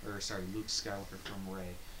Rey, Luke Skywalker from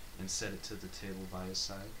Rey, and set it to the table by his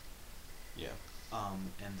side. Yeah.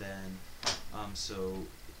 And then, so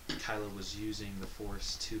Kylo was using the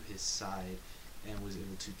Force to his side, and was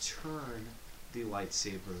able to turn the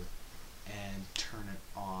lightsaber and turn it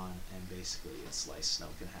on, and basically it sliced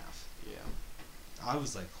Snoke in half. Yeah. I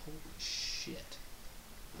was like, holy shit.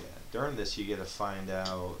 Yeah. During this, you get to find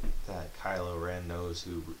out that Kylo Ren knows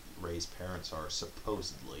who Rey's parents are,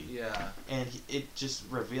 supposedly. Yeah. And it just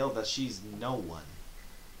revealed that she's no one.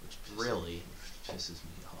 Which Really. pisses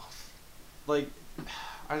me off. Like,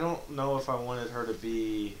 I don't know if I wanted her to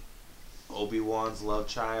be Obi-Wan's love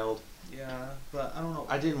child. Yeah, but I don't know.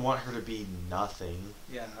 I didn't want her to be nothing.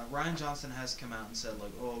 Yeah, Ryan Johnson has come out and said,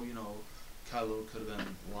 like, oh, Kylo could have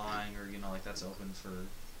been lying, or, like, that's open for...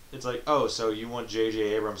 It's like, oh, so you want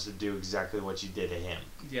J.J. Abrams to do exactly what you did to him.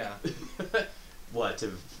 Yeah. What,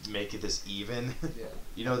 to make it this even?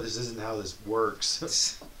 Yeah. This isn't how this works.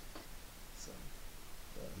 So,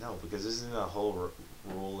 No, because isn't a whole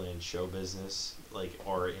rule in show business, like,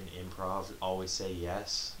 or in improv, always say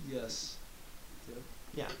yes? Yes. Yep.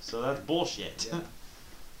 Yeah, so that's bullshit. Yeah.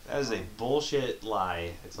 That is a bullshit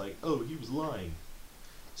lie. It's like, oh, he was lying.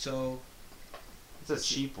 So... It's a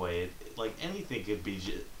cheap way. Like, anything could be...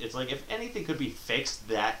 It's like, if anything could be fixed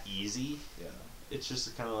that easy, Yeah. it's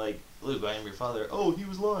just kind of like, Luke, I am your father. Oh, he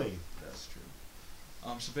was lying. That's true.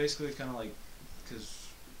 So basically, kind of like... Because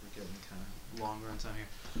we're getting kind of long run time here.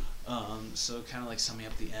 So kind of like summing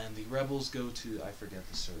up the end, the rebels go to, I forget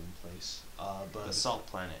the certain place. But The Salt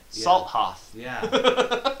Planet. Yeah. Salt Hoth. Yeah.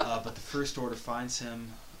 But the First Order finds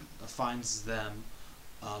them.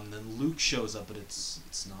 Then Luke shows up, but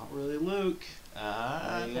it's not really Luke.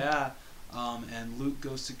 Yeah. And Luke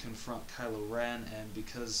goes to confront Kylo Ren, and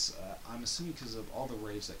because I'm assuming because of all the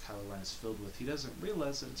rage that Kylo Ren is filled with, he doesn't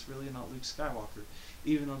realize that it's really not Luke Skywalker,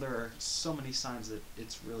 even though there are so many signs that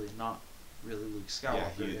it's really not really Luke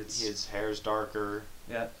Skywalker. Yeah, his hair's darker.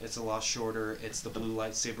 Yeah, it's a lot shorter. It's the blue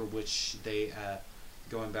lightsaber, which they,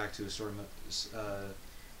 going back,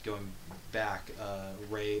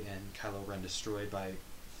 Rey and Kylo Ren destroyed by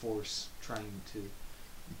Force trying to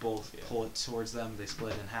both pull it towards them. They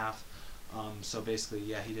split in half. So basically,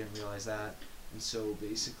 yeah, he didn't realize that. And so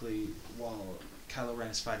basically, while Kylo Ren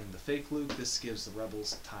is fighting the fake Luke, this gives the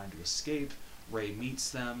rebels time to escape. Rey meets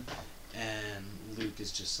them, and Luke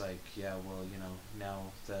is just like, yeah, well,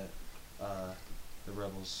 now that the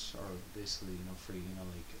rebels are basically, free,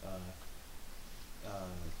 what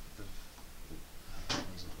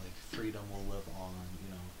is it, like, freedom will live on,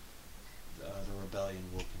 the rebellion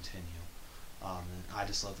will continue. And I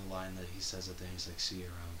just love the line that he says at the end. He's like, "See you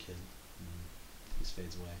around, kid." And then he just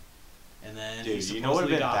fades away. And then Dude, he you know what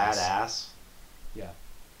would have been dies. badass? Yeah.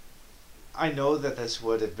 I know that this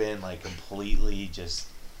would have been like completely just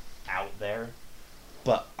out there,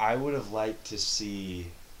 but I would have liked to see.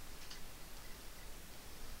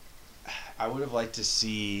 I would have liked to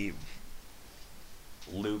see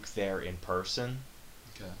Luke there in person,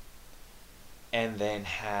 Okay. and then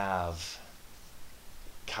have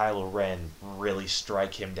Kylo Ren really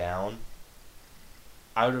strike him down.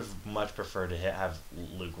 I would have much preferred to have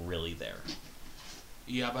Luke really there.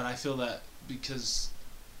 Yeah, but I feel that because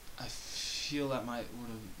I feel that would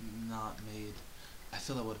have not made. I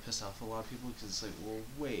feel that would have pissed off a lot of people because it's like, well,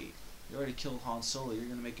 wait, you already killed Han Solo. You're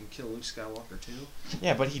gonna make him kill Luke Skywalker too?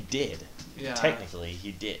 Yeah, but he did. Yeah. Technically,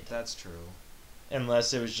 he did. That's true.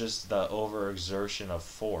 Unless it was just the overexertion of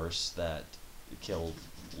force that killed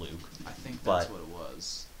Luke. I think that's But what it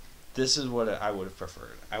was. this is what I would have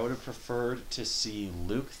preferred. I would have preferred to see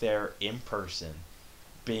Luke there in person,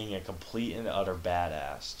 being a complete and utter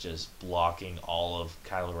badass, just blocking all of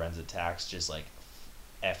Kylo Ren's attacks just like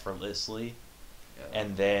effortlessly, Yeah.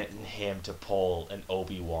 and then him to pull an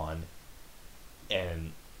Obi-Wan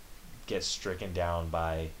and get stricken down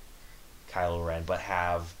by Kylo Ren, but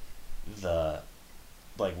have the,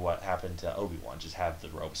 like what happened to Obi-Wan, just have the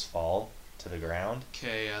ropes fall to the ground.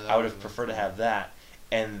 Okay, yeah. I would have preferred to have that,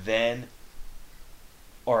 and then,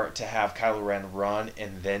 or to have Kylo Ren run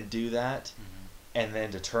and then do that, Mm-hmm. and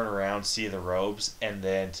then to turn around, see the robes, and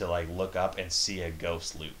then to like look up and see a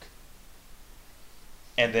ghost Luke.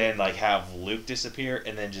 And then like have Luke disappear,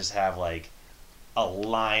 and then just have like a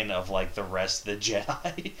line of like the rest of the Jedi.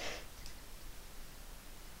 That'd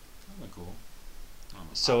be cool.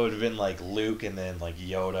 So it would have been like Luke, and then like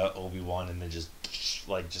Yoda, Obi-Wan, and then just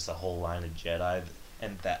a whole line of Jedi,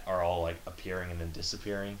 and that are all like appearing and then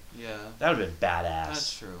disappearing. Yeah. That would have been badass.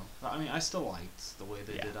 That's true. I mean, I still liked the way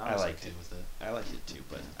they Yeah, did it. I I was liked okay it. with it. I liked it too,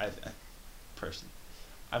 but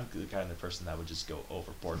I'm the kind of person that would just go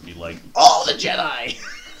overboard and be like, all the Jedi!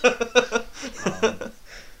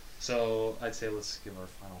 So I'd say let's give our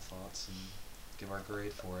final thoughts and give our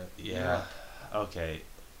grade for it. Yeah. Okay.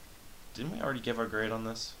 Didn't we already give our grade on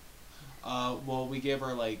this? Well, we gave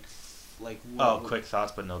our like Quick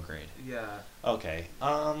thoughts, but no grade. Yeah. Okay.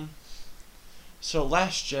 So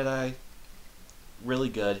Last Jedi, really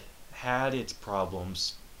good. Had its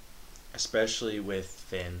problems, especially with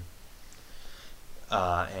Finn,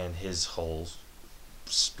 and his whole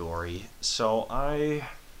story. So I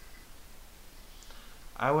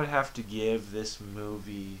would have to give this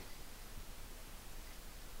movie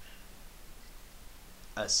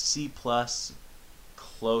a C plus,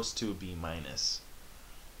 close to a B minus.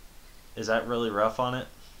 Is that really rough on it?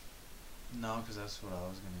 No, because that's what I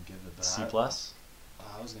was gonna give it. But C plus?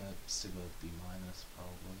 I was gonna stick with B minus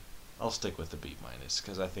probably. I'll stick with the B minus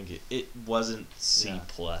because I think it wasn't C Yeah.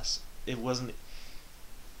 plus. It wasn't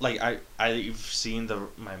like I've seen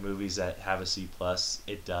my movies that have a C plus.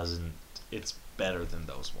 It doesn't. It's better than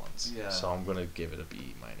those ones. Yeah. So I'm gonna give it a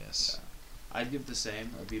B minus. Yeah. I'd give the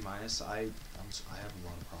same, a B minus. I have a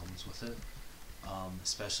lot of problems with it,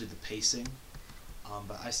 especially the pacing.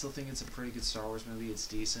 But I still think it's a pretty good Star Wars movie. It's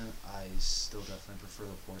decent. I still definitely prefer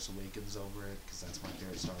The Force Awakens over it because that's my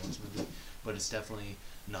favorite Star Wars movie. But it's definitely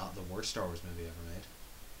not the worst Star Wars movie ever made.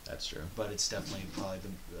 That's true. But it's definitely probably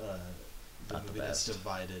the Not the movie that's best.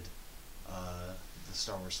 divided the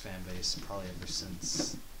Star Wars fan base probably ever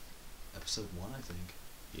since Episode 1, I think.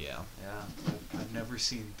 Yeah. Yeah, I've never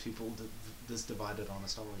seen people this divided on a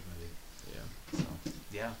Star Wars movie. Yeah. So,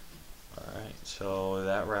 yeah. Alright, so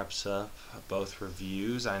that wraps up both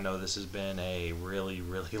reviews. I know this has been a really,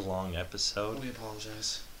 really long episode. We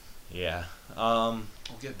apologize. Yeah. We'll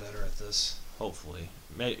get better at this. Hopefully.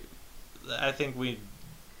 I think we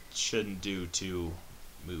shouldn't do 2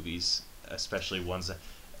 movies, especially ones that,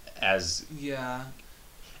 as Yeah.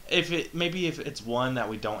 if it's one that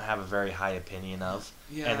we don't have a very high opinion of,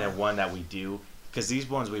 Yeah. and then one that we do, because these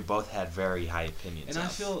ones we both had very high opinions And of. I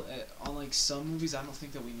feel on like some movies, I don't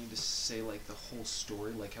think that we need to say like the whole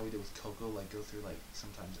story, like how we did with Coco, like go through like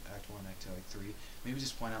sometimes Act 1, Act 2, Act 3. Maybe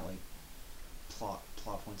just point out like plot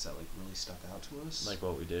points that like really stuck out to us. like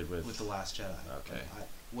what we did with The Last Jedi. Okay. Like,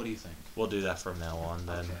 what do you think? We'll do that from now on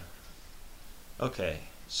then. Okay. Okay,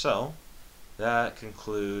 so that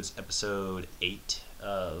concludes episode 8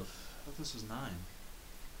 of. I thought this was 9.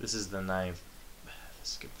 This is the 9th.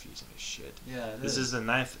 This is confusing as shit. Yeah, it This is. is the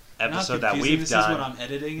 9th Not episode that confusing, we've this done. is when I'm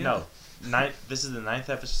editing it? No, this is the 9th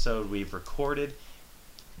episode we've recorded.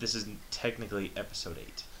 This is technically episode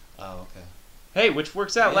 8. Oh, okay. Hey, which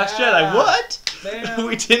works out. Last Yeah. Jedi. What? Damn.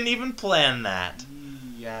 We didn't even plan that.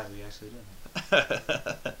 Yeah, we actually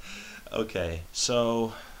did. Okay,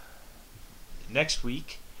 so next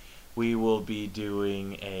week we will be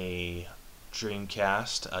doing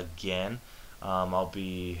Dreamcast again. I'll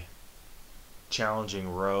be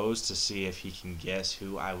challenging Rose to see if he can guess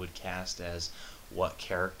who I would cast as what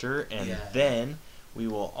character, and Yeah. then we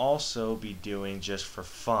will also be doing, just for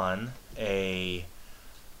fun, a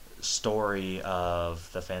story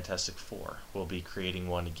of the Fantastic Four. We'll be creating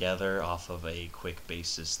one together off of a quick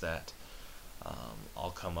basis that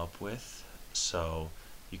I'll come up with. So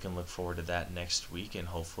you can look forward to that next week, and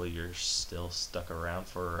hopefully you're still stuck around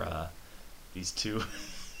for these two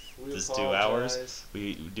this 2 hours.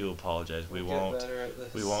 We do apologize. We We'll get better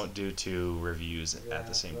at this. won't do 2 reviews at Yeah,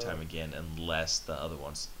 the same well. time again, unless the other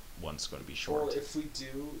one's going to be short. Or if we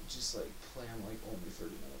do, just like plan like only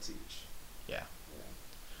 30 minutes each. Yeah.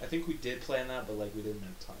 I think we did plan that, but like we didn't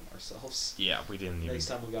have time ourselves. Yeah, we didn't even Next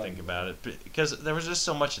time we gotta think do about it because there was just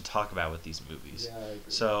so much to talk about with these movies. Yeah, I agree.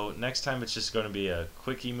 So next time it's just going to be a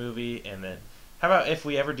quickie movie, and then how about if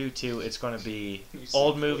we ever do 2, it's going to be You said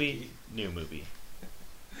old movie, quickie. new movie.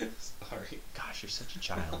 Sorry. Gosh, you're such a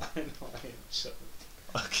child. I know I am. Shut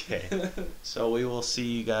up. Okay. So we will see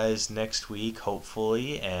you guys next week,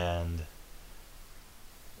 hopefully, and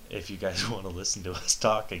if you guys want to listen to us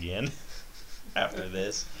talk again after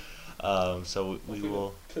this, so we Hopefully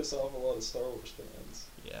will. piss off a lot of Star Wars fans.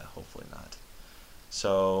 Yeah, hopefully not.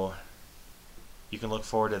 So you can look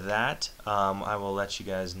forward to that. I will let you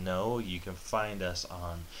guys know. You can find us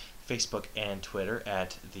on Facebook and Twitter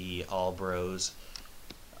at the All Bros.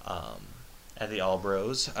 At the All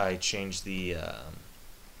Bros. I changed the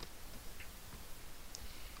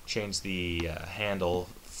handle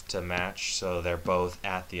to match, so they're both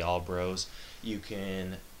at the All Bros. You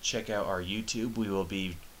can check out our YouTube. We will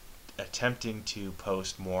be attempting to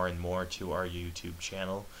post more and more to our YouTube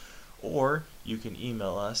channel, or you can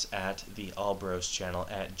email us at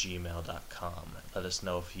theallbroschannel@gmail.com. Let us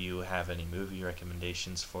know if you have any movie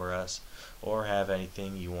recommendations for us, or have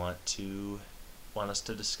anything you want us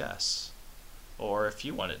to discuss, or if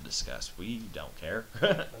you want to discuss, we don't care.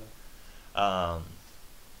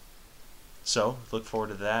 So look forward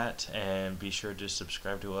to that, and be sure to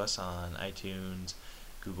subscribe to us on iTunes,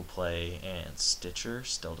 Google Play, and Stitcher.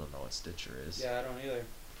 Still don't know what Stitcher is. Yeah, I don't either.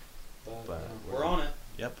 But we're we're on it.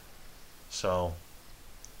 Yep. So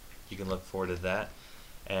you can look forward to that,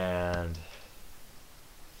 and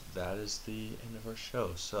that is the end of our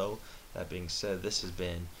show. So that being said, this has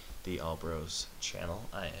been the All Bros channel.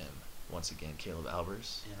 I am once again Caleb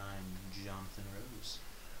Albers. And I'm Jonathan Rose.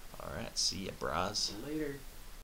 All right, see ya, bras. Later.